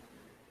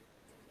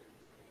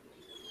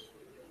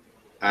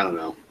don't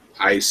know.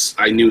 I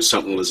knew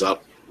something was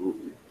up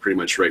pretty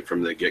much right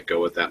from the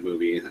get-go with that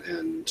movie,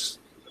 and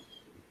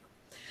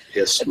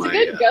It's a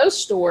good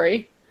ghost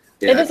story.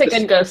 Yeah, it is a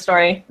good ghost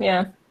story,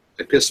 yeah.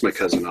 I pissed my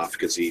cousin off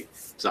because he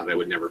thought I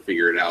would never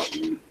figure it out.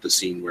 And the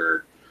scene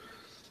where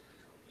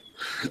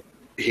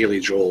Haley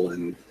Joel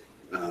and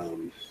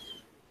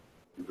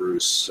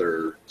Bruce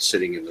are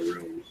sitting in the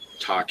room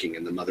talking,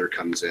 and the mother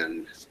comes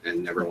in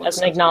and never once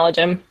doesn't acknowledge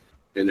him.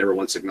 And never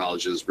once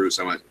acknowledges Bruce.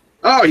 I went,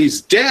 "Oh,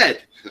 he's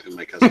dead!" And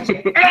my cousin's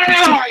like, "Oh,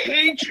 I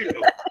hate you."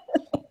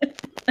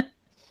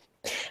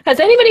 Has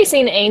anybody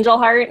seen Angel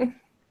Heart?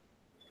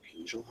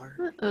 Angel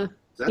Heart?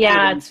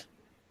 Yeah,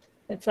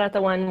 it's not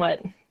the one.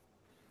 What?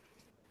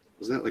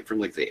 Was that like from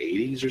like the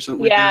 80s or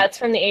something? Yeah, like that? it's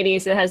from the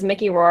 80s. It has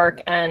Mickey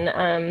Rourke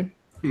and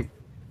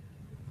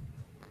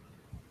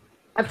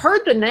I've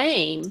heard the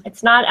name.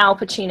 It's not Al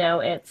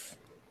Pacino. It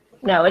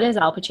is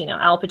Al Pacino.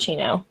 Al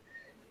Pacino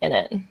in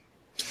it.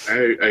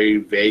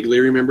 I vaguely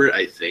remember it.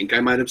 I think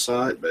I might have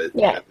saw it, but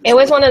yeah, it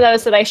was one of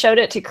those that I showed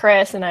it to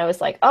Chris, and I was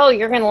like, "Oh,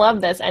 you're gonna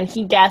love this," and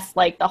he guessed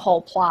like the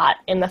whole plot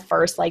in the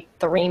first like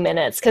 3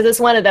 minutes because it's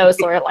one of those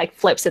where it like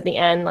flips at the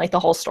end, like the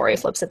whole story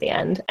flips at the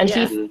end, and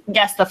he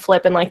guessed the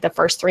flip in like the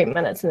first 3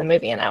 minutes in the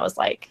movie, and I was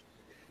like,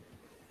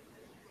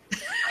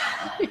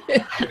 I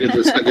did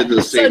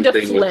the same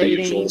thing with The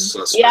Usual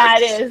Suspects. Yeah,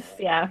 it is.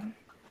 Yeah,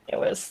 it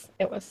was.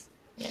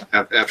 Yeah.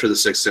 After The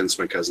Sixth Sense,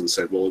 my cousin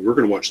said, "Well, we're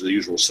going to watch The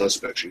Usual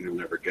Suspects, and you'll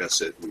never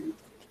guess it." And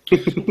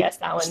guess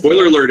that one.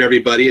 Spoiler alert,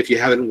 everybody! If you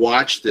haven't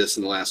watched this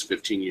in the last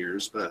 15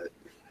 years, but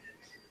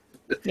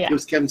it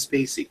was Kevin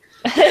Spacey.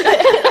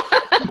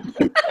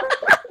 I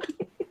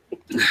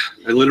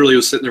literally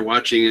was sitting there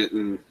watching it,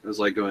 and I was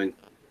like, "Going,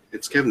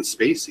 it's Kevin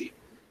Spacey."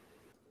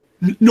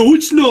 No,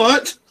 it's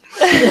not.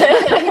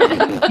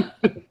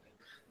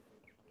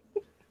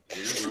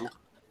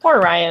 Poor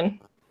Ryan.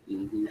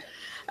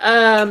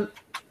 Mm-hmm.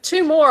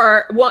 Two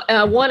more.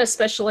 One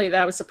especially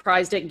that I was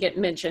surprised didn't get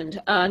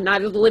mentioned.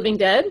 Night of the Living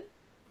Dead.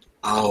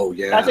 Oh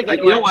yeah, that's a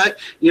good one.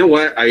 You know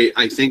what?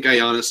 I think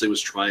I honestly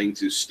was trying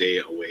to stay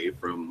away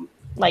from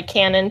like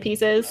canon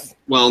pieces.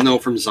 Well, no,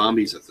 from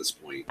zombies at this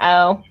point.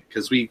 Oh,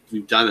 because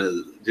we've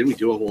done didn't we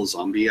do a whole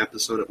zombie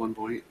episode at one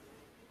point?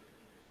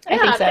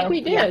 I think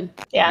we did.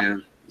 Yeah.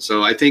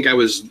 So I think I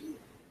was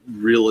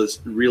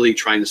really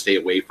trying to stay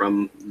away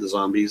from the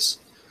zombies.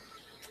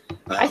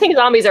 I think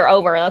zombies are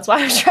over. That's why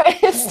I'm trying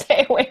to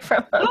stay away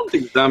from them. I don't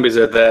think zombies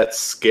are that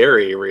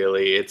scary,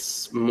 really.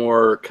 It's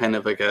more kind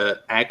of like a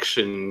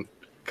action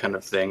kind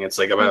of thing. It's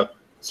like about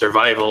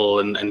survival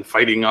and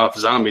fighting off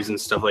zombies and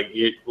stuff.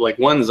 Like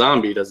one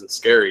zombie doesn't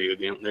scare you.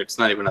 It's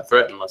not even a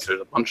threat unless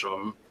there's a bunch of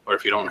them, or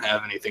if you don't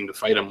have anything to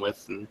fight them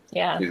with.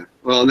 Yeah.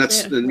 Well, and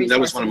that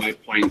was one of my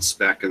points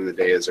back in the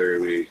day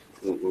when we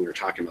were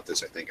talking about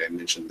this. I think I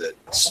mentioned that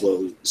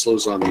slow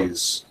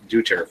zombies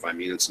do terrify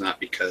me, and it's not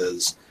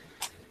because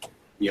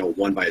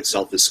one by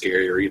itself is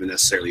scary or even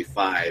necessarily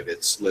five.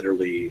 It's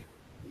literally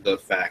the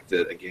fact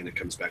that, again, it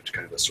comes back to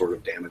kind of a sort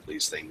of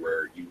Damocles thing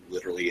where you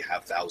literally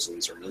have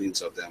thousands or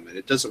millions of them, and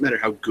it doesn't matter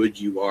how good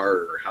you are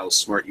or how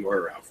smart you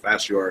are or how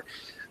fast you are,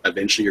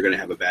 eventually you're going to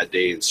have a bad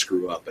day and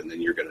screw up, and then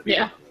you're going to be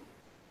one of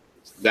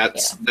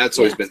them. That's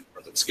always been the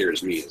part that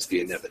scares me, is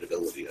the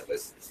inevitability of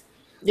it.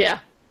 Yeah.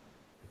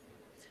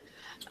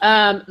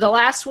 The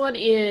last one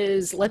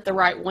is Let the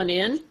Right One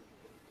In.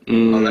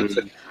 Oh, that's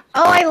it.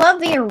 Oh, I love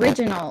the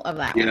original of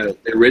that one. Yeah,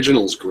 the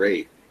original's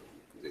great.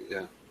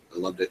 Yeah, I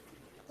loved it.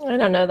 I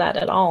don't know that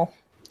at all.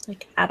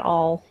 Like, at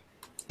all.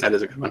 That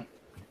is a good one.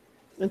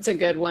 It's a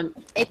good one.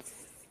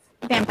 It's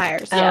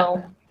vampires. Yeah.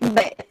 Oh.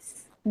 But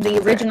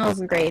the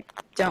original's great.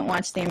 Don't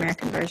watch the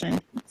American version.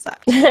 It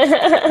sucks.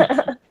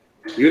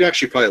 You'd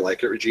actually probably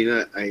like it,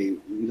 Regina. I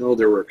know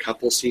there were a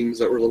couple scenes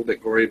that were a little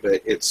bit gory,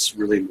 but it's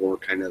really more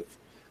kind of,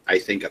 I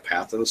think, a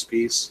pathos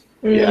piece.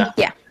 Yeah.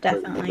 Yeah, The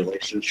definitely.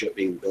 relationship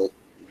being built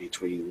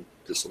between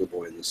this little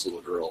boy and this little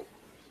girl.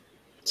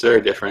 It's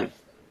very different.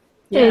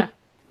 Yeah.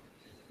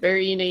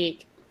 Very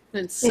unique.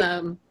 It's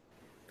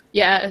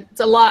it's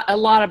a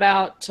lot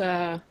about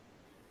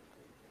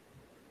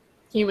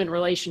human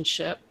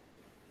relationship.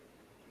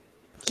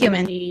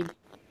 Human. Need.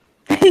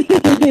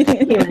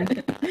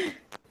 Human.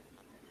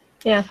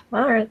 Yeah,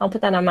 all right. I'll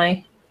put that on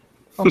my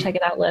I'll check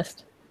it out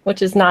list,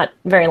 which is not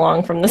very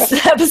long from this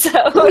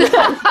episode.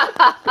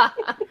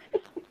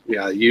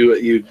 Yeah,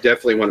 you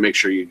definitely want to make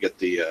sure you get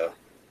the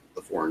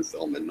foreign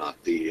film and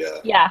not the.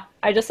 Yeah,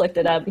 I just looked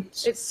it up.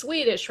 It's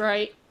Swedish,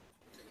 right?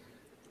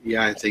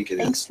 Yeah, I think it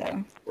I think is.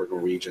 so. Or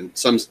Norwegian.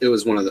 It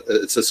was one of the.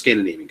 It's a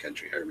Scandinavian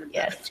country. I remember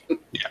Yes. that.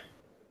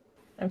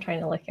 I'm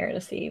trying to look here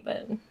to see,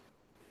 but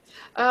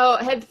Oh,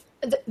 had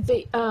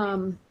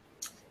I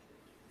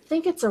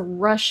think it's a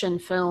Russian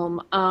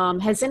film.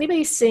 Has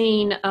anybody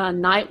seen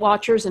Night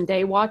Watchers and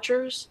Day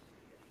Watchers?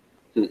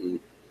 Mm-mm.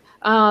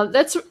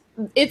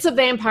 It's a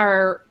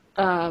vampire.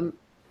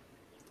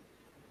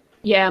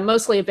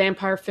 Mostly a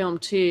vampire film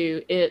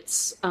too.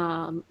 It's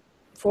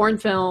foreign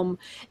film,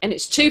 and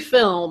it's two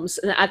films,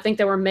 and I think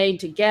they were made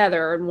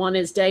together. And one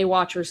is Day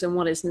Watchers, and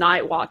one is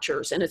Night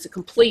Watchers, and it's a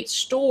complete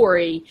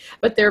story.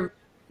 But they're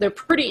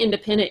pretty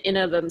independent in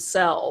of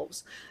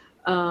themselves.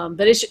 But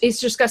it's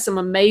just got some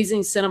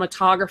amazing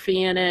cinematography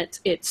in it.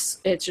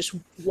 It's just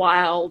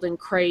wild and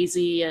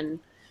crazy and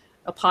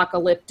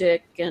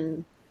apocalyptic,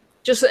 and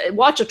just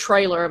watch a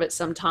trailer of it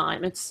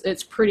sometime.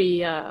 It's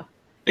pretty. I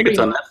think it's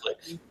on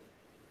Netflix.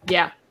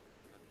 Yeah.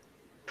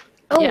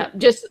 Oh, Yeah.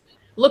 Just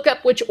look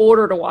up which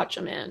order to watch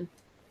them in.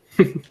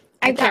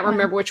 I got can't one.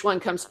 remember which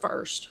one comes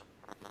first.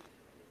 I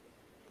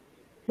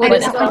What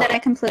is got it one called? that I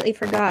completely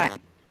forgot.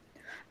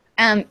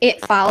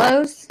 It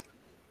Follows.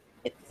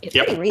 It's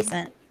Yep. pretty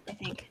recent, I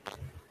think.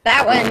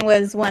 That one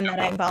was one that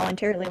I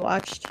voluntarily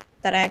watched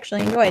that I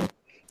actually enjoyed.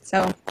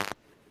 So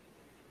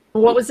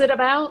What was it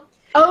about?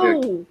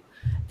 Oh,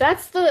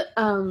 that's the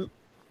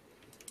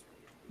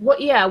what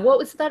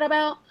was that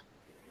about?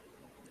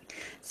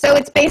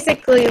 it's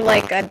basically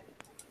like a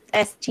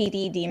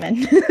STD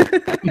demon.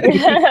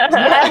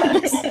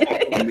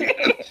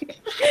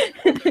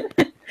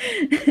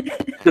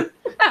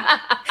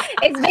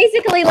 It's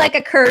basically like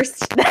a curse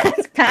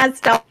that's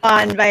passed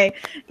on by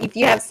if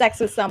you have sex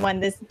with someone,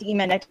 this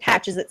demon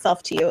attaches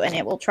itself to you and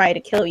it will try to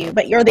kill you,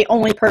 but you're the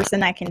only person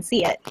that can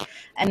see it.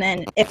 And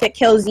then if it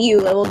kills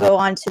you, it will go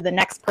on to the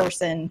next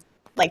person,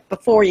 like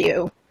before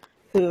you,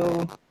 who Or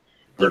you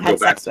go had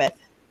back. sex with.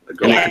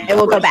 Go Yeah, back. it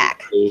will go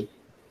back.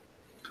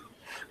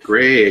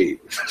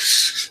 Great.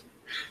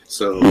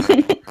 So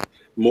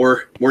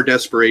more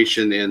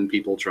desperation and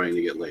people trying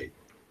to get laid.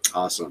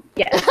 Awesome.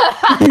 Yeah.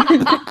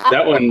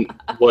 That one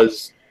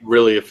was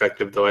really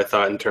effective, though, I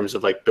thought, in terms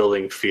of like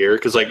building fear,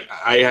 because like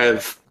I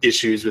have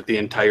issues with the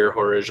entire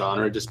horror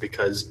genre just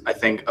because I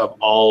think of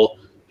all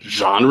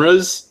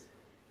genres,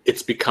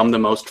 it's become the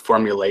most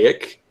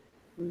formulaic.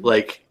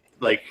 Like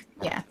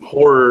Yeah.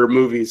 horror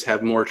movies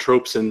have more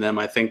tropes in them,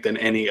 I think, than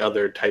any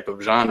other type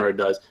of genre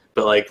does.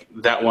 But like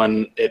that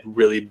one, it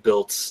really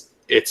built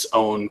its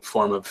own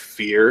form of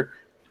fear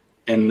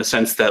in the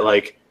sense that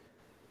like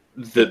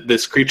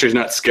this creature is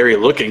not scary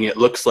looking. It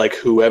looks like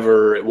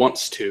whoever it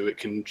wants to. It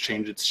can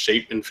change its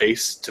shape and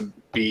face to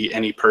be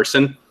any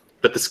person.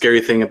 But the scary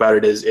thing about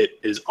it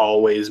is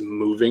always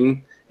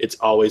moving. It's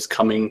always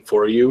coming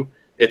for you.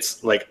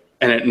 It's like,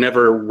 and it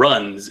never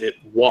runs. It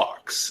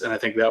walks. And I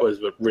think that was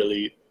what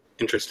really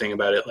interesting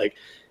about it. Like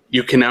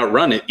you can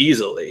outrun it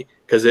easily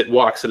because it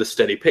walks at a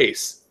steady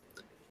pace,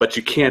 but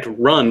you can't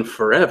run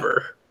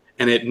forever,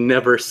 and it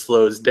never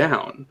slows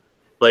down.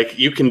 Like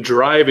you can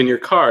drive in your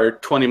car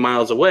 20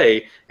 miles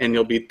away and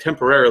you'll be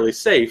temporarily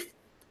safe,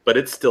 but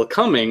it's still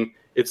coming.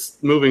 It's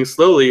moving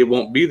slowly. It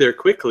won't be there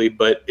quickly,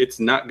 but it's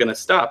not going to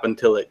stop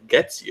until it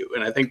gets you.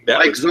 And I think that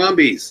Like was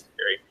zombies.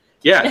 scary.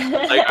 Yeah,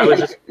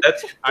 like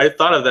I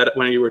thought of that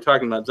when you were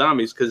talking about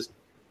zombies, because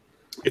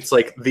it's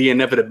like the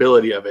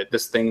inevitability of it.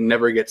 This thing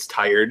never gets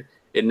tired.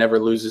 It never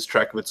loses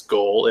track of its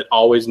goal. It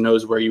always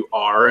knows where you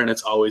are, and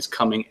it's always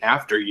coming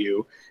after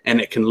you.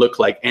 And it can look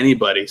like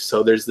anybody.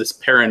 So there's this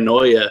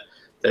paranoia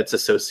that's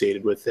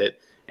associated with it.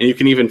 And you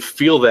can even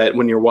feel that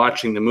when you're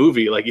watching the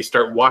movie. Like you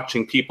start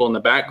watching people in the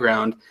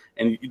background,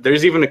 and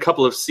there's even a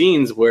couple of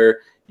scenes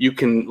where you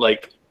can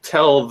like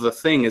tell the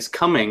thing is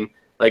coming.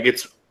 Like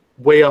it's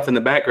way off in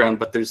the background,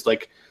 but there's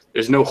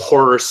no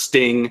horror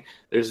sting.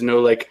 There's no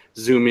like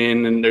zoom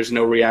in, and there's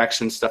no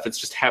reaction stuff. It's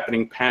just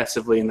happening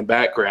passively in the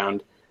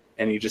background.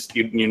 and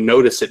you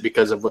notice it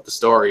because of what the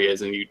story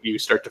is, and you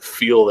start to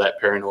feel that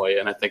paranoia,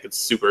 and I think it's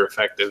super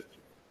effective.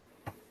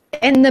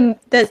 And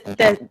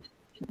the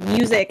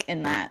music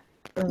in that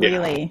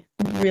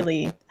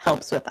really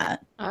helps with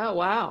that. Oh,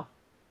 wow.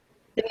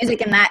 The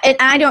music in that, and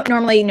I don't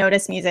normally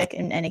notice music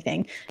in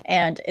anything,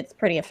 and it's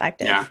pretty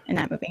effective in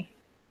that movie.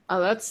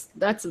 Oh, that's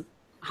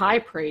high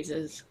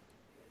praises.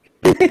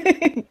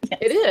 Yes.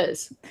 It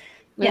is.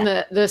 And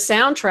the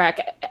soundtrack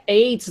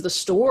aids the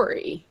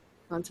story.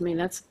 To me,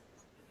 that's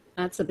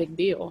a big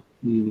deal.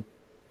 Mm.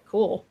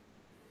 Cool.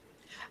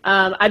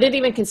 I didn't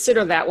even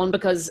consider that one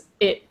because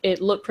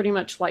it looked pretty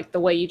much like the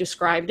way you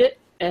described it,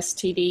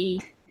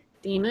 STD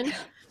demon.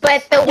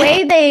 But the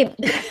way that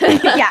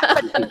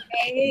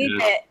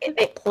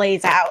it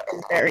plays out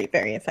is very,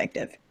 very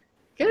effective.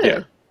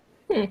 Good.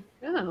 Yeah.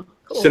 Oh,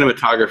 cool.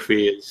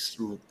 Cinematography is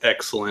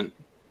excellent.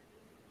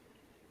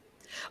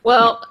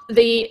 Well,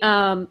 the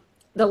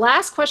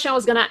last question I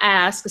was going to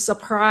ask, a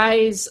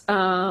surprise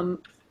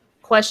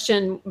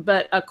question,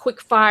 but a quick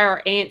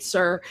fire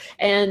answer,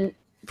 and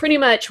pretty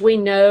much we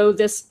know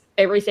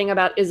everything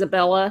about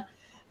Isabella,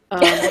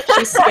 what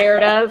she's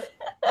scared of.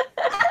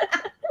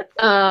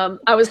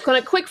 I was going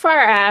to quick fire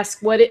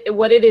ask what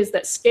it is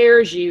that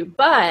scares you,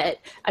 but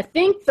I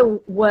think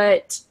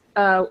what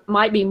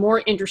might be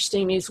more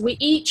interesting is we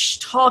each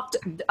talked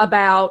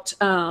about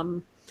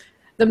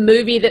the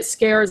movie that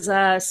scares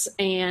us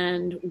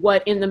and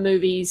what in the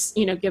movies,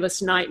 give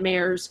us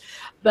nightmares.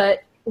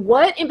 But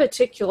what in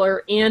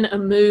particular in a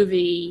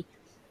movie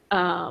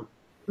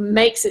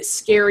makes it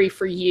scary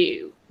for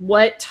you?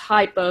 What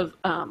type of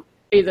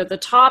either the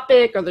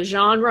topic or the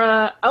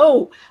genre?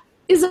 Oh,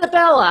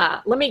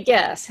 Isabella, let me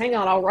guess. Hang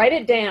on, I'll write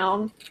it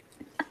down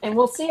and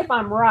we'll see if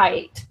I'm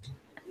right.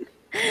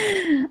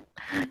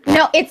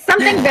 No, it's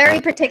something very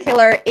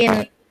particular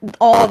in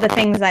all the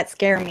things that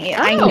scare me.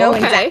 I know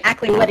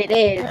exactly what it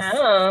is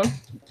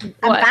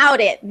about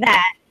it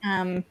that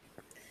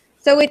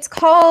so it's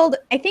called,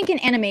 I think in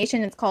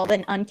animation it's called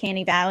an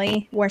uncanny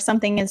valley, where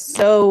something is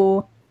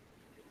so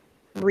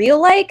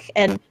real-like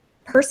and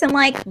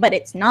person-like, but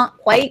it's not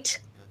quite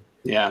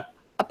a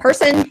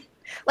person.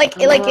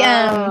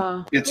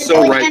 It's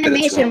so right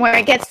animation where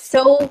it gets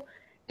so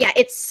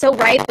it's so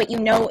right, but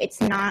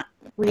it's not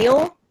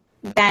real,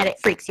 that it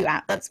freaks you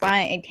out. That's why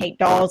I hate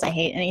dolls. I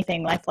hate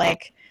anything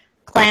like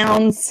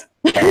clowns,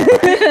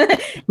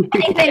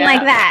 anything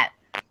like that.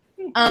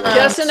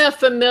 Just enough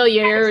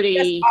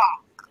familiarity.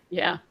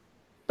 Yeah,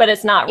 but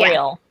it's not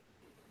real.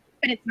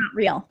 But it's not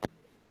real,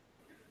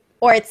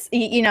 or it's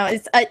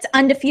it's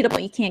undefeatable.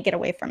 You can't get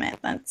away from it.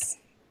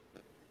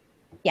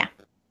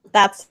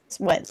 That's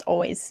what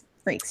always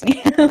freaks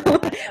me.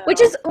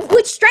 which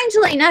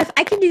strangely enough,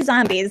 I can do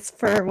zombies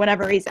for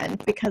whatever reason,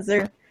 because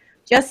they're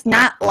just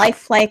not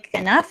lifelike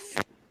enough.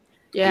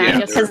 Yeah.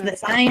 Because the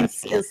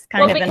science is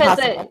kind of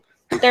impossible.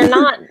 They're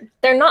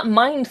not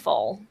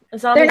mindful.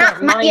 They're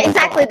not mindful.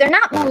 Exactly. They're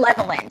not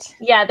malevolent.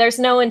 Yeah, there's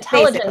no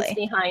intelligence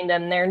behind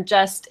them.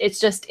 It's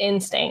just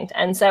instinct.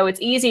 And so it's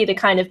easy to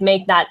kind of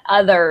make that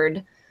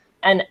othered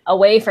and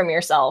away from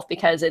yourself,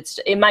 because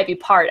it might be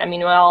part. I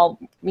mean, we all,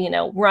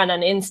 run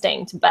on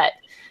instinct, but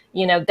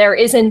there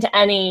isn't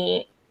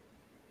any,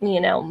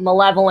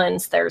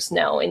 malevolence. There's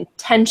no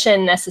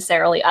intention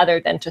necessarily other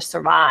than to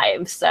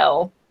survive.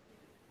 So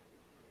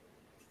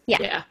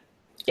yeah.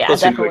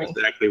 Plus, definitely. you know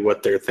exactly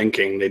what they're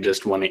thinking. They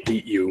just want to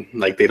eat you.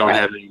 Like, they don't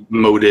have any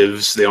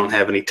motives. They don't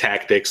have any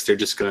tactics. They're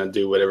just going to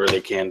do whatever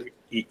they can to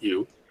eat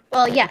you.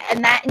 Well,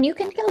 and you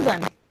can kill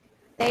them.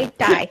 They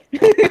die.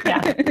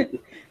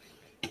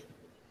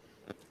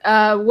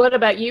 What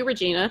about you,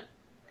 Regina?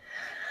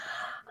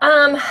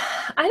 I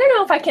don't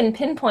know if I can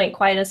pinpoint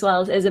quite as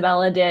well as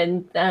Isabella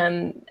did.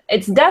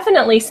 It's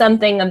definitely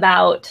something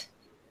about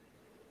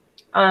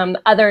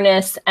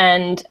otherness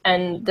and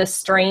the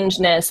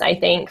strangeness, I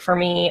think, for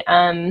me.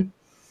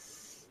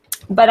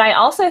 But I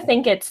also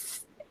think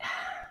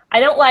I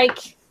don't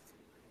like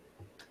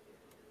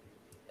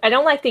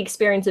the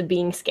experience of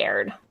being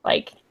scared.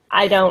 Like,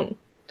 I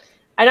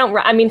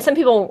mean, some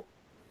people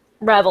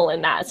revel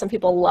in that. Some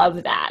people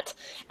love that.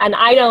 And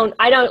I don't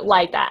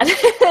like that.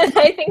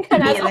 I think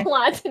that has a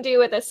lot to do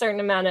with a certain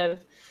amount of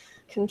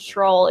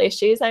control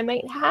issues I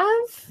might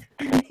have.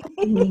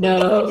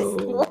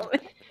 No.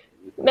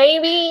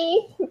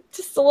 Maybe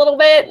just a little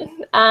bit,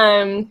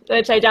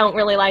 which I don't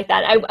really like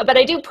that. But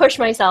I do push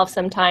myself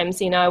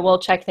sometimes. I will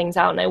check things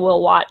out and I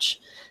will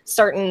watch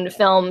certain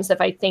films if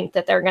I think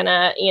that they're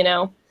gonna,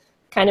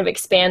 kind of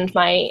expand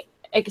my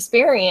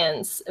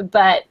experience.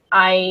 But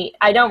I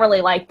don't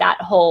really like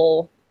that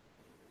whole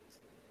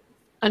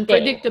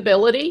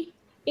unpredictability thing.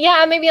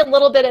 Yeah, maybe a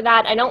little bit of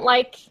that. I don't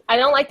like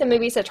the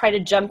movies that try to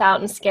jump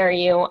out and scare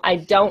you. I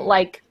don't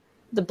like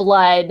the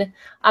blood.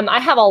 I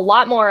have a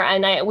lot more,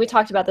 and we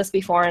talked about this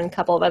before in a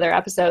couple of other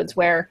episodes,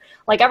 where,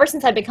 like, ever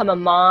since I've become a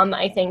mom,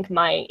 I think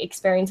my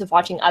experience of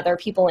watching other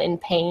people in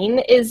pain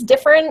is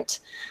different,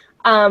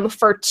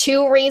 for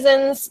two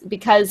reasons.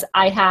 Because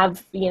I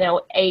have,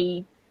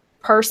 a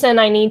person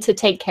I need to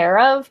take care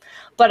of,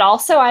 but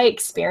also I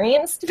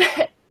experienced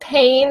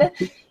pain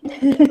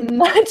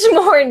much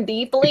more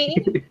deeply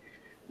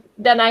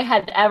than I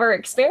had ever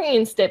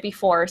experienced it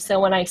before. So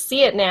when I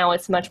see it now,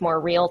 it's much more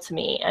real to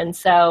me. And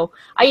so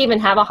I even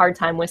have a hard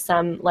time with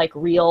some like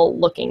real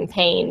looking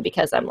pain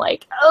because I'm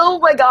like, oh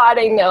my God,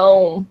 I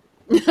know.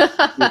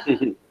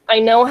 I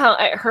know how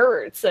it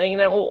hurts.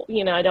 And,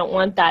 I don't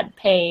want that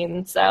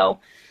pain. So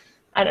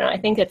I don't know. I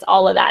think it's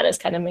all of that is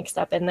kind of mixed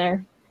up in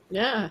there.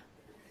 Yeah.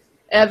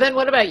 Evan,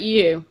 what about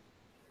you?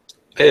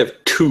 I have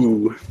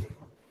two.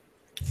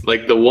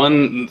 Like, the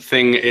one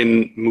thing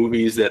in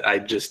movies that I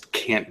just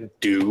can't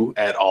do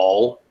at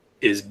all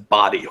is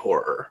body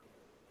horror.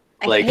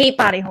 I hate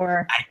body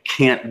horror. I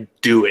can't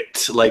do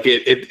it. Like,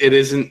 it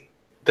isn't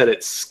that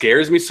it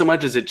scares me so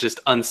much as it just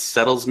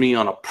unsettles me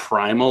on a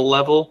primal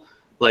level.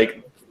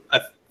 Like,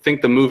 I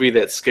think the movie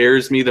that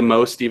scares me the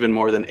most, even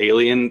more than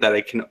Alien, that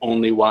I can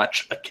only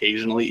watch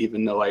occasionally,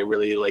 even though I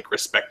really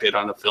respect it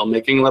on a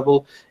filmmaking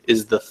level,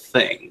 is The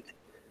Thing.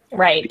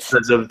 Right.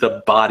 Because of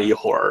the body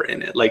horror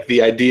in it. Like, the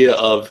idea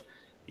of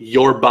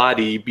your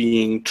body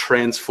being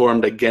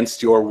transformed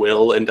against your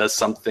will and does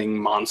something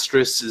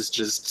monstrous is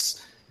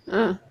just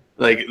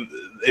like,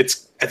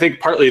 it's, I think,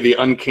 partly the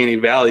uncanny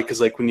valley,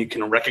 because like when you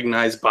can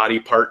recognize body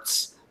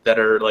parts that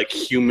are like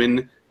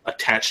human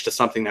attached to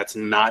something that's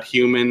not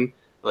human,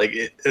 like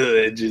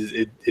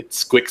it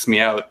squicks me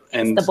out.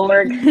 And it's the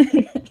Borg.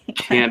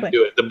 Can't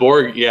do it. The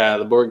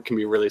Borg can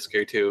be really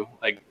scary too.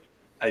 Like,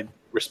 I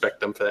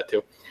respect them for that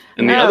too.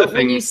 And the other thing,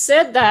 when you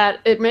said that,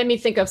 it made me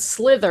think of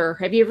Slither.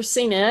 Have you ever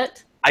seen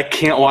it? I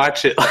can't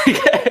watch it. Like,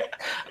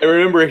 I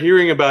remember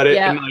hearing about it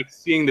and like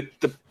seeing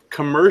the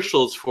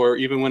commercials for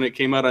it, even when it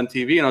came out on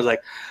TV, and I was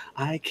like,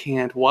 I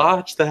can't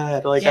watch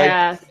that. Like,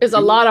 there's a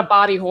lot of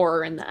body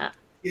horror in that.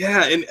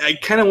 Yeah, and I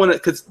kind of want to,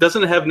 because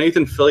doesn't it have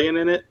Nathan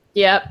Fillion in it?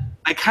 Yep.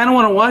 I kind of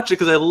want to watch it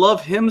because I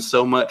love him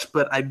so much,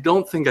 but I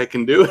don't think I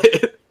can do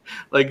it.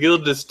 Like, it'll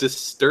just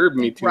disturb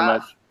me too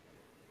much.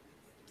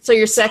 So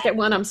your second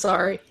one, I'm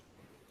sorry.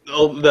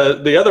 Oh,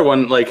 the other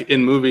one, like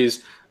in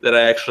movies that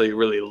I actually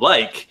really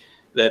like,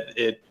 that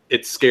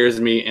it scares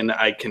me, and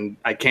I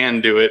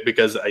can do it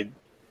because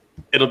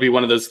it'll be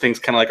one of those things,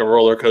 kind of like a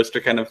roller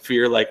coaster kind of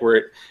fear, like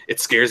where it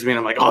scares me and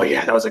I'm like, oh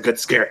yeah, that was a good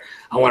scare,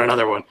 I want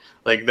another one.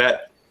 Like,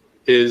 that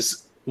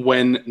is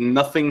when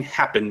nothing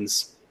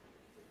happens.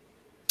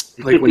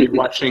 Like when you're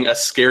watching a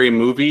scary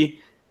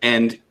movie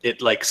and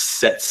it like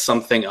sets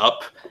something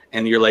up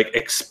and you're like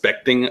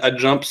expecting a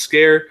jump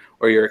scare,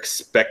 or you're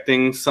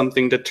expecting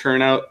something to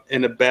turn out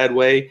in a bad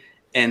way,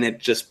 and it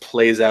just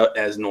plays out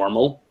as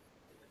normal,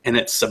 and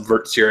it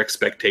subverts your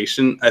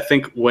expectation. I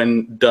think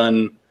when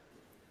done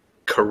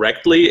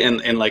correctly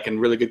and like in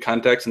really good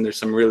context, and there's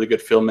some really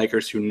good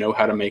filmmakers who know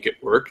how to make it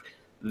work,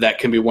 that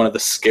can be one of the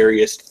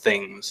scariest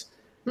things.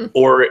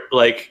 Or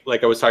like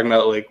I was talking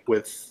about, like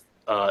with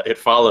It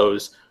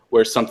Follows,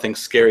 where something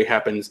scary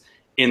happens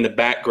in the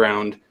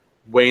background,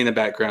 way in the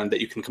background, that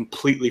you can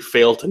completely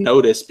fail to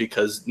notice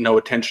because no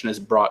attention is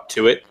brought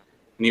to it,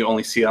 and you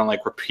only see it on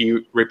like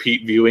repeat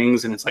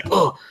viewings, and it's like,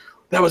 oh,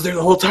 that was there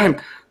the whole time.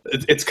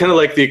 It's kind of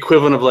like the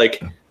equivalent of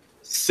like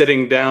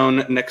sitting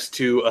down next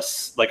to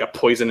a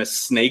poisonous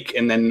snake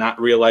and then not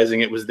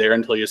realizing it was there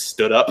until you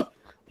stood up.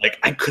 Like,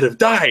 I could have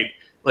died.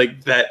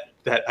 Like that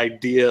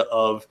idea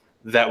of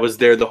that was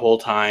there the whole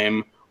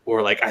time,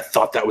 or like I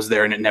thought that was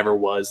there and it never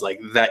was, like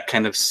that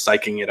kind of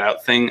psyching it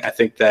out thing. I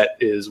think that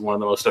is one of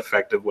the most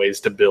effective ways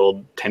to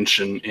build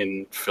tension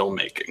in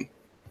filmmaking.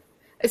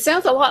 It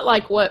sounds a lot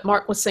like what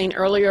Mark was saying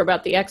earlier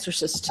about The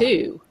Exorcist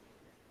 2.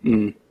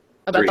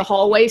 About 3. the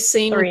hallway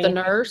scene 3. with the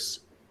nurse.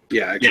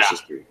 Yeah,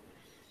 Exorcist 3.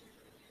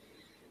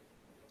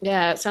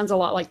 Yeah, it sounds a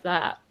lot like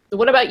that.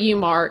 What about you,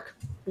 Mark?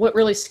 What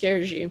really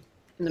scares you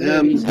in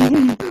the movies?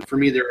 For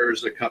me,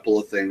 there's a couple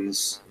of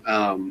things.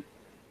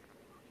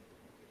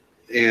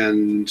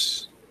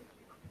 And,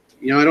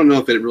 I don't know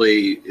if it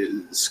really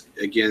is,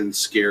 again,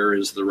 scare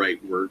is the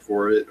right word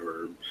for it,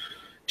 or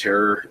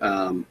terror.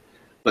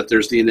 But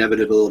there's the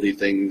inevitability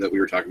thing that we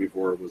were talking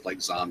before with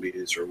like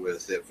zombies, or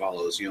with It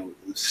Follows,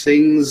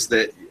 things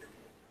that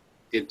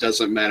it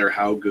doesn't matter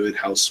how good,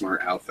 how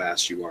smart, how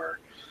fast you are,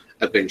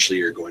 eventually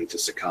you're going to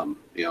succumb.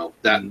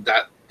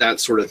 That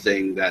sort of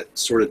thing, that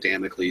sort of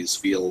Damocles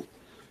field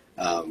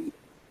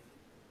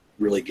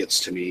really gets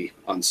to me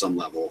on some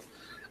level.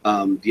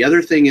 The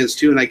other thing is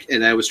too,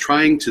 and I was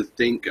trying to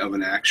think of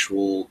an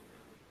actual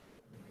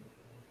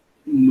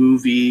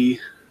movie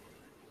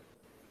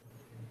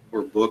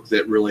or book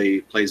that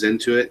really plays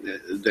into it,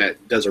 that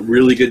does a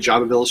really good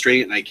job of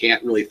illustrating it, and I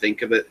can't really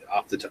think of it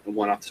off the top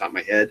of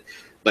my head,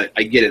 but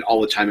I get it all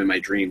the time in my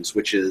dreams,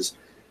 which is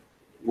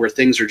where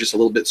things are just a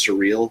little bit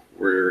surreal,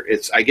 where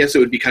I guess it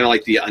would be kind of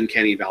like the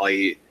uncanny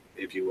valley,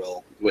 if you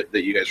will,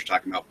 that you guys are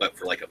talking about, but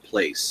for like a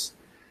place.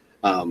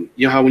 How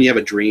when you have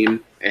a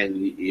dream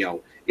and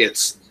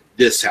it's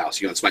this house,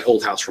 it's my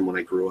old house from when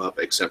I grew up,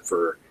 except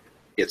for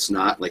it's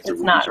not like the It's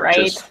rooms not are right.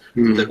 just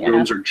the Yeah.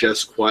 rooms are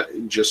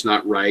just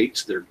not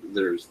right.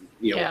 There's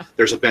Yeah.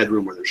 there's a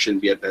bedroom where there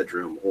shouldn't be a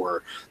bedroom,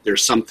 or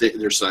there's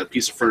a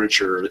piece of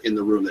furniture in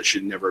the room that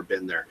should never have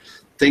been there.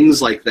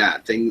 Things like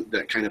that,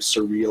 that kind of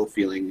surreal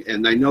feeling.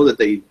 And I know that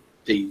they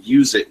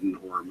use it in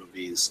horror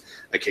movies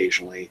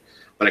occasionally,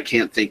 but I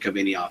can't think of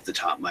any off the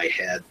top of my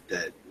head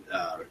that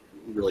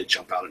really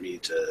jump out at me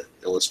to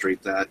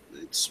illustrate that.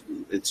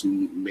 It's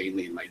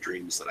mainly in my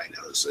dreams that I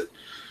notice it.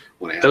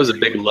 When That was a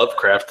big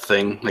Lovecraft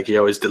thing. Like he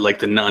always did like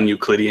the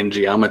non-Euclidean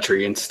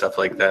geometry and stuff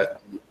like that.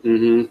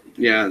 Mm-hmm.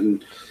 Yeah,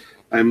 and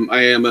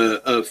I am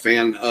a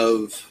fan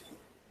of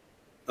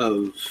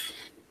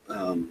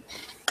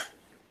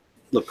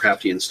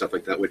Lovecraftian stuff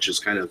like that, which is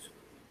kind of.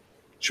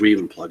 Should we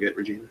even plug it,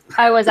 Regina?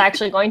 I was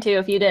actually going to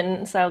if you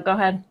didn't, so go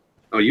ahead.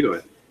 Oh, you go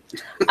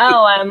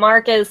ahead.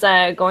 Mark is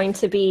going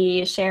to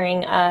be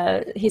sharing,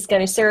 he's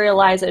going to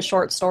serialize a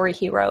short story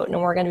he wrote,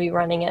 and we're going to be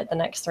running it the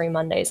next 3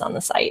 Mondays on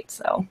the site.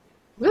 So,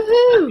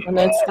 Woohoo! and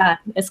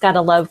it's got a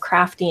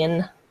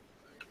Lovecraftian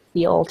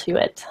feel to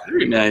it.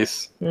 Very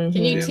nice. Mhm.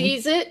 Can you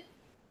tease it?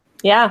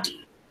 Yeah,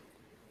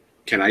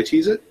 Can I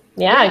tease it?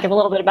 yeah, Yeah. give a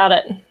little bit about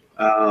it.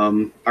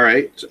 All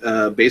right.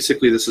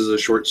 Basically, this is a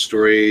short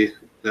story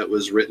that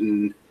was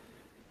written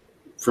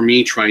for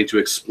me trying to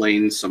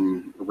explain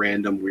some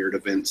random weird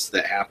events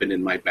that happened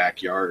in my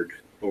backyard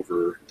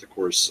over the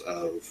course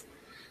of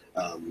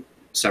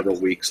several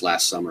weeks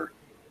last summer.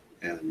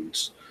 And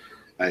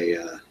I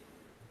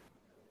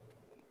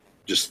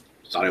just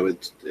thought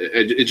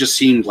it just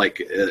seemed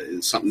like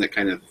something that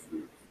kind of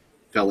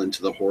fell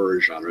into the horror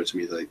genre to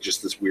me, like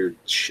just this weird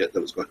shit that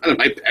was going on in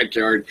my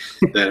backyard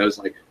that I was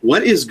like,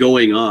 what is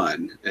going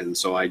on? And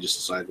so I just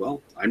decided,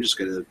 well, I'm just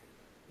going to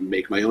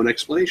make my own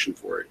explanation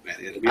for it.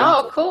 And it'll be Oh,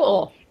 awful.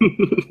 cool.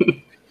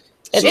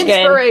 It's good.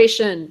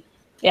 Inspiration.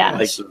 Yeah,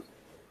 Like-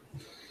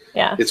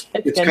 yeah, It's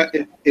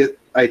good.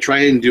 I try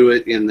and do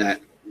it in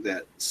that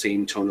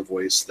same tone of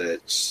voice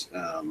that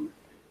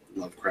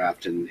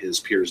Lovecraft and his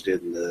peers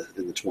did in the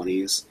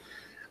 20s.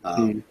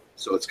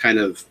 So it's kind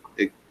of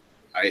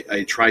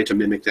I try to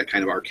mimic that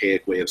kind of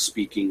archaic way of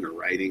speaking or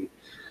writing.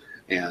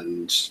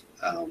 And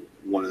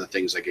one of the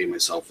things I gave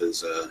myself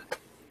as a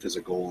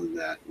goal in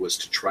that was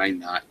to try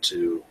not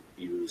to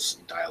use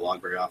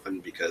dialogue very often,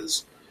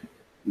 because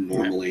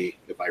normally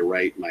if I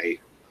write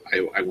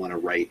I want to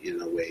write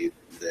in a way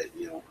that,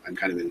 I'm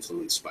kind of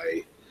influenced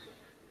by,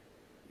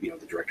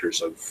 the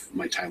directors of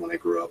my time when I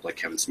grew up, like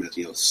Kevin Smith,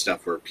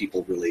 stuff where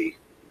people really,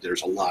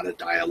 there's a lot of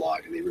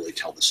dialogue and they really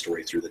tell the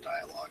story through the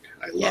dialogue.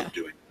 I love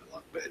doing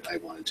dialogue, but I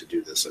wanted to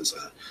do this as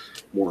a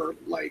more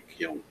like,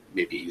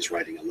 maybe he's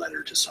writing a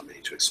letter to somebody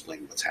to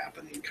explain what's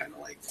happening, kind of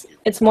like.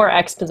 It's more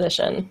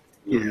exposition.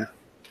 Yeah.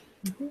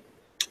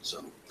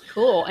 So.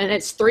 Cool. And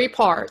it's 3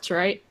 parts,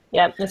 right?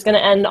 Yep, it's going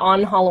to end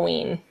on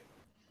Halloween.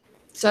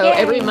 So Yay.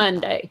 every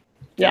Monday.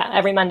 Yeah,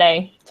 every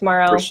Monday.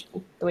 Tomorrow, First-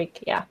 the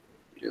week, yeah.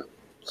 Yeah.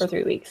 For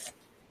 3 weeks.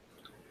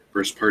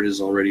 First part is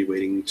already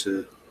waiting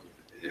to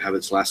have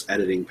its last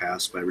editing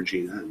pass by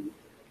Regina, and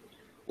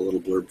a little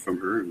blurb from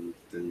her, and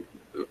then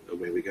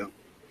away we go.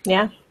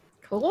 Yeah,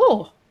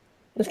 Cool.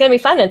 it's going to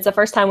be fun. It's the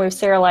first time we've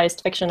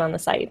serialized fiction on the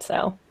site,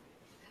 so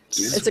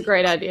Yeah. It's a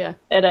great idea.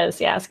 it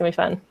is. Yeah, it's going to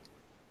be fun.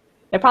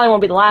 It probably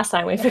won't be the last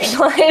time we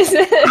fictionalize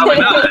Probably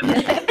not.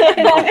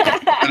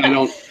 And I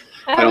don't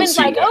Evan's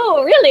see like, why.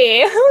 oh,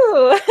 really?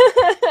 Ooh.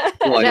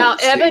 Well, I Now,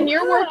 don't see Evan,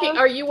 why.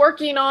 are you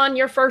working on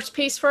your first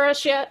piece for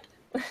us yet?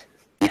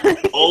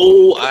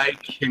 Oh, I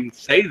can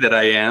say that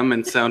I am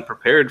and sound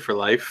prepared for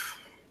life.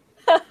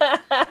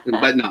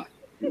 But not.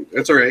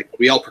 That's all right.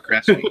 We all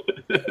procrastinate.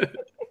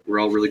 We're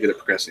all really good at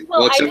procrastinating.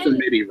 Well, Well, I except for didn't-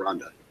 maybe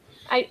Rhonda.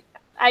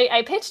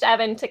 I pitched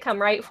Evan to come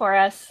write for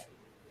us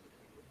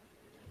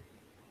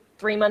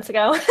 3 months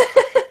ago.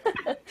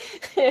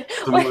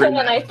 when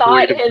I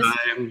thought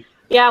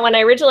when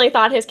I originally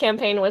thought his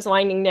campaign was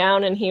winding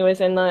down and he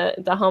was in the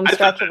home I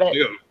thought stretch of that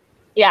it. too.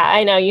 Yeah,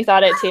 I know you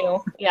thought it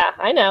too. Yeah,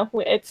 I know.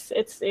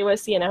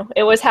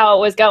 It was how it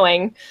was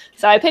going.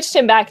 So I pitched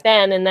him back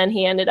then, and then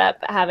he ended up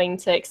having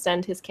to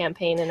extend his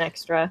campaign an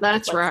extra.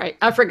 That's right.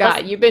 I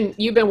forgot. You've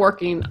been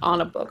working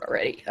on a book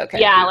already. Okay.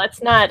 Yeah,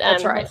 let's not.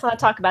 That's right. Let's not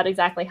talk about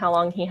exactly how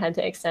long he had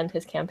to extend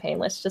his campaign.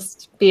 Let's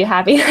just be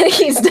happy that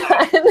he's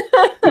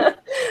done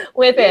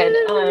with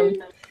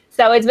it.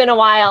 So it's been a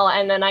while,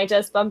 and then I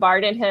just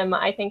bombarded him,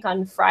 I think,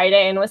 on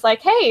Friday, and was like,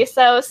 "Hey,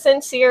 so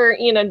since you're,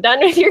 done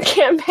with your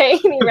campaign,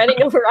 you ready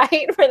to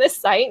write for the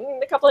site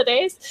in a couple of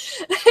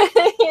days?"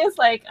 He was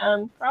like,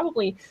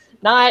 "Probably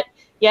not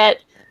yet,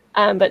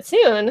 but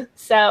soon."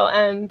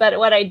 So, but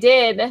what I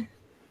did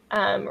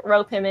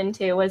rope him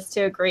into was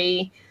to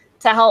agree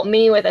to help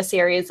me with a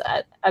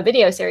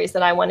video series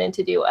that I wanted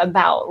to do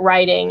about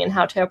writing and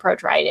how to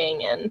approach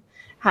writing and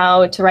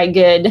how to write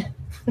good.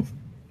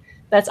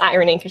 That's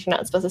irony because you're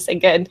not supposed to say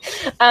good.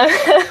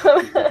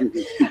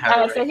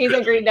 So he's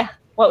agreed to.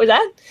 What was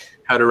that?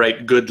 How to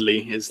write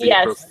goodly is the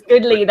Yes, appropriate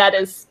goodly. word. That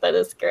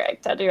is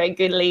correct. How to write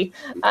goodly.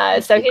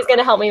 So he's going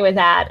to help me with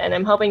that, and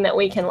I'm hoping that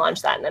we can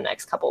launch that in the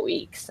next couple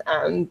weeks.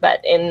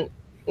 But in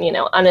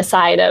on the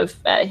side of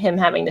him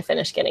having to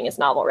finish getting his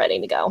novel ready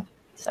to go.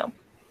 So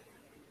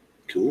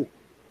Cool.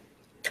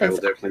 I will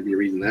definitely be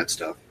reading that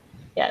stuff.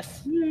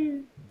 yes,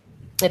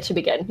 it should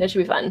be good. It should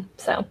be fun.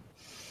 So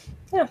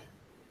yeah,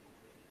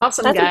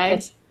 Awesome, That's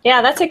guys.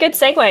 yeah, that's a good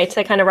segue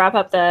to kind of wrap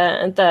up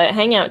the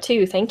hangout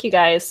too. Thank you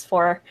guys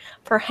for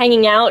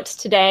hanging out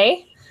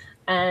today.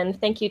 And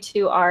thank you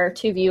to our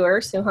 2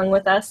 viewers who hung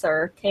with us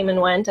or came and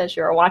went as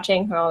you were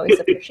watching. We always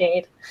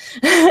appreciate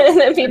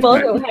the people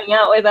who hang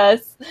out with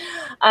us.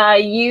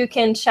 You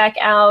can check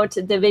out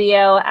the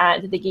video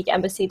at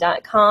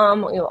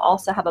thegeekembassy.com. We will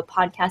also have a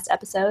podcast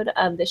episode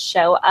of the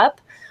show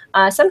up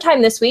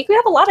sometime this week. We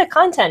have a lot of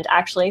content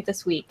actually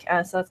this week,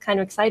 so it's kind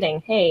of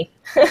exciting. Hey,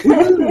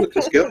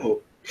 Let's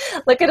go.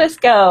 look at us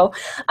go.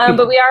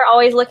 But we are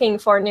always looking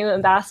for new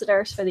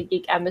ambassadors for the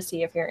Geek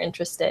Embassy. If you're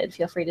interested,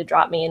 feel free to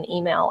drop me an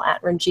email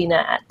at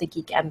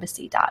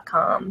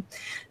regina@thegeekembassy.com.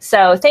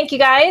 So thank you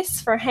guys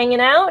for hanging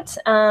out.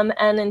 And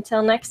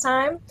until next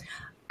time,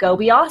 go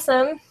be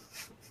awesome.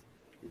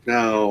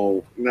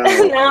 No. No,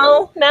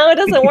 it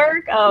doesn't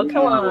work. Oh,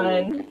 come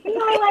on.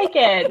 No, I like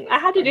it. I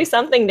had to do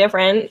something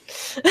different.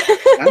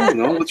 I don't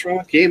know. What's wrong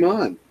with Game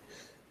On?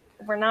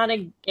 We're not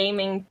a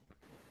gaming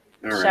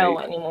All show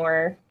right.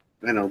 anymore.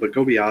 I know, but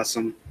go be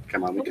awesome.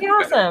 Come on, we Go can be do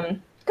better.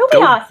 awesome. Go be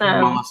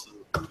awesome.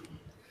 We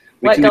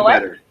What, can go do what?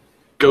 better.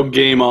 Go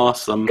game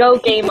awesome. Go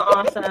game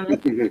awesome.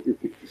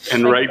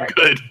 And write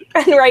good.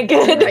 And right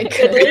good. Right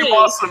Good good. Game lead.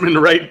 awesome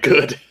and write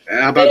good.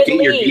 How about Good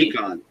get your lead.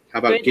 geek on? How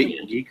about Good get lead.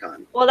 your geek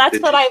on? Well, that's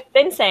Did what you- I've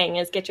been saying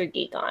is get your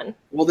geek on.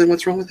 Well, then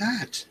what's wrong with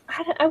that?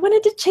 I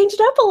wanted to change it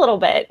up a little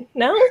bit.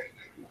 No?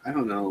 I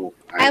don't know.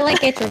 I like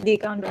Get Your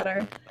Geek On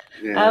better.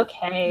 Yeah.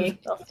 Okay.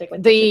 I'll stick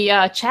with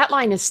The chat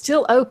line is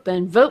still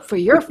open. Vote for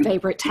your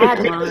favorite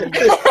tagline.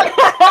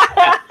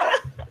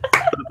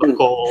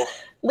 Poll.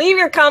 Leave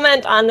your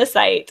comment on the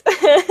site.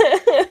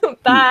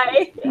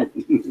 Bye.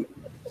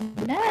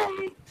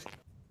 Bye.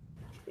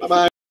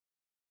 Bye-bye.